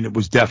it. I mean, it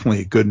was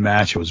definitely a good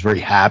match. I was very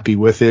happy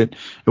with it.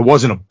 It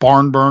wasn't a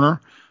barn burner,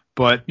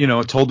 but, you know,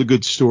 it told a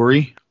good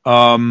story.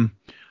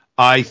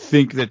 I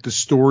think that the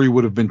story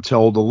would have been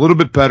told a little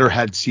bit better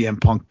had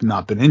CM Punk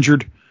not been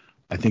injured.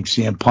 I think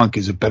CM Punk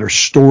is a better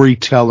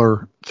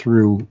storyteller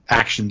through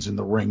actions in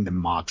the ring than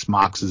Mox.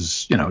 Mox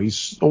is, you know,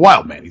 he's a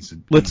wild man.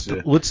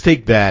 Let's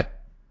take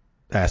that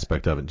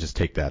aspect of it and just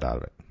take that out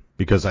of it.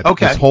 Because I think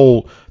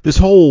this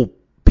whole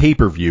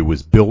pay-per-view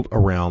was built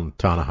around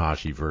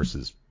Tanahashi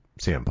versus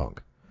CM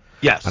Punk.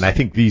 Yes. And I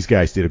think these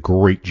guys did a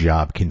great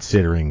job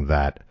considering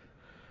that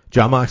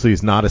Jon Moxley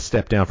is not a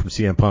step down from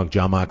CM Punk.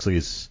 Jon Moxley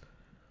is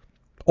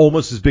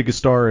almost as big a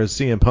star as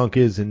CM Punk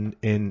is in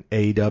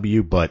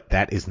AEW, but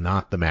that is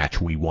not the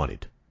match we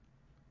wanted.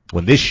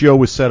 When this show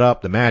was set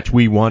up, the match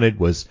we wanted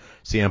was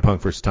CM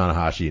Punk versus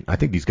Tanahashi. I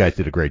think these guys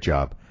did a great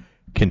job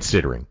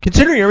considering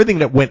everything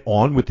that went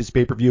on with this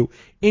pay-per-view,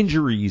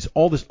 injuries,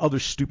 all this other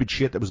stupid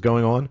shit that was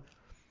going on.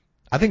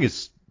 I think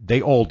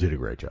they all did a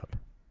great job.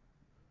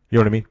 You know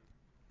what I mean?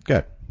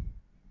 Good.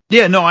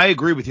 Yeah, no, I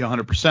agree with you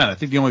 100%. I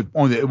think the only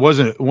it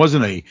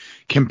wasn't a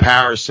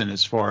comparison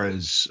as far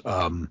as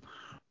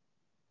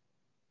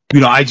you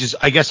know, I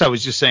guess I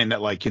was just saying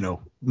that, like, you know,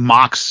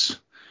 Mox,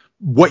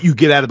 what you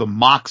get out of the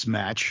Mox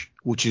match,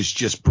 which is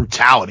just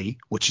brutality,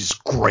 which is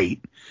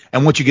great,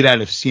 and what you get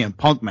out of CM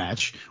Punk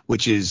match,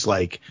 which is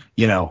like,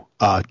 you know,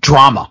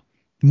 drama,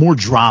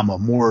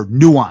 more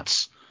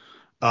nuance.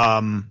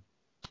 But,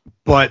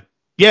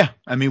 Yeah,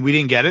 I mean, we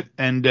didn't get it,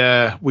 and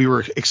we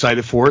were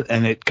excited for it,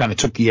 and it kind of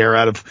took the air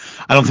out of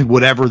 – I don't think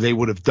whatever they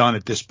would have done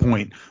at this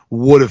point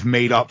would have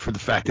made up for the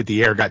fact that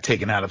the air got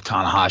taken out of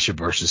Tanahashi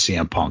versus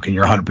CM Punk, and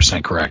you're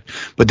 100% correct.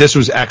 But this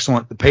was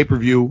excellent. The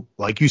pay-per-view,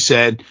 like you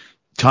said,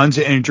 tons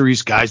of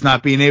injuries, guys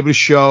not being able to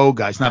show,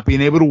 guys not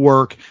being able to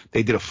work.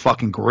 They did a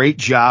fucking great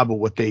job of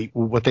what they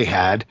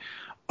had.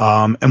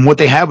 And what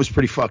they had was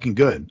pretty fucking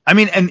good. I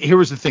mean, and here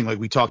was the thing, like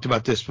we talked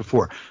about this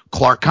before.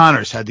 Clark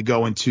Connors had to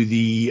go into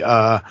the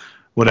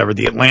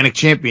the Atlantic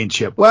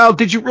Championship. Well,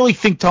 did you really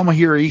think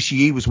Tomohiro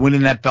Ishii was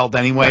winning that belt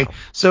anyway? No.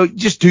 So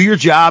just do your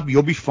job.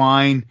 You'll be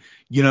fine.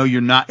 You know,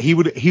 you're not. He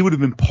would have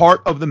been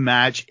part of the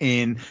match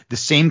in the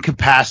same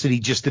capacity,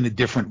 just in a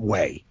different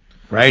way.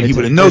 Right? He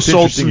would have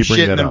no-sold some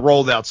shit and then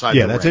rolled outside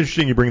the ring. Yeah, that's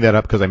interesting you bring that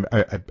up because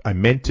I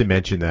meant to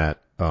mention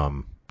that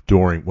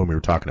during when we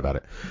were talking about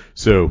it.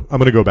 So I'm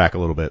going to go back a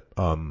little bit.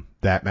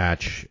 That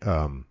match.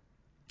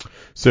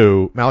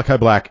 So Malachi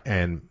Black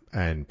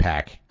and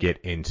Pac get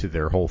into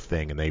their whole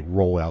thing and they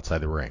roll outside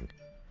the ring,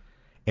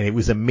 and it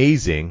was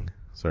amazing.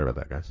 Sorry about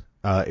that,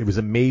 guys. It was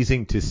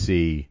amazing to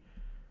see.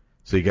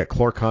 So you got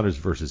Clark Connors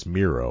versus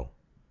Miro.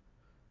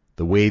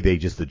 The way they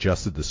just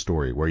adjusted the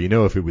story, where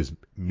if it was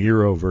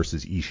Miro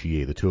versus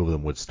Ishii, the two of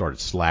them would start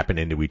slapping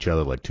into each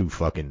other like two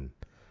fucking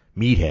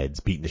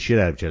meatheads, beating the shit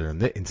out of each other.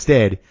 And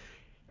instead,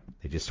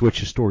 they just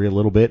switched the story a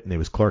little bit, and it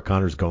was Clark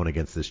Connors going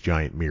against this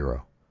giant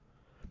Miro.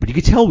 But you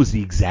could tell it was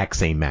the exact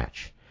same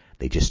match.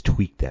 They just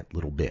tweaked that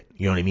little bit.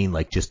 You know what I mean?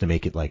 Like, just to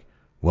make it like,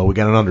 well, we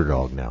got an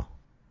underdog now.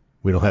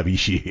 We don't have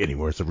Ishii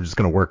anymore, so we're just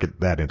going to work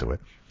that into it.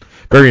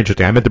 Very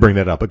interesting. I meant to bring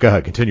that up, but go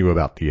ahead. Continue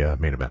about the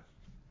main event.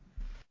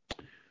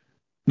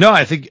 No,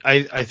 I think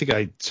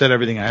I said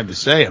everything I had to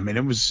say. I mean,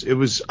 it was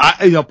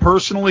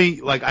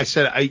personally, like I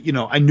said, I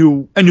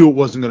knew it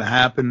wasn't going to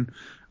happen.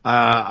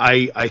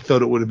 I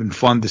thought it would have been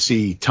fun to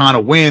see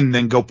Tana win,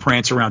 then go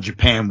prance around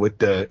Japan with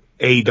the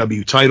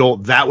AEW title.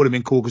 That would have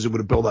been cool because it would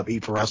have built up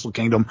heat for Wrestle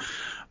Kingdom.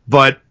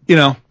 But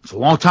it's a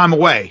long time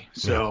away,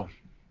 so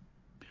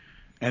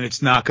and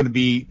it's not going to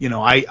be.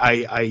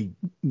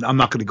 I'm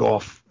not going to go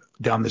off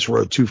down this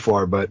road too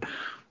far, but.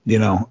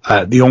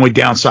 The only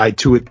downside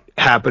to it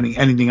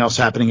anything else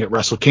happening at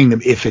Wrestle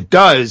Kingdom, if it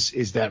does,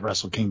 is that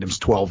Wrestle Kingdom's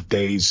 12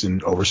 days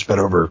and overspread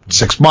over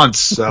 6 months.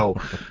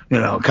 So,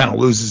 it kind of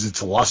loses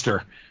its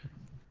luster.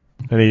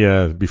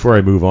 Before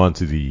I move on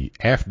to the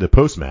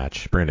post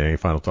match, Brandon, any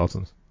final thoughts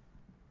on this?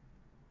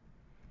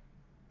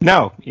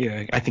 No,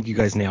 yeah, I think you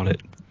guys nailed it.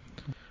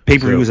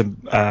 Pay-per-view was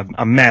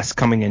a mess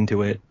coming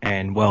into it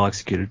and well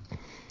executed.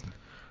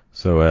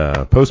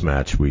 So, post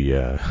match,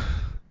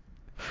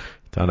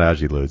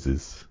 Tanahashi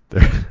loses.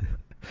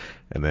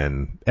 And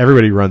then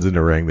everybody runs in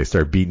the ring. They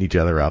start beating each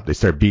other up. They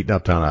start beating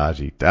up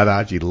Tanahashi.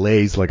 Tanahashi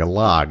lays like a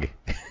log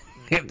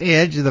at the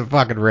edge of the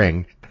fucking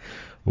ring.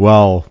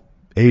 Well,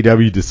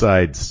 AEW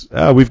decides,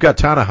 we've got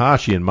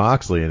Tanahashi and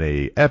Moxley in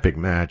a epic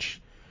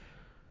match.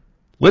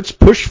 Let's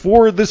push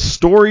forward this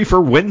story for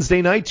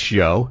Wednesday night's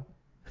show.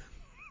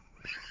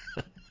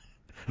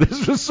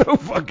 This was so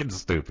fucking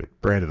stupid.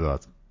 Brandon,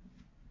 thoughts?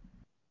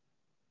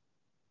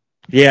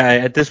 Yeah,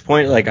 at this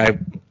point, like I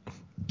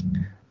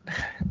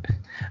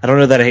don't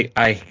know that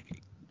I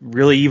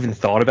really even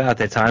thought about it at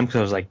that time because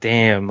I was like,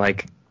 damn,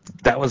 like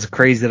that was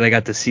crazy that I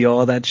got to see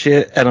all of that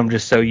shit, and I'm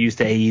just so used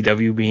to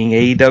AEW being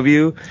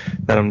AEW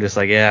that I'm just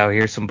like, yeah,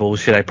 here's some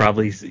bullshit. I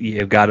probably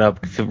got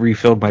up,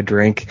 refilled my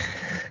drink.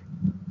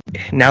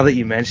 Now that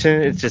you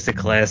mention it, it's just a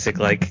classic,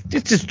 like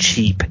it's just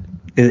cheap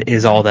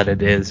is all that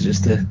it is.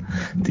 Just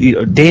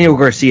Daniel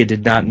Garcia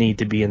did not need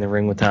to be in the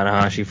ring with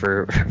Tanahashi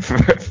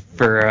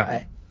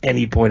for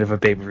any point of a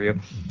pay-per-view.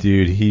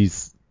 Dude,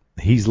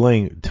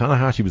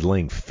 Tanahashi was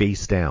laying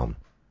face down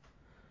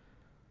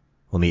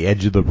on the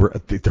edge of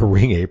the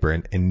ring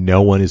apron, and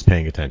no one is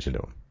paying attention to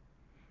him.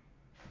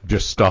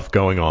 Just stuff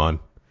going on,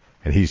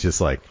 and he's just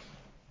like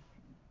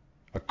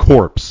a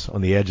corpse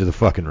on the edge of the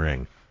fucking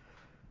ring.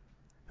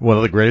 One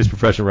of the greatest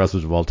professional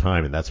wrestlers of all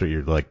time, and that's what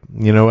you're like,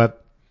 you know what?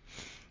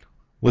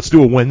 Let's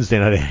do a Wednesday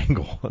night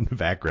angle on the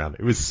background.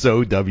 It was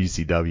so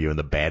WCW in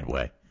the bad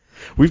way.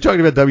 We've talked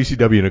about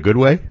WCW in a good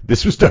way.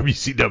 This was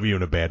WCW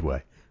in a bad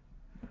way.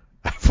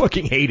 I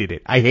fucking hated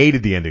it. I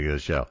hated the ending of the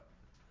show.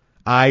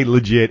 I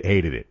legit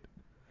hated it.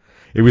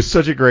 It was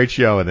such a great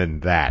show, and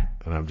then that.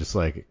 And I'm just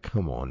like,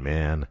 come on,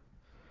 man.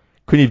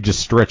 Couldn't you just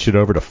stretch it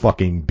over to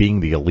fucking Being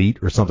the Elite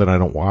or something I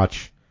don't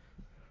watch?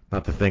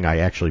 Not the thing I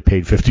actually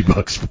paid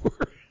 $50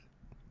 for.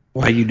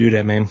 Why you do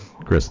that, man?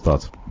 Chris,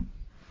 thoughts?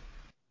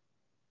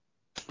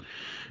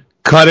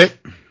 Cut it.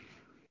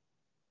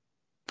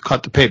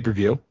 Cut the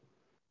pay-per-view.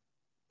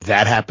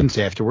 That happens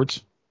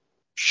afterwards.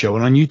 Show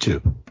it on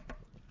YouTube.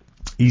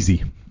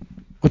 Easy.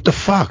 What the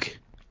fuck?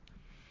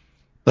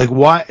 Like,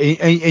 why?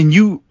 And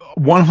you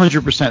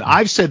 100%.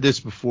 I've said this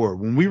before.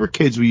 When we were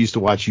kids, we used to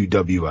watch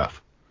UWF.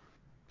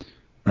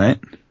 Right?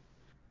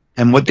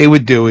 And what they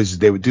would do is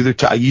they would do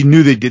you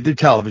knew they did their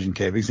television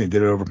tapings. They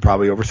did it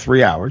probably over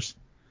 3 hours.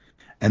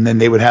 And then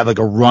they would have like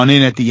a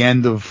run-in at the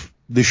end of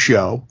the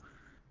show.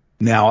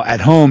 Now, at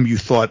home, you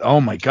thought,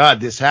 oh, my God,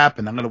 this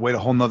happened. I'm going to wait a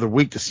whole nother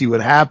week to see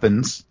what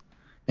happens.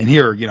 And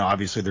here,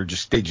 obviously they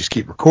just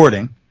keep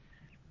recording.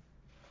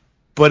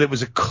 But it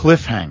was a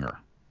cliffhanger,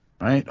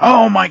 right?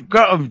 Oh my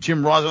God.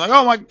 Jim Ross was like,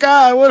 oh my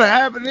God, what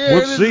happened here?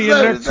 We'll see you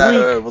next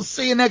week. We'll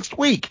see you next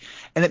week.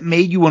 And it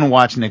made you want to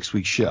watch next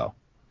week's show.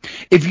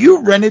 If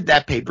you rented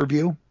that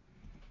pay-per-view,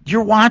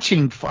 you're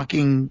watching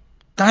fucking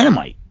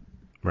Dynamite.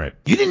 Right.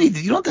 You don't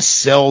have to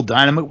sell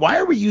Dynamite. Why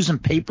are we using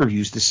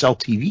pay-per-views to sell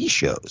TV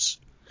shows?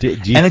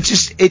 And it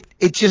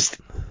just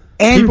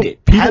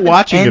ended. People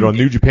watching it on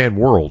New Japan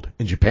World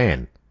in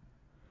Japan.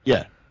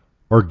 Yeah.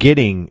 Are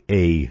getting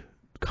a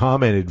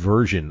commented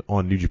version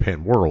on New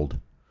Japan World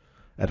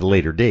at a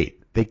later date.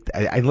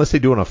 Unless they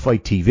do it on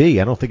Fight TV,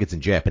 I don't think it's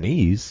in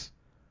Japanese.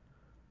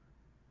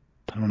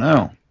 I don't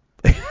know.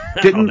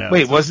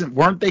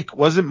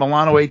 Wasn't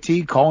Milano AT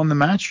calling the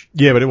match?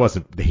 Yeah, but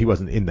he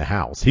wasn't in the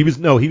house. He was.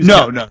 No.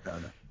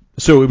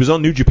 So it was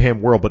on New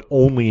Japan World, but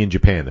only in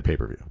Japan, the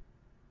pay-per-view.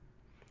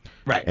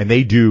 Right. And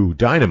they do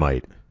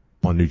Dynamite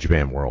on New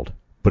Japan World,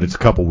 but it's a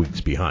couple weeks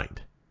behind.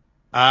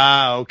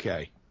 Ah,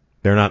 okay.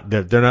 They're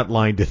not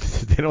lying to.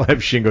 They don't have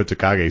Shingo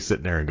Takagi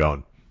sitting there and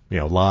going,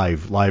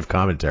 live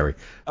commentary.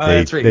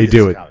 That's right. They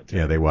do it.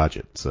 Commentary. Yeah, they watch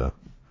it. So.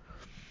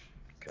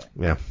 Okay.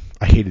 Yeah,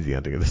 I hated the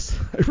ending of this.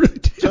 I really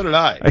did. So did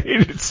I. I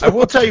hated it so I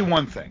will tell you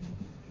one thing.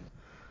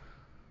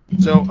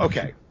 So,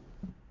 okay.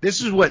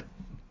 This is what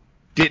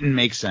didn't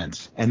make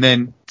sense. And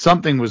then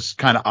something was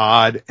kind of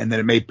odd, and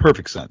then it made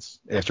perfect sense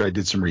after I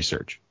did some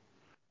research.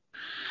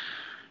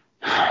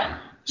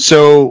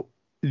 So,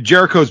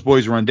 Jericho's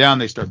boys run down.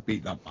 They start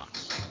beating up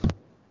Mox.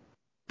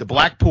 The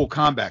Blackpool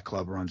Combat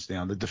Club runs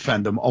down to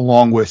defend them,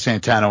 along with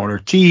Santana and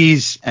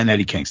Ortiz and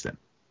Eddie Kingston.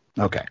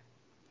 Okay.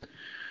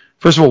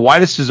 First of all, why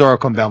does Cesaro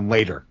come down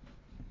later?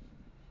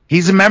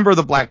 He's a member of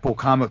the Blackpool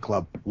Combat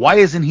Club. Why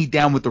isn't he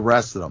down with the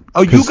rest of them?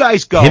 Oh, you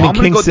guys go. Him and I'm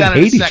going to go Kingston down in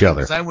a hate each second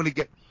other. because I want to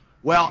get.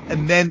 Well,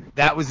 and then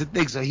that was the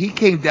thing. So he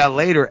came down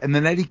later, and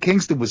then Eddie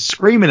Kingston was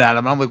screaming at him.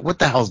 And I'm like, what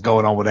the hell's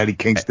going on with Eddie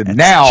Kingston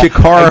now?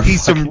 Chikara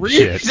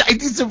I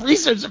did some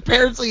research.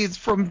 Apparently, it's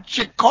from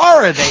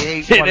Chikara.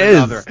 They hate one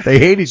another. They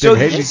hate each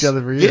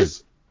other for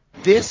years.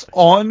 This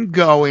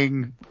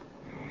ongoing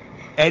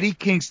Eddie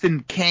Kingston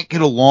can't get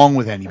along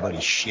with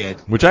anybody shit.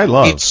 Which I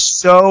love.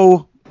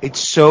 It's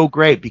so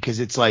great because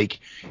it's like,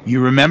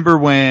 you remember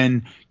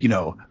when,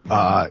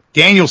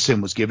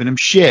 Danielson was giving him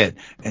shit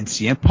and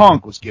CM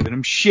Punk was giving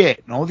him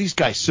shit and all these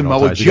guys,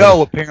 Samoa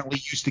Joe apparently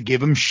used to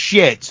give him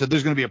shit. So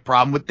there's going to be a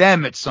problem with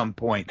them at some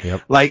point.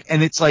 Yep.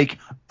 And it's like,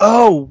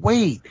 oh,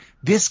 wait,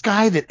 this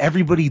guy that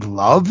everybody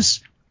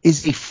loves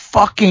is a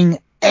fucking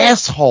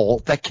asshole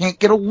that can't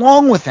get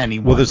along with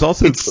anyone. Well, it's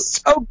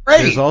so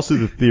great. There's also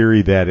the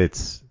theory that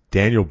it's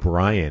Daniel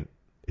Bryan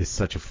is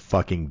such a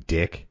fucking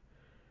dick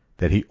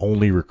that he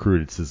only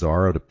recruited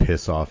Cesaro to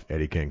piss off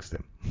Eddie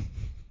Kingston.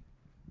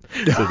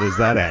 So there's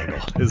that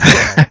angle.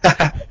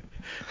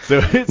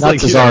 So it's not like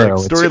Cesaro,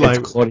 storyline.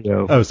 It's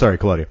Claudio. Oh, sorry,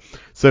 Claudio.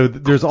 So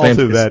there's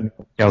also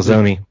that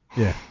Calzone.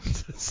 Yeah,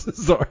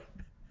 Cesaro,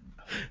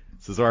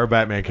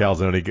 Batman,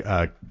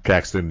 Calzone,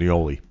 Caxton,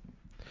 Nioli.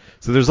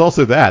 So there's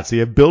also that. So you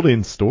have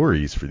built-in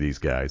stories for these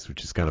guys,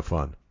 which is kind of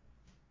fun.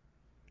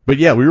 But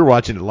yeah, we were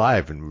watching it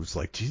live, and it was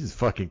like, Jesus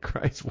fucking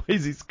Christ, why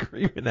is he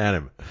screaming at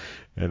him?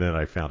 And then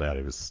I found out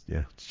it was,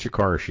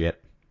 Chikara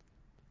shit.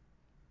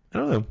 I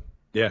don't know.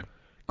 Yeah.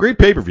 Great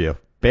pay-per-view.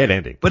 Bad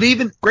ending. But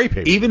great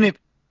pay-per-view.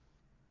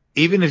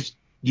 Even if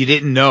you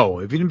didn't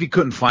know, even if you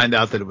couldn't find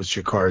out that it was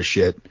Chikara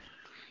shit,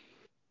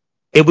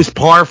 it was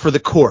par for the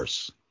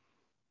course,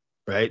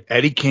 right?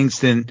 Eddie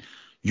Kingston,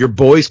 your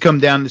boys come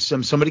down to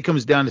somebody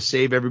comes down to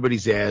save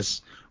everybody's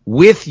ass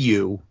with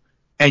you.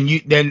 And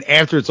then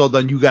after it's all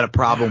done, you got a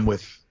problem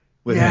with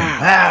him.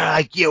 I don't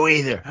like you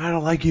either. I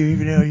don't like you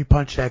even though you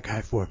punched that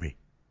guy for me.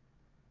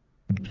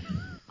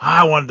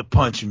 I wanted to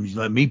punch him. You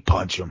let me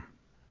punch him.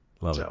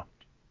 Love it.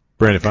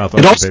 Brandon, final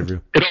thoughts on the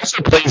pay-per-view? It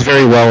also plays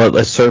very well at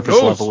the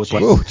surface level.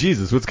 Oh,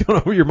 Jesus. What's going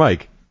on with your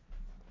mic?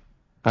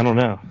 I don't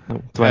know.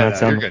 Do I not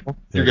sound good?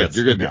 You're good.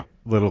 You're good now.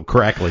 Little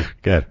crackly.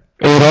 Good.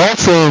 It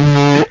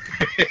also...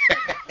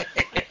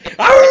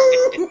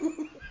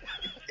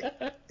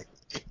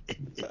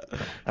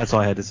 That's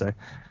all I had to say.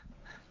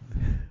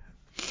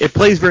 It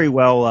plays very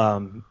well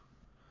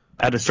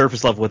at a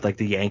surface level with like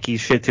the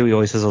Yankees shit too. He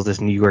always says all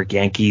this New York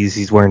Yankees.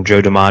 He's wearing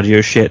Joe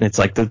DiMaggio shit, and it's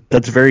like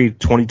that's very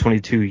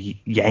 2022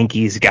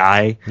 Yankees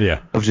guy. Yeah.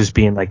 Of just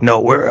being like,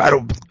 no,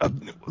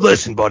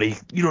 listen, buddy,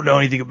 you don't know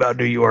anything about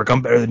New York.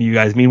 I'm better than you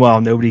guys.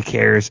 Meanwhile, nobody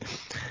cares.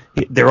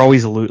 They're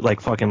always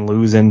fucking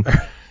losing.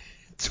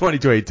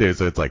 2022,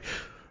 so it's like.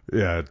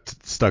 Yeah,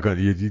 stuck on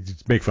you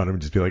just make fun of him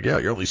and just be like, yeah,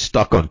 you're only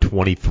stuck on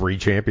 23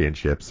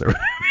 championships.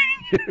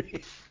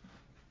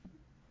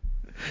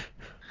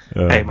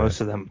 Hey,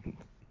 most of them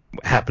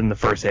happened the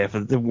first half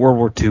of the World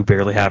War II.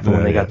 Barely happened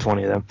when they got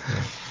 20 of them.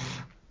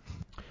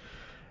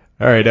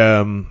 All right,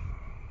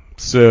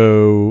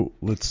 so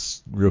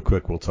let's real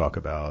quick. We'll talk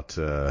about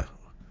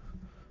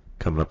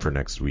coming up for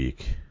next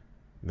week.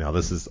 Now,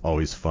 this is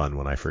always fun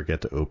when I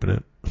forget to open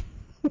it.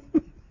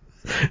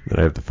 Then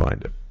I have to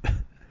find it.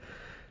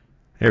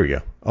 Here we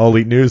go. All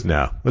Elite News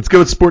now. Let's go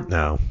with Sport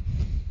now.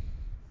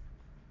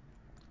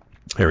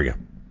 There we go.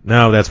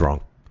 No, that's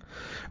wrong.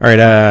 All right,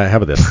 how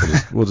about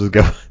this? We'll just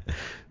go.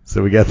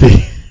 So we got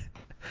the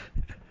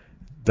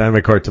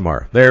Dynamite card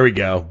tomorrow. There we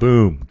go.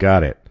 Boom.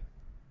 Got it.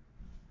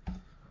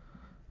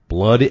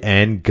 Blood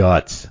and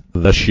Guts,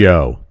 the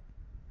show.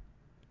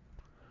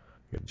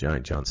 We got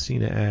Giant John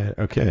Cena ad.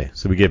 Okay,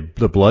 so we get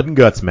the Blood and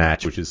Guts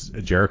match, which is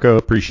a Jericho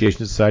Appreciation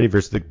Society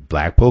versus the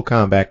Blackpool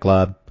Combat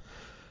Club.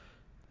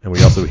 And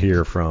we also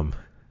hear from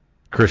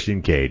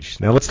Christian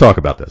Cage. Now let's talk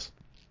about this.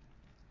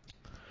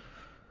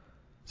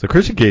 So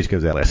Christian Cage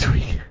comes out last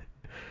week,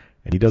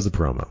 and he does a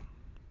promo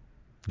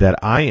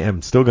that I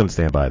am still going to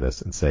stand by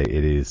this and say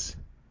it is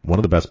one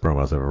of the best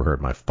promos I've ever heard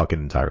in my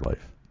fucking entire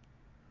life.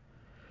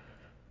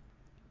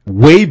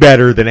 Way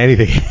better than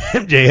anything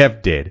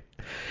MJF did.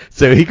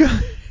 So he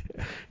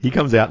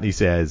comes out and he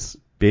says,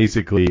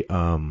 basically,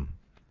 I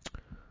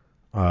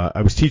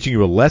was teaching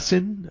you a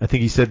lesson. I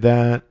think he said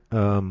that.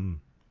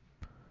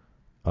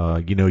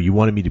 You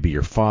wanted me to be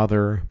your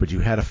father, but you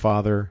had a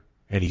father,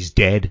 and he's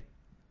dead.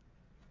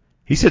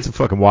 He said some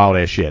fucking wild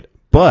ass shit.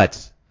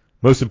 But,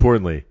 most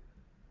importantly,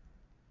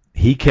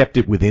 he kept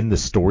it within the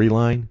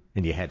storyline,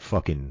 and you had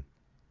fucking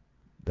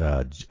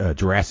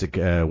Jurassic,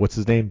 what's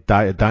his name?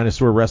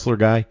 Dinosaur wrestler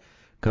guy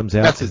comes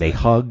out, and they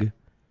hug,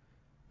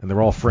 and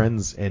they're all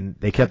friends, and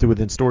they kept it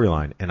within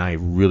storyline, and I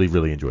really,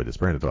 really enjoyed this.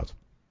 Brandon, thoughts?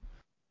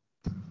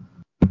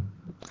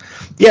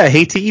 Yeah, I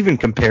hate to even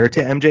compare it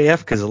to MJF,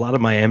 because a lot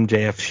of my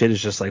MJF shit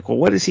is just like, well,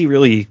 what is he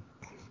really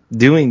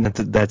doing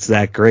that's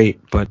that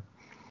great? But,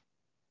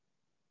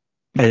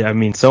 I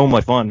mean, so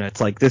much fun.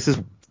 It's like,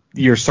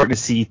 you're starting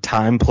to see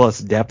time plus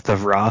depth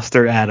of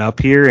roster add up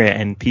here,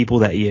 and people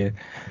that you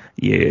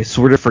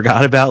sort of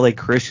forgot about, like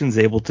Christian's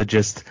able to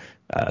just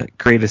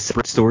create a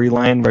separate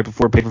storyline right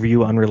before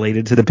pay-per-view,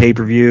 unrelated to the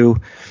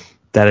pay-per-view.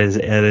 That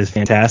is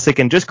fantastic.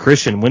 And just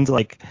Christian,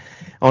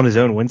 on his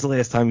own, when's the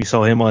last time you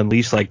saw him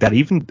unleash like that?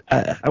 Even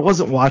I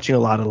wasn't watching a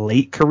lot of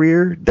late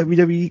career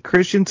WWE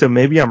Christian, so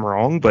maybe I'm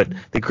wrong, but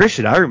the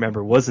Christian I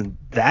remember wasn't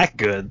that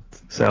good.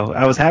 So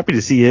I was happy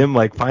to see him,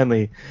 like,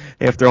 finally,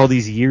 after all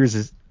these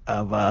years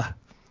of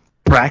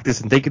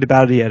practice and thinking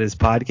about it, he had his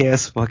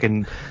podcast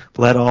fucking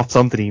let off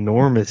something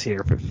enormous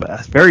here.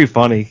 Very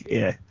funny.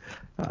 Yeah.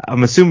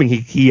 I'm assuming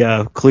he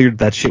cleared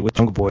that shit with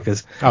Jungle Boy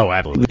because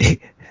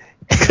absolutely.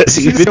 Because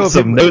he did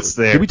some notes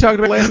there. Did we talk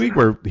about last week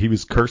where he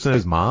was cursing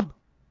his mom?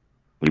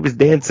 He was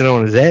dancing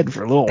on his head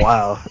for a little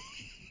while.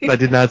 I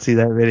did not see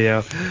that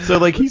video. So,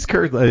 like, he's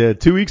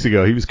cursed 2 weeks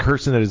ago. He was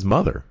cursing at his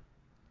mother.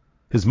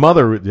 His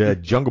mother,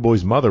 Jungle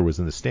Boy's mother, was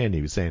in the stand.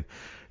 He was saying,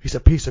 "He's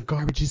a piece of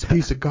garbage. He's a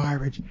piece of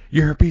garbage.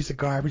 You're a piece of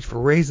garbage for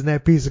raising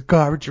that piece of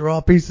garbage. You're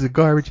all pieces of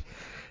garbage."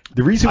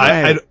 The reason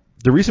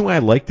why I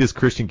like this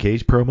Christian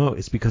Cage promo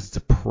is because it's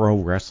a pro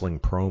wrestling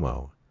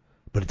promo,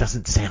 but it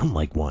doesn't sound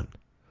like one.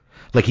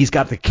 Like, he's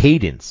got the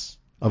cadence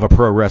of a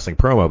pro wrestling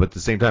promo, but at the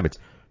same time, it's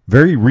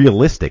very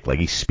realistic. Like,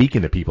 he's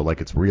speaking to people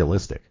like it's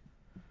realistic.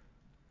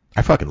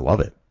 I fucking love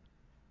it.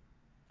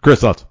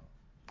 Chris, thoughts?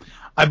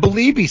 I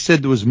believe he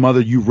said to his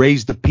mother, "You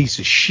raised a piece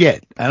of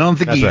shit." I don't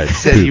think That's he right.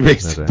 said he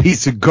raised a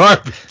piece of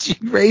garbage.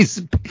 You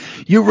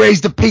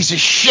raised a piece of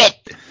shit.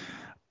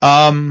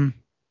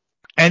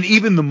 And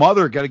even the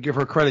mother, got to give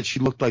her credit, she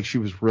looked like she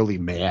was really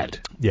mad.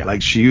 Yeah.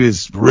 Like, she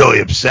was really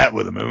upset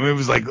with him. I mean,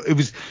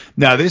 this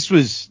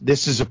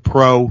is a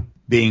pro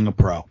being a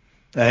pro.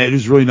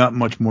 There's really not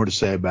much more to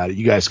say about it.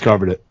 You guys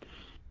covered it.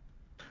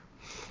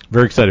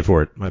 Very excited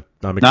for it.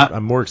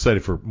 I'm more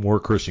excited for more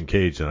Christian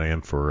Cage than I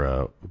am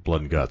for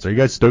Blood and Guts. Are you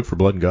guys stoked for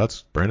Blood and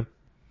Guts, Brandon?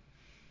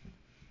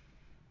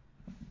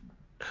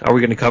 Are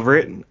we going to cover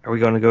it? Are we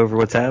going to go over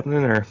what's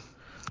happening, or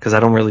because I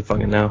don't really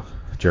fucking know?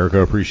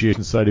 Jericho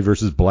Appreciation Society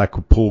versus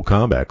Blackpool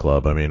Combat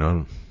Club. I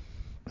mean,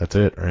 that's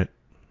it, right?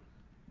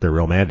 They're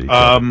real mad at each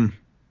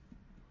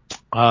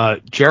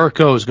other.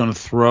 Jericho is going to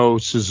throw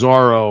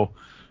Cesaro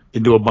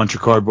into a bunch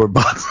of cardboard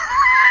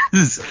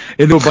boxes.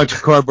 And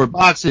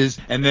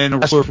then a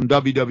wrestler from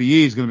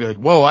WWE is going to be like,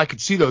 "Whoa, I could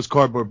see those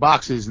cardboard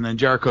boxes." And then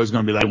Jericho is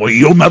going to be like, "Well,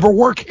 you'll never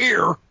work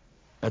here."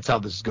 That's how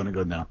this is going to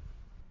go down.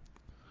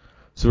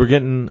 So we're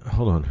getting,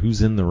 hold on,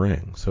 who's in the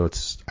ring? So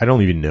I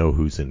don't even know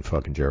who's in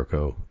fucking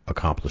Jericho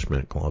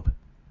Accomplishment Club.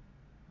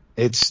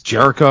 It's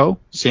Jericho,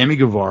 Sammy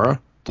Guevara,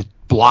 the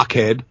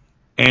Blockhead,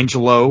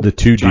 Angelo, the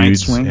two Giant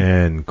dudes, Swing,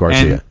 and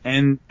Garcia.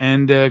 And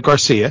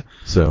Garcia.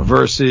 So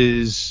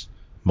versus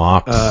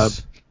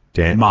Mox.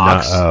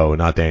 Mox.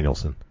 Not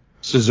Danielson.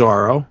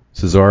 Cesaro,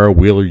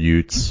 Wheeler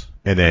Yuts,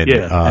 and then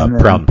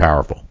Proud and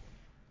Powerful.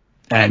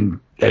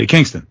 And Eddie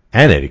Kingston.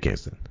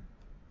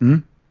 Hmm?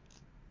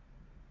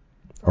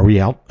 Are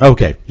we out?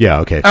 Okay. Yeah,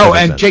 okay. Oh,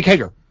 and sense. Jake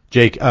Hager.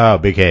 Big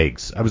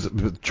Hags. I was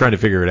trying to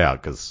figure it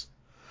out because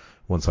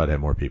one side had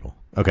more people.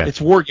 Okay. It's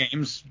War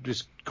Games,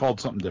 just called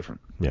something different.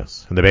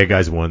 Yes. And the bad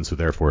guys won, so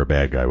therefore a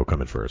bad guy will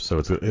come in first. So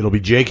it'll be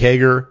Jake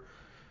Hager,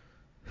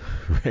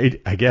 right?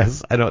 I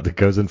guess. I don't know if it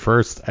goes in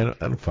first. I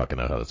don't fucking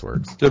know how this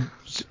works.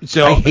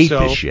 I hate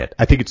this shit.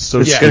 I think it's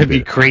so stupid. It's going to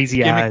be crazy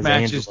gimmick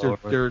matches.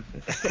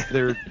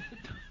 They're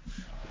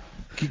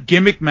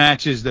gimmick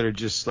matches that are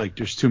just like,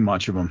 there's too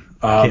much of them.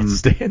 I can't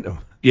stand them.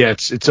 Yeah,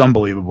 it's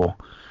unbelievable.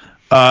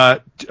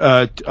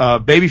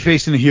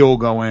 Babyface and a heel will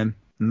go in,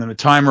 and then a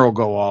timer will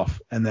go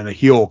off, and then a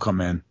heel will come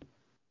in.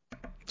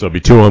 So it'll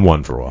be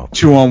 2-on-1 for a while.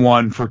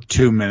 2-on-1 for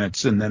 2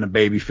 minutes, and then a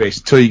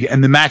babyface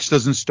and the match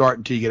doesn't start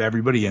until you get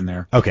everybody in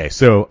there. Okay,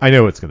 so I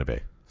know what it's going to be.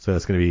 So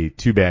it's going to be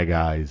 2 bad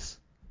guys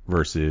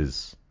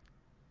versus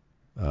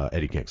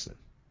Eddie Kingston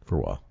for a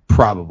while.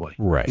 Probably.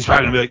 Right. He's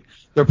probably going to be like,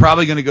 they're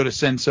probably going to go to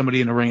send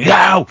somebody in the ring.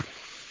 No!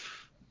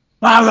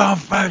 I'm going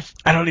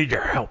first. I don't need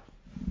your help.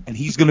 And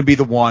he's going to be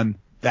the one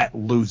that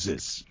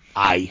loses.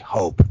 I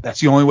hope.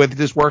 That's the only way that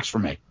this works for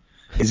me.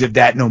 Is if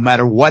that no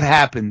matter what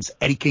happens,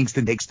 Eddie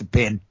Kingston takes the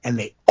pin, and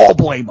they all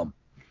blame him.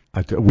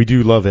 We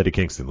do love Eddie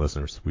Kingston,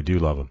 listeners. We do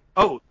love him.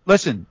 Oh,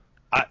 listen.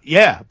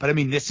 Yeah, but I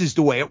mean, this is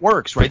the way it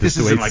works, right? This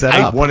isn't like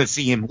I want to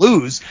see him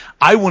lose.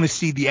 I want to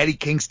see the Eddie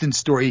Kingston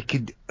story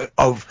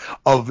of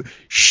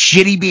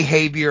shitty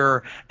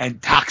behavior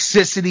and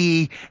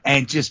toxicity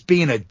and just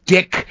being a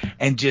dick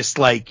and just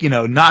like,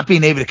 not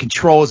being able to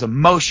control his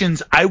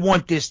emotions. I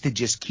want this to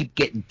just keep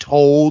getting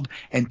told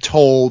and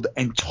told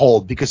and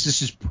told, because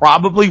this is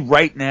probably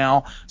right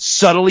now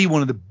subtly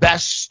one of the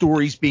best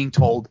stories being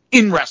told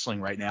in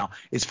wrestling right now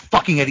is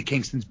fucking Eddie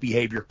Kingston's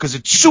behavior, because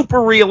it's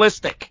super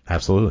realistic.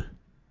 Absolutely.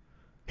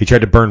 He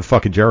tried to burn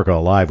fucking Jericho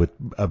alive with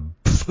a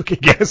fucking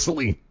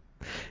gasoline.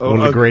 One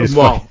of the greatest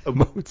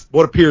moments.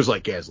 What appears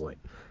like gasoline.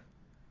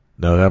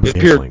 No, that was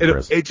gasoline,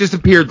 Chris. It just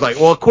appeared like,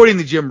 well, according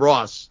to Jim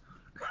Ross,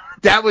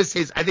 I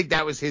think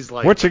that was his,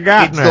 like, what you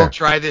got kids in there? Don't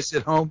try this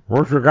at home.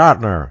 What you got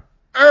in there?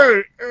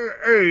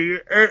 Hey,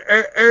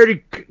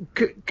 Eddie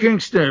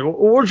Kingston,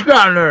 what you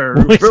got in there?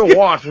 Bill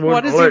Watts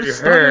wouldn't let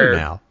your hair.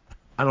 Now?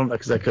 I don't know,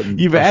 because I couldn't.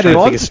 You've added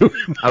on to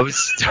him. I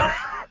was...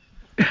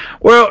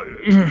 Well,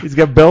 he's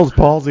got Bell's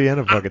palsy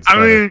and a fucking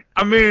stutter.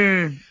 I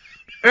mean,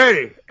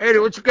 Eddie,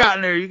 what you got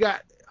in there? You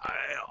got?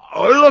 It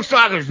looks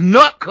like it's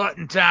nut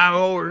cutting time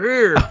over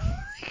here.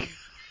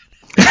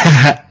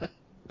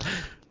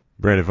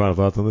 Brandon, final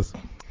thoughts on this?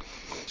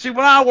 See,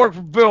 when I worked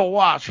for Bill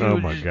Watts, he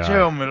would just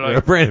tell me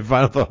like. Brandon,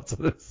 final thoughts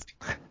on this?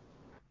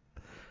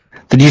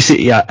 Did you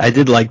see? Yeah, I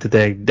did like that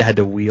they had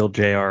to wheel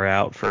JR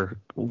out for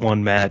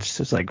one match.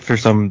 It's like for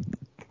some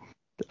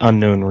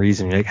unknown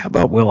reason. You're like, how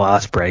about Will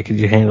Ospreay? Could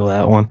you handle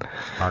that one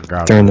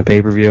during the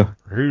pay-per-view?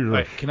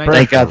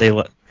 Thank God they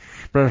let.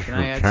 Can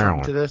I add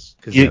something to this?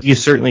 You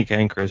certainly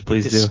can, Chris.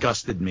 Please do. It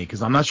disgusted me,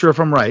 because I'm not sure if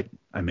I'm right.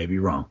 I may be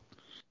wrong.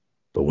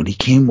 But when he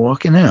came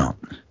walking out,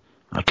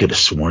 I could have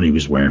sworn he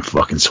was wearing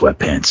fucking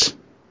sweatpants.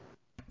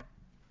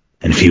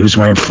 And if he was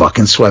wearing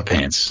fucking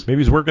sweatpants,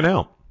 maybe he's working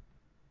out.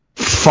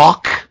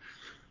 Fuck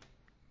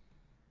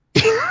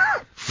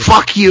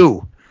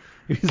you.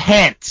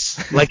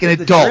 Pants, like an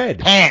adult.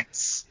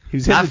 Pants. He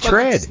was hitting the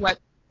tread.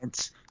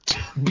 Sweatpants.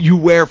 You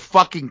wear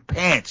fucking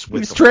pants with. He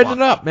was treading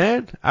up,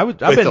 man. I've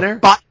been there.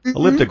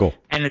 Elliptical.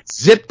 And a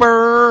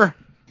zipper.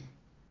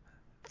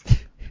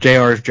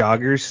 JR's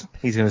joggers.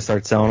 He's gonna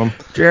start selling them.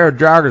 JR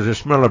joggers are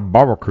smelling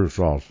barbecue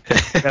sauce.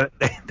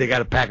 They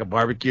got a pack of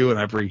barbecue,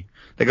 and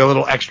they got a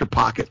little extra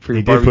pocket for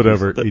your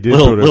barbecue. He did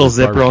put little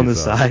zipper on the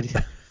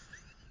side.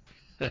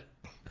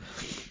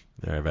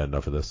 All right, I've had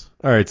enough of this.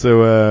 All right,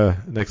 so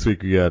next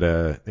week we got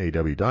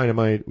AEW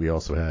Dynamite. We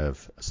also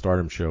have a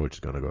Stardom show, which is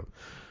going to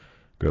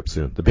go up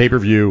soon. The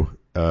pay-per-view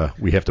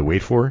we have to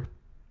wait for.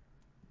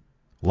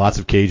 Lots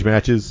of cage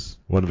matches.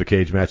 One of the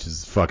cage matches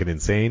is fucking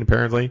insane,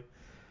 apparently.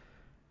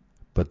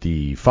 But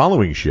the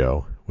following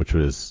show, which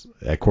was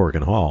at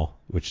Corrigan Hall,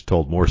 which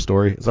told more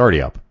story, is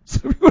already up.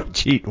 So if you want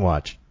to cheat and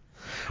watch.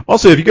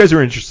 Also, if you guys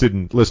are interested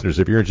in, listeners,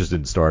 if you're interested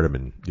in Stardom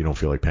and you don't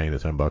feel like paying the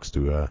 $10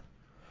 to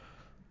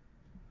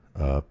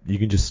you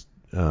can just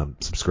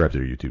subscribe to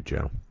their YouTube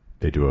channel.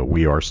 They do a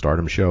We Are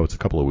Stardom show. It's a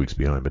couple of weeks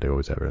behind, but they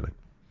always have everything.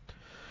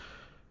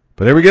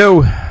 But there we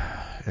go.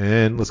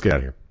 And let's get out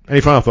of here.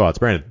 Any final thoughts?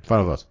 Brandon,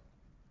 final thoughts?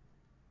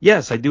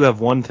 Yes, I do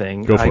have one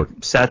thing. Go for it. I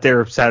sat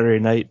there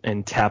Saturday night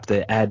and tapped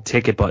the add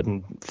ticket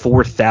button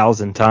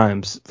 4,000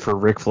 times for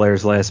Ric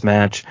Flair's last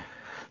match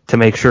to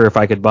make sure if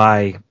I could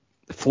buy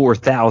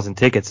 4,000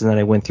 tickets, and then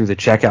I went through the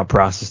checkout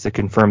process to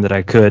confirm that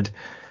I could.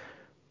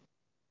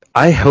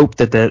 I hope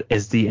that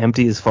is the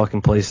emptiest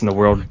fucking place in the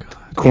world.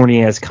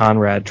 Corny ass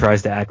Conrad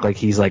tries to act like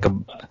he's like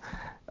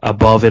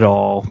above it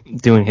all,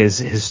 doing his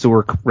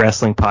historic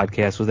wrestling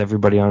podcast with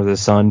everybody under the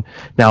sun.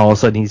 Now all of a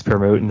sudden he's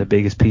promoting the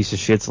biggest piece of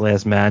shit's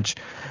last match.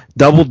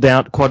 Doubled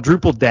down,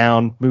 quadrupled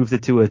down, moved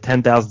it to a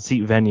 10,000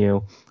 seat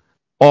venue.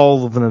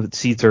 All of the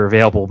seats are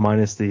available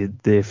minus the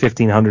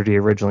 1,500 he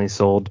originally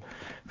sold.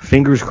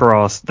 Fingers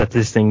crossed that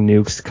this thing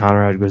nukes.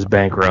 Conrad goes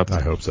bankrupt.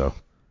 I hope so.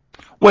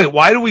 Wait,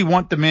 why do we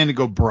want the man to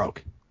go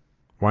broke?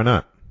 Why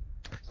not?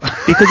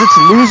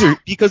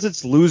 Because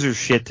it's loser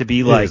shit to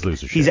be like.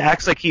 He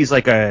acts like he's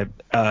like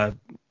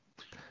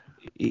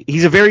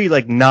he's a very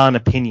like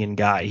non-opinion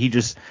guy. He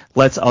just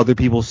lets other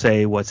people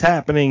say what's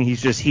happening.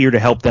 He's just here to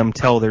help them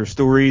tell their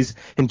stories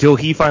until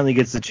he finally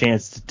gets the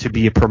chance to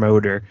be a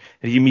promoter.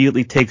 And he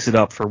immediately takes it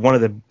up for one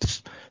of the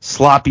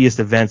sloppiest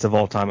events of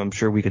all time. I'm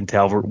sure we can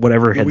tell for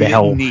whatever the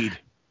hell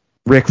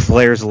Ric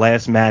Flair's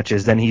last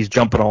matches. Then he's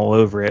jumping all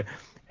over it.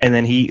 And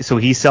then he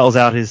sells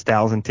out his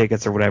 1,000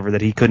 tickets or whatever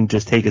that he couldn't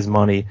just take his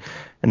money.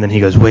 And then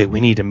he goes, wait,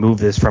 we need to move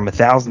this from a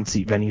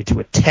 1,000-seat venue to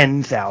a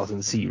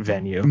 10,000-seat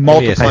venue.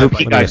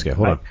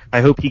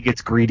 I hope he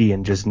gets greedy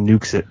and just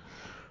nukes it.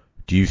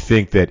 Do you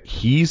think that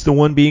he's the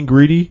one being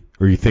greedy,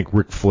 or you think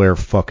Ric Flair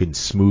fucking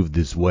smoothed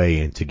his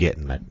way into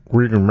getting that?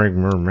 Ric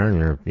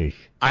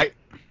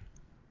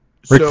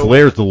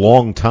Flair's the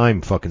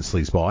long-time fucking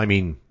sleazeball. I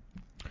mean,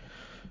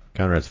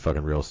 Conrad's a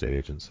fucking real estate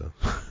agent, so.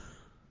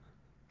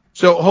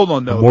 So hold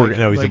on, though. He's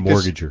a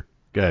mortgager.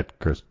 Go ahead,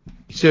 Chris.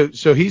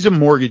 So he's a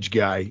mortgage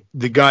guy.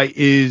 The guy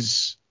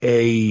is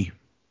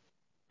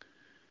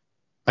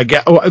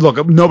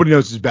look, nobody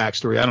knows his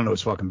backstory. I don't know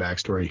his fucking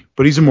backstory,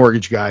 but he's a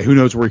mortgage guy. Who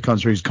knows where he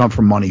comes from? He's come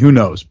from money. Who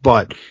knows?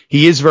 But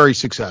he is very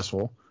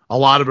successful. A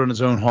lot of it on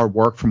his own hard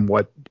work, from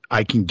what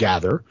I can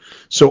gather.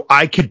 So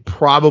I could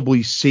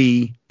probably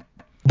see.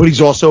 But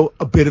he's also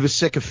a bit of a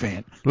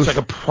sycophant. So I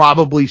could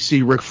probably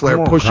see Ric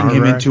Flair pushing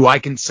him into, I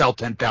can sell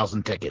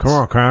 10,000 tickets. Come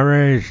on,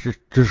 Conrad.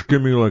 Just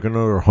give me like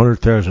another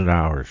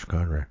 $100,000,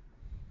 Conrad.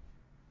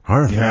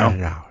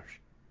 $100,000.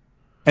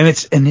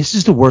 And this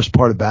is the worst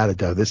part about it,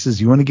 though.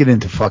 You want to get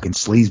into fucking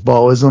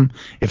sleazeballism.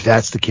 If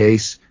that's the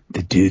case,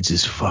 the dude's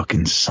his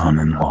fucking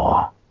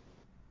son-in-law.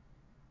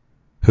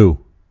 Who?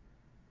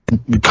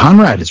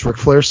 Conrad is Ric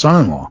Flair's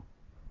son-in-law.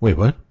 Wait,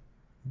 what?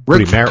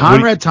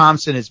 Conrad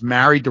Thompson is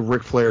married to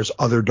Ric Flair's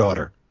other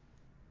daughter.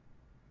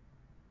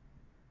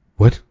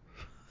 What?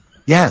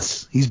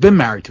 Yes, he's been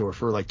married to her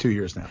for like 2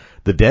 years now.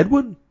 The dead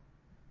one?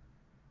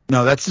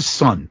 No, that's his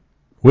son.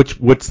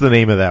 What's the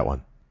name of that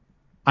one?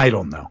 I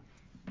don't know.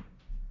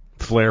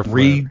 Flair.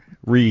 Reed.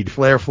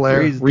 Flair.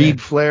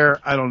 Reed Flair.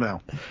 I don't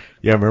know.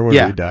 Yeah, remember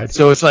when Reed died?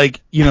 So it's like,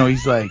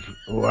 he's like,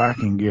 oh, I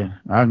can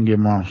get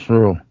my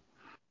through.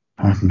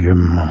 I can give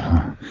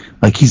him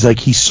like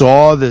he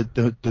saw the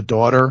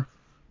daughter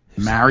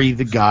marry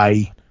the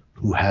guy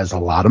who has a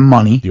lot of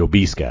money. The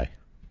obese guy.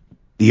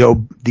 The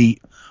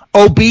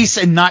obese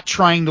and not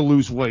trying to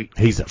lose weight.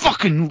 He's a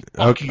fucking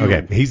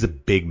okay. He's a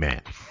big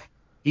man.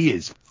 He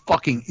is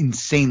fucking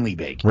insanely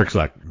big. Ric's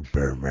like, you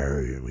better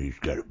marry him. He's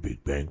got a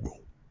big bankroll,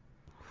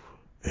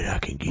 and I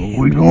can get him.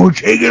 We're gonna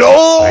take it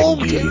all.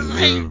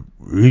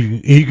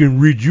 He can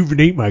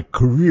rejuvenate my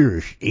career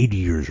at 80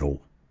 years old.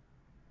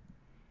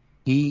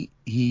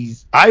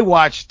 I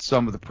watched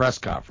some of the press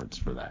conference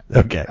for that.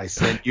 Okay. I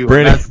sent you.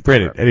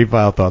 Brandon, any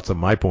final thoughts on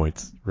my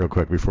points real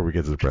quick before we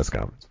get to the press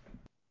conference?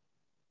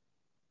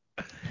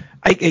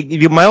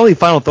 My only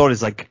final thought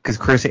is, like, because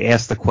Chris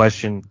asked the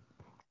question,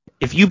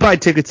 if you buy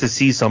tickets to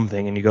see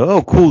something and you go,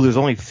 oh, cool, there's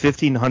only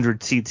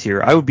 1,500 seats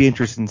here, I would be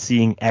interested in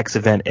seeing X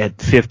event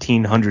at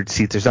 1,500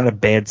 seats. There's not a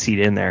bad seat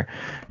in there.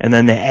 And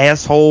then the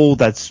asshole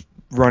that's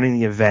running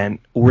the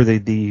event, or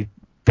the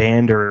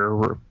band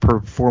or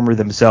performer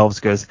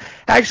themselves, goes,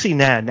 actually,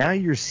 now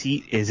your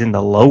seat is in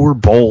the lower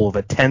bowl of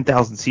a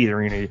 10,000 seat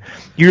arena.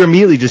 You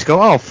immediately just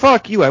go, oh,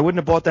 fuck you, I wouldn't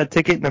have bought that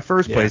ticket in the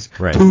first place.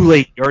 Right. Too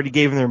late, you already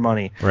gave them their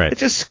money. Right.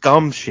 It's just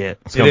scum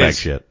shit. Scumbag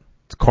shit.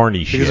 It's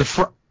corny shit. Because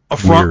a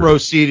front row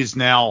seat is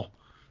now,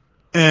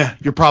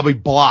 you're probably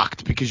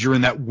blocked because you're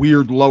in that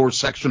weird lower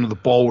section of the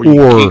bowl where you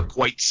can't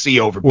quite see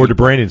over people. Or to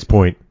Brandon's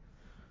point,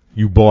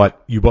 you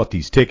bought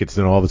these tickets,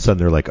 and all of a sudden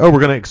they're like, oh, we're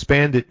going to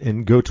expand it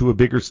and go to a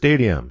bigger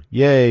stadium.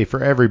 Yay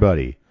for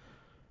everybody.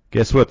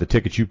 Guess what? The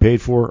tickets you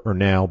paid for are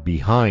now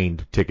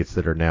behind tickets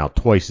that are now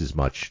twice as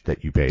much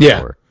that you paid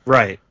for.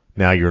 Right.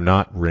 Now you're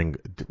not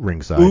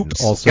ringside.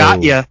 Oops, also,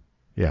 got ya.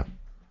 Yeah.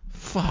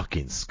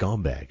 Fucking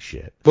scumbag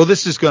shit. Well,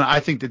 I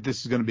think that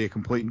this is going to be a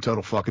complete and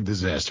total fucking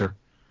disaster.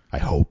 I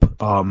hope.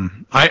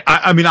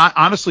 I mean,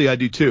 honestly, I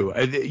do too.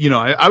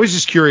 I was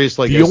just curious,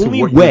 like, the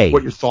only way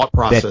what your thought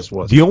process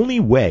was. The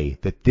only way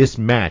that this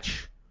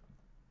match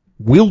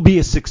will be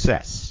a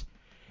success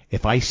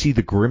if I see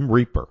the Grim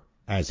Reaper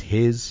as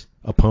his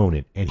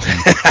opponent and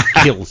he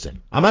kills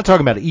him. I'm not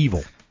talking about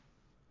evil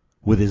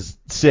with his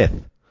Sith.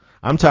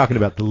 I'm talking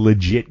about the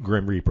legit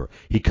Grim Reaper.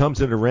 He comes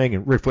in the ring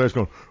and Ric Flair's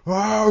going,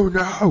 oh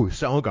no.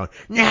 So I'm going,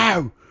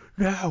 no.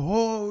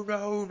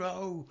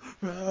 Oh,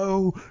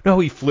 no.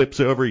 He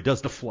flips over. He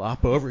does the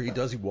flop over. He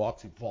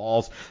walks. He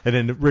falls. And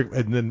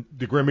then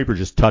the Grim Reaper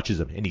just touches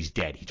him, and he's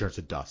dead. He turns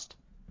to dust.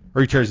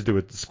 Or he turns into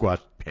a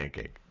squashed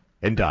pancake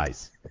and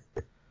dies.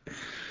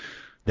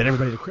 Then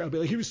everybody in the crowd will be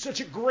like, he was such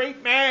a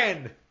great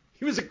man.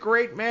 He was a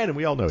great man. And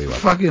we all know he was.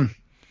 Fucking,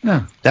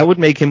 yeah. That would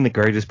make him the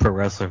greatest pro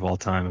wrestler of all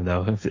time,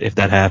 though, if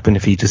that happened,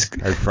 if he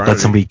just let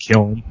somebody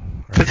kill him.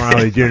 I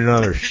finally did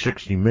another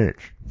 60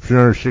 minutes.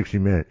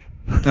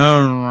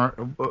 No.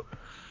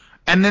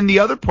 And then the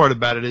other part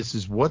about it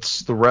is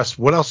what's the rest?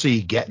 What else are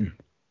you getting?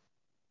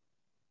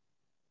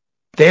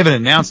 They haven't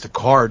announced a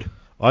card.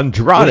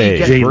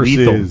 Andrade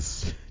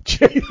versus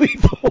Jay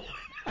Lethal.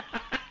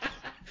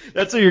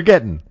 That's what you're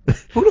getting.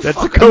 That's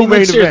the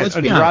co-main event.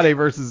 Andrade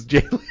versus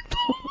Jay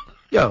Lethal.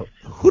 Yo,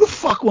 who the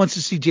fuck wants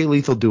to see Jay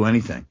Lethal do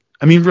anything?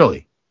 I mean,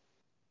 really.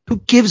 Who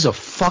gives a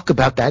fuck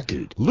about that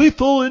dude?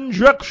 Lethal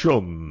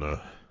injection.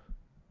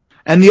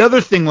 And the other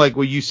thing, like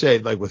what you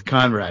said, like with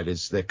Conrad,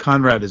 is that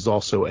Conrad is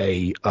also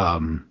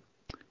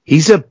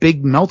he's a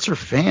big Meltzer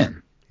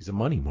fan. He's a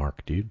money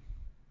mark, dude.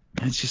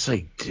 It's just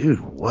like,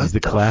 dude, what? He's the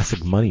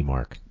classic money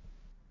mark.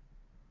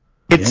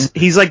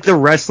 He's like the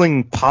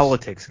wrestling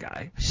politics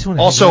guy.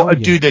 Also, a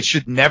dude that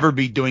should never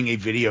be doing a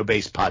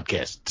video-based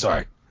podcast.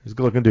 Sorry. He's a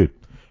good-looking dude.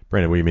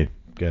 Brandon, what do you mean?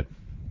 Good.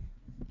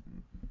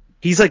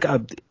 He's like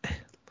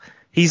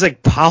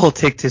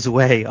politicked his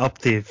way up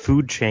the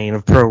food chain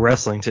of pro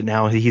wrestling to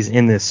now he's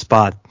in this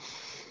spot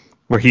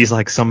where he's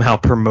like somehow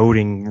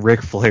promoting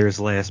Ric Flair's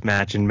last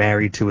match and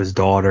married to his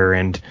daughter.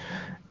 And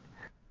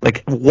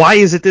like, why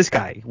is it this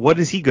guy? What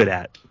is he good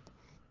at?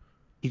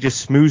 He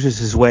just smoozes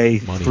his way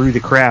through the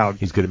crowd.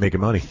 He's good at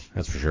making money,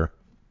 that's for sure.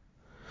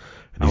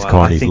 And these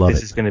I think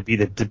this is going to be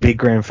the big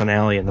grand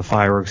finale, and the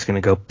fireworks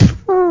going to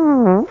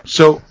go.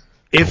 So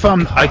if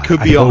I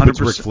could be 100%.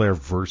 It's Ric Flair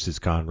versus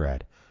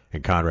Conrad,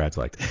 and Conrad's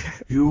like,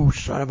 "You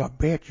son of a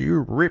bitch,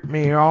 you ripped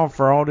me off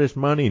for all this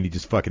money," and he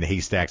just fucking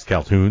haystacks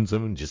Calhoun's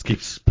him and just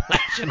keeps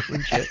splashing him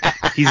and shit.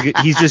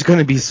 He's just going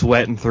to be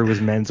sweating through his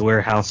Men's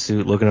Warehouse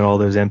suit, looking at all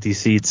those empty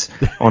seats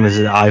on his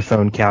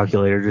iPhone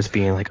calculator, just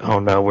being like, "Oh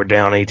no, we're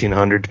down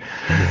 1,800.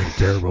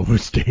 Terrible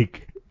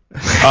mistake."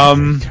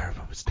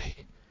 Terrible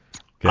mistake.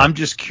 Okay. I'm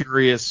just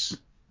curious.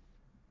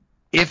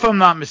 If I'm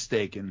not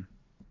mistaken,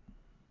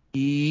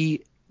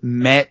 he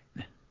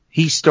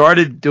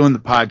started doing the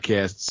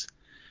podcasts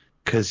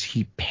because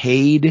he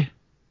paid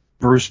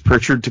Bruce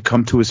Pritchard to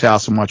come to his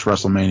house and watch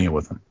WrestleMania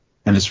with him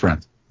and his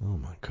friends. Oh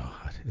my God.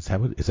 Is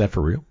that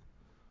for real?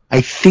 I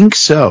think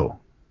so.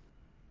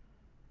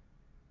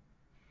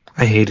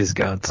 I hate his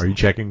guts. Are you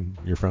checking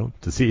your phone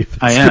to see if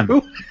it's I am.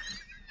 true?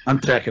 I'm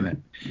checking it.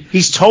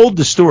 He's told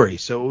the story,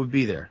 so it would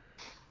be there.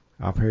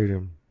 I paid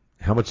him.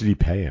 How much did he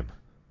pay him?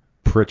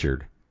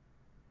 Pritchard.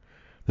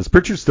 Does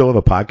Pritchard still have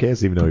a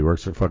podcast even though he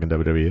works for fucking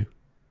WWE?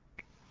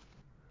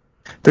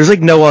 There's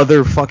like no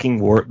other fucking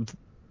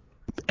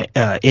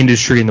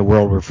industry in the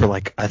world where for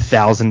like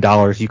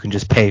 $1,000 you can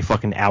just pay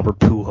fucking Albert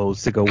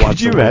Pujols to go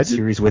watch the World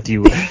Series with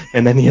you,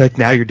 and then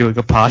now you're doing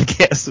a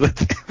podcast with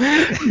him.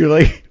 You're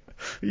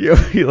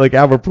like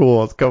Albert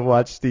Pujols. Come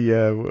watch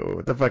the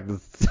what the fuck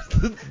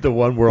the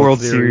one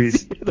World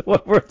Series. The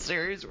one World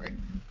Series.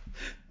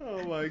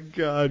 Oh my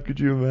God! Could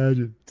you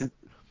imagine?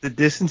 The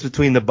distance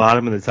between the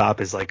bottom and the top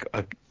is like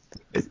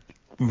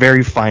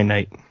very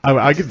finite.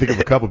 I can think of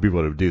a couple of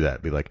people that would do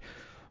that. Be like,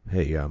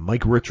 "Hey,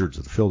 Mike Richards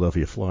of the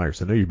Philadelphia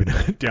Flyers. I know you've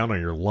been down on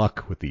your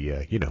luck with the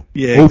opiates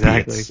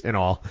exactly. and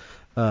all.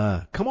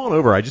 Come on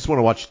over. I just want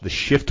to watch The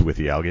Shift with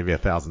you. I'll give you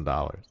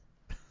 $1,000."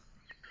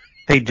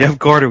 Hey, Jeff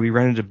Carter, we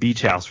rented a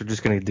beach house. We're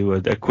just going to do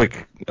a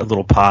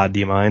little pod. Do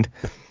you mind?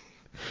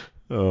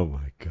 Oh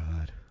my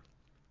God.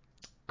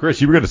 Chris,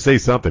 you were going to say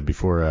something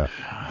before.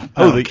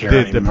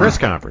 The press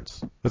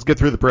conference. Let's get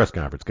through the press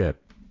conference. Go ahead.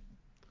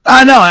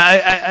 No,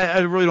 I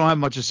really don't have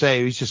much to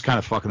say. He's just kind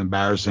of fucking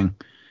embarrassing.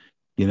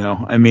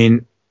 I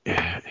mean,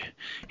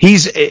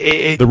 he's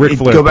the Ric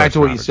Flair. Go back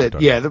to what you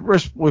said. Yeah,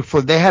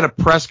 they had a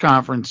press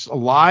conference, a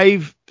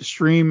live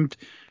streamed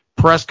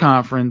press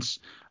conference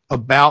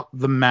about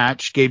the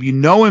match. Gave you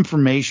no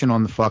information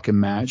on the fucking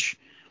match,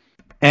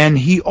 and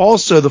he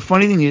also, the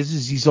funny thing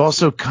is he's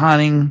also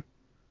conning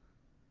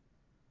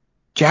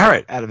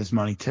Jarrett out of his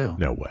money too.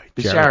 No way.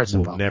 Jarrett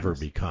will never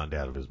be conned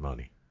out of his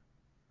money.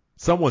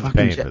 Someone's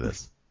paying for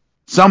this.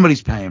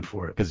 Somebody's paying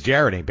for it. Because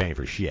Jarrett ain't paying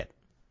for shit.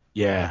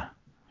 Yeah.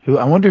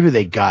 I wonder who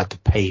they got to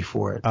pay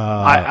for it.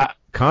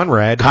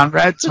 Conrad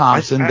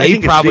Thompson. They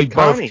probably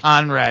both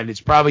Conrad.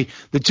 It's probably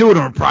the two of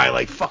them are probably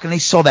like fucking. They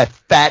saw that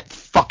fat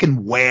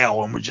fucking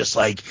whale and were just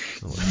like,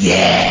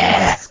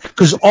 yeah.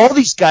 Because all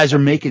these guys are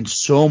making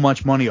so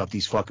much money off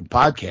these fucking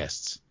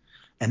podcasts,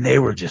 and they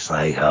were just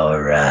like, all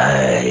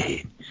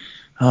right,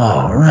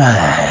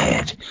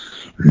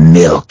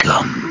 milk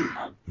 'em.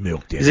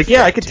 He's like,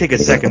 yeah, I could take a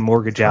second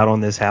mortgage out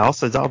on this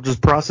house. I'll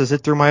just process it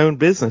through my own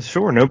business.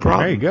 Sure, no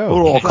problem. There you go.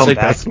 It'll all come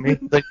back to me.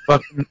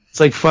 It's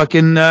like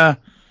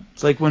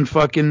when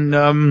fucking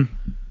the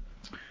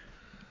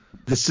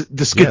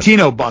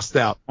Scatino bust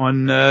out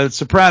on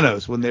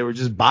Sopranos when they were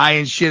just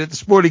buying shit at the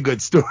sporting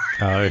goods store.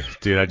 Oh,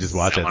 dude, I just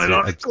watched that.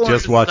 I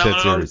just watched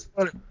that series.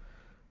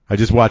 I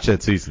just watched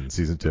that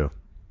season 2.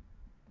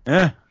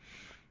 Yeah.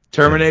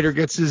 Terminator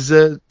gets his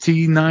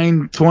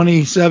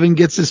T927,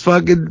 gets his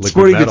fucking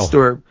sporting goods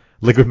store.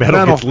 Liquid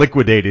metal gets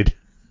liquidated.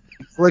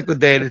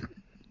 Liquidated.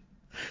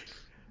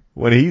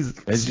 When he's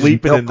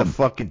sleeping in the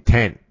fucking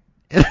tent.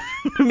 In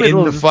the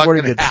middle of the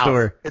sporting goods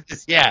store.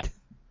 Yeah.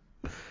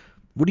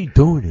 What are you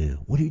doing here?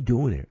 What are you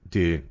doing here?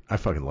 Dude, I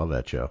fucking love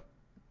that show.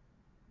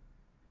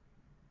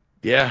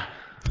 Yeah.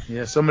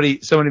 Yeah,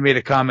 somebody made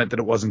a comment that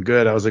it wasn't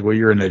good. I was like, well,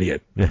 you're an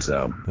idiot. Yeah.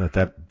 So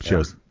that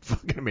show's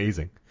fucking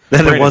amazing.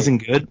 It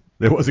wasn't good?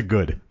 It wasn't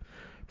good.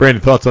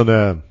 Brandon, thoughts on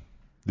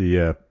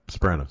the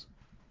Sopranos?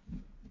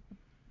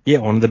 Yeah,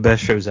 one of the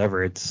best shows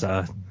ever. It's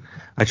I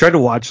tried to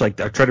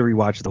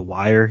rewatch The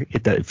Wire.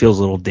 It feels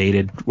a little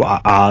dated.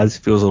 Oz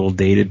feels a little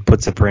dated.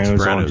 Put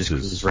Sopranos on, just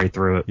goes right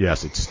through it.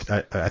 Yes,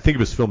 I think it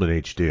was filmed in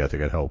HD. I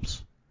think it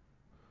helps.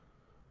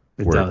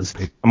 It does.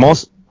 It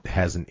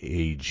hasn't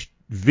aged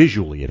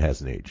visually. It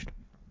hasn't aged.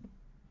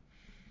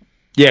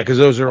 Yeah, because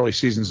those early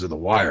seasons of The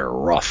Wire are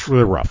rough.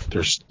 They're rough.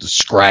 They're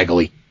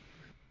scraggly.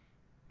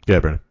 Yeah,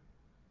 Brennan.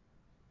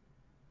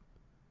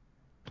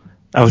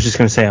 I was just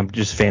going to say, I'm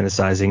just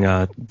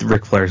fantasizing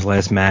Ric Flair's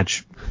last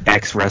match.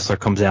 Ex-wrestler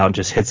comes out and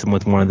just hits him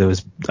with one of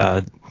those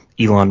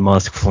Elon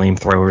Musk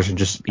flamethrowers and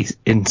just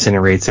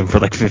incinerates him for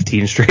like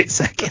 15 straight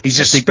seconds. He's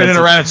just spinning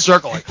around in a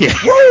circle. Like, yeah.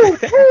 Woo,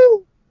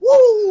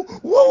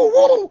 woo,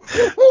 woo,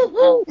 woo,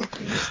 woo.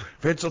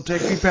 Vince will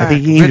take me I back.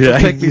 think Vince will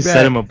take me he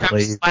set him back.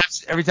 ablaze.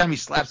 Every time he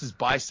slaps his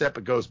bicep,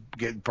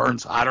 it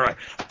burns hotter.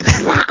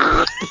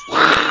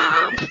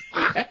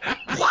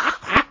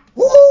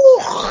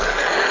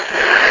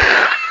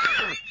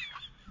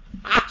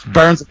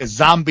 Burns like a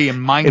zombie in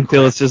Minecraft.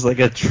 Until it's just like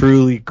a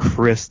truly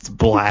crisp,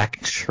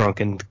 black,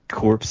 shrunken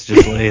corpse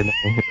just laying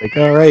there. Like,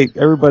 all right,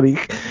 everybody.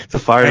 The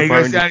fire And he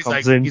goes department down, just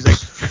comes in. he's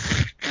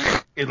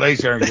like, he lays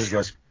there and just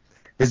goes,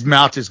 his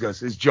mouth just goes,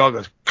 his jaw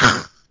goes,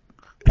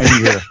 and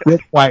you hear, real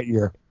quiet, you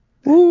hear,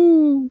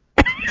 woo.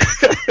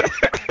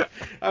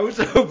 I was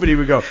hoping he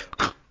would go,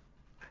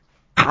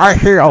 I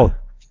hear.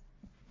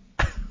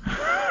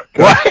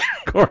 What?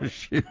 Course,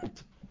 shoot.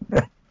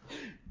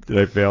 Did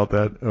I fail at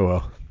that? Oh,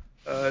 well.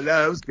 No,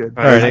 that was good.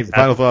 All right,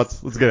 final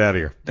thoughts. Let's get out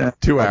of here.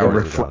 2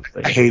 hours.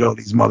 I hate all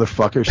these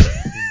motherfuckers.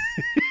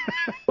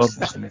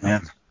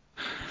 Man.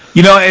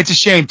 You know, it's a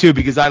shame, too,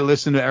 because I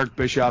listen to Eric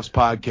Bischoff's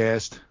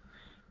podcast.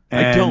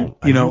 And, I don't.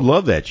 You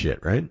love that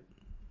shit, right?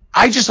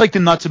 I just like the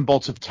nuts and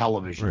bolts of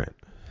television. Right.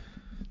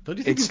 Don't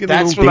you think It's- he's getting a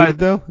that's little what dated,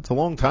 though? It's a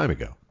long time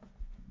ago.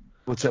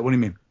 What's that? What do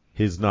you mean?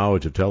 His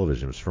knowledge of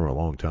television was from a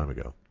long time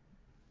ago.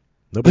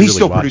 But Nobody he really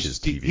still watches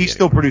produces TV he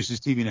still anymore. produces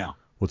TV now.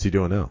 What's he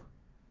doing now?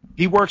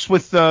 He works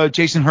with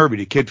Jason Hervey,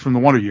 the kid from the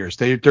Wonder Years.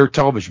 They're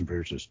television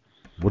producers.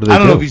 What do they I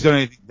don't do? know if he's done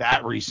anything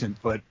that recent,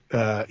 but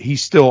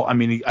he's still. I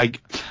mean, I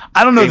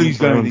don't know Game that of he's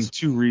done Thrones. anything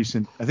too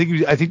recent. I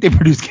think they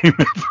produced Game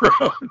of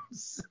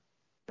Thrones.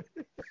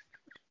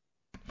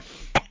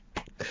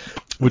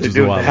 Which They're is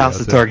doing a the House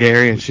of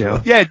Targaryen show.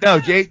 Yeah,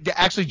 no.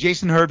 Actually,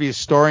 Jason Hervey is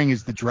starring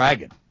as the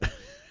dragon.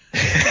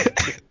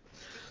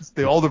 It's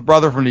the older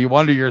brother from the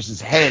Wonder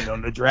Years' head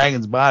on the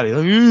dragon's body.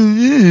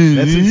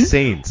 That's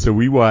insane. So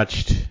we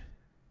watched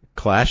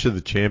Clash of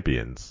the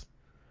Champions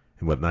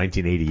in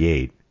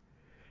 1988,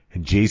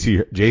 and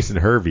Jason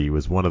Hervey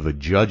was one of the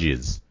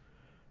judges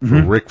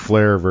for Ric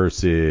Flair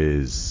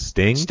versus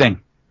Sting.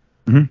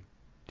 Mm-hmm. Do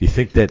you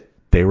think that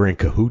they were in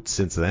cahoots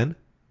since then?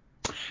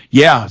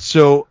 Yeah.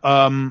 So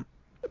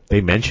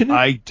They mentioned it.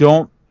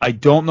 I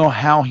don't know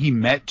how he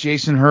met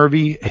Jason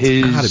Hervey.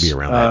 It's got to be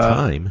around that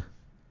time.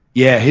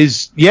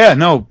 Yeah,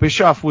 no,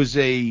 Bischoff was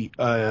an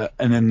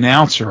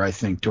announcer, I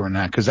think, during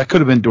that, because that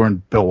could have been during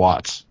Bill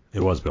Watts. It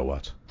was Bill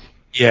Watts.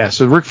 Yeah,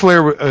 so Ric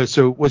Flair,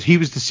 he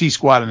was the C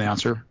Squad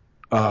announcer,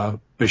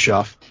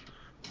 Bischoff,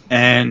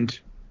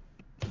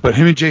 but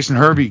him and Jason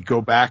Hervey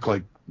go back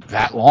like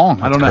that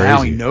long. I don't know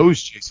how he crazy.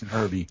 knows Jason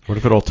Hervey. What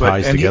if it all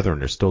ties and together and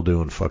they're still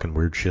doing fucking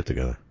weird shit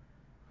together?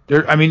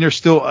 They're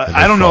still. And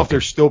I don't know if fucking-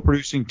 they're still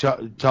producing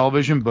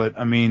television, but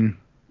I mean,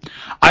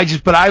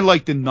 I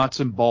like the nuts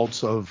and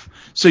bolts of.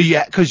 So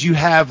yeah, because you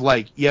have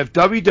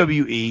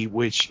WWE,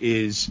 which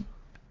is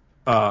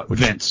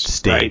Vince,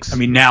 stinks. right? I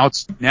mean now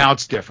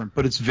it's different,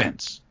 but it's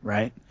Vince,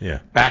 right? Yeah.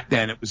 Back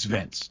then it was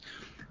Vince,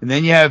 and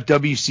then you have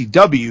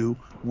WCW,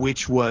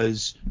 which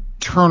was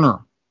Turner,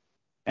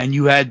 and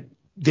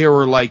there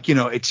were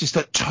it's just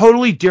a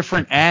totally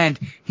different, and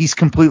he's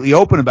completely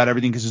open about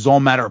everything because it's all a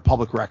matter of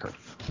public record.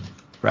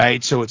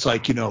 Right. So it's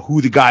like,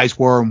 who the guys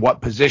were and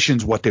what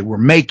positions, what they were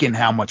making,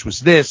 how much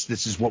was this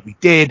is what we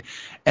did.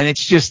 And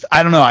it's just,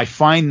 I don't know. I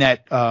find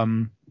that,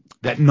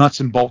 that nuts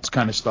and bolts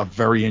kind of stuff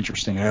very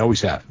interesting. I always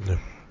have. Yeah.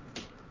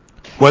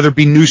 Whether it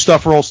be new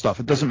stuff or old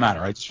stuff, it doesn't matter.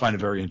 I just find it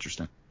very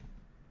interesting.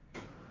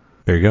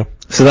 There you go.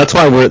 So that's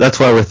why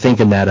we're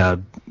thinking that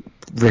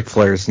Ric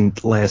Flair's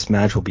last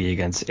match will be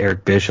against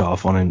Eric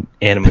Bischoff on an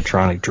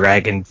animatronic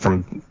dragon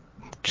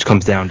just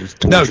comes down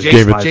to No,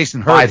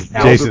 Jason Hervey.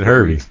 Jason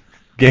Hervey.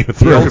 Game of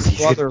Thrones.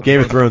 Game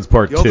of Thrones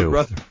Part 2.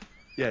 Brother.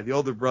 Yeah, the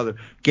older brother.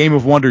 Game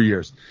of Wonder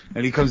Years.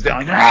 And he comes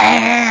down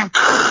like,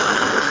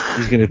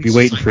 he's going to be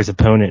waiting for his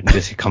opponent, and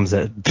just comes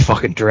that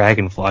fucking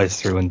dragon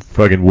flies through and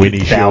Fucking Winnie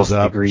shows 8,000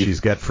 up.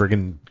 degrees.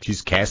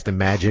 She's casting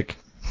magic.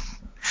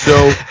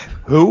 So,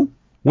 who?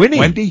 Winnie.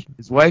 Wendy?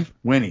 His wife?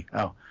 Winnie.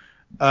 Oh.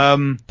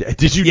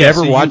 Did you Yeah,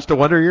 ever so watch The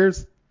Wonder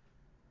Years?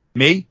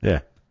 Me?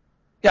 Yeah.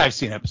 Yeah, I've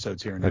seen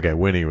episodes here and there. Okay,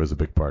 Winnie was a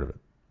big part of it.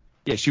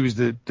 Yeah, she was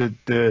the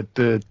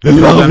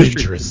love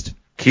interest.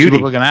 She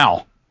looked like an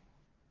owl.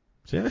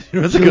 Yeah, she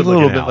was She a was good a little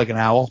looking bit owl. like an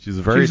owl. She was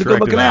a very She was a attractive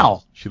good-looking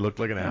owl. She looked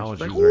like an owl. And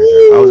she like, was very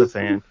attractive. I was a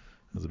fan. I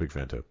was a big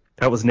fan too.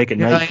 That was Nick at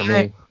Night for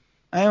me.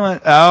 I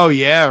went, oh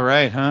yeah,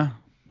 right, huh?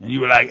 And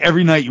you were like,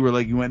 every night you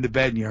went to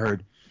bed and you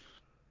heard,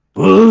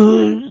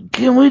 what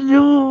can we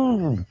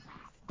do?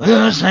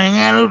 Let's hang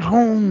out at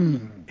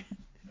home.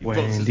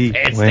 Wendy.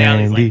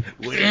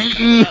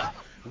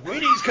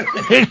 Winnie's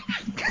coming.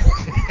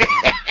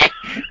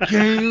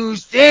 Can you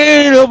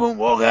stand up and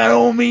walk out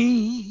on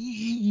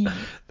me?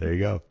 There you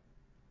go.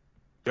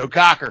 Joe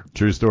Cocker.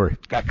 True story.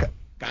 Got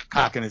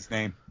cock in his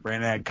name.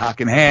 Brandon had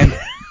cock in hand.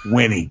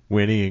 Winnie.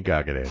 Winnie and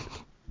Cockadad.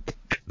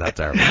 Not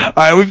terrible. All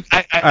right,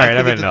 All right,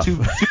 I've had enough. 2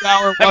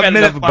 hour, I've 1 had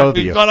minute enough of both of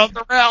we've you. gone off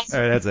the rails. All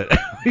right, that's it.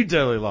 We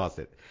totally lost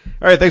it.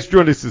 All right, thanks for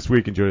joining us this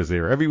week. Enjoy us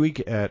there every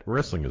week at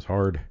Wrestling is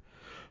Hard.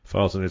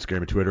 Follow us on Instagram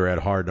and Twitter at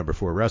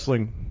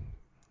hard_wrestling.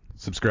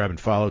 Subscribe and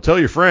follow. Tell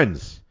your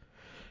friends.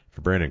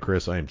 For Brandon and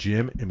Chris, I am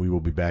Jim, and we will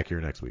be back here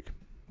next week.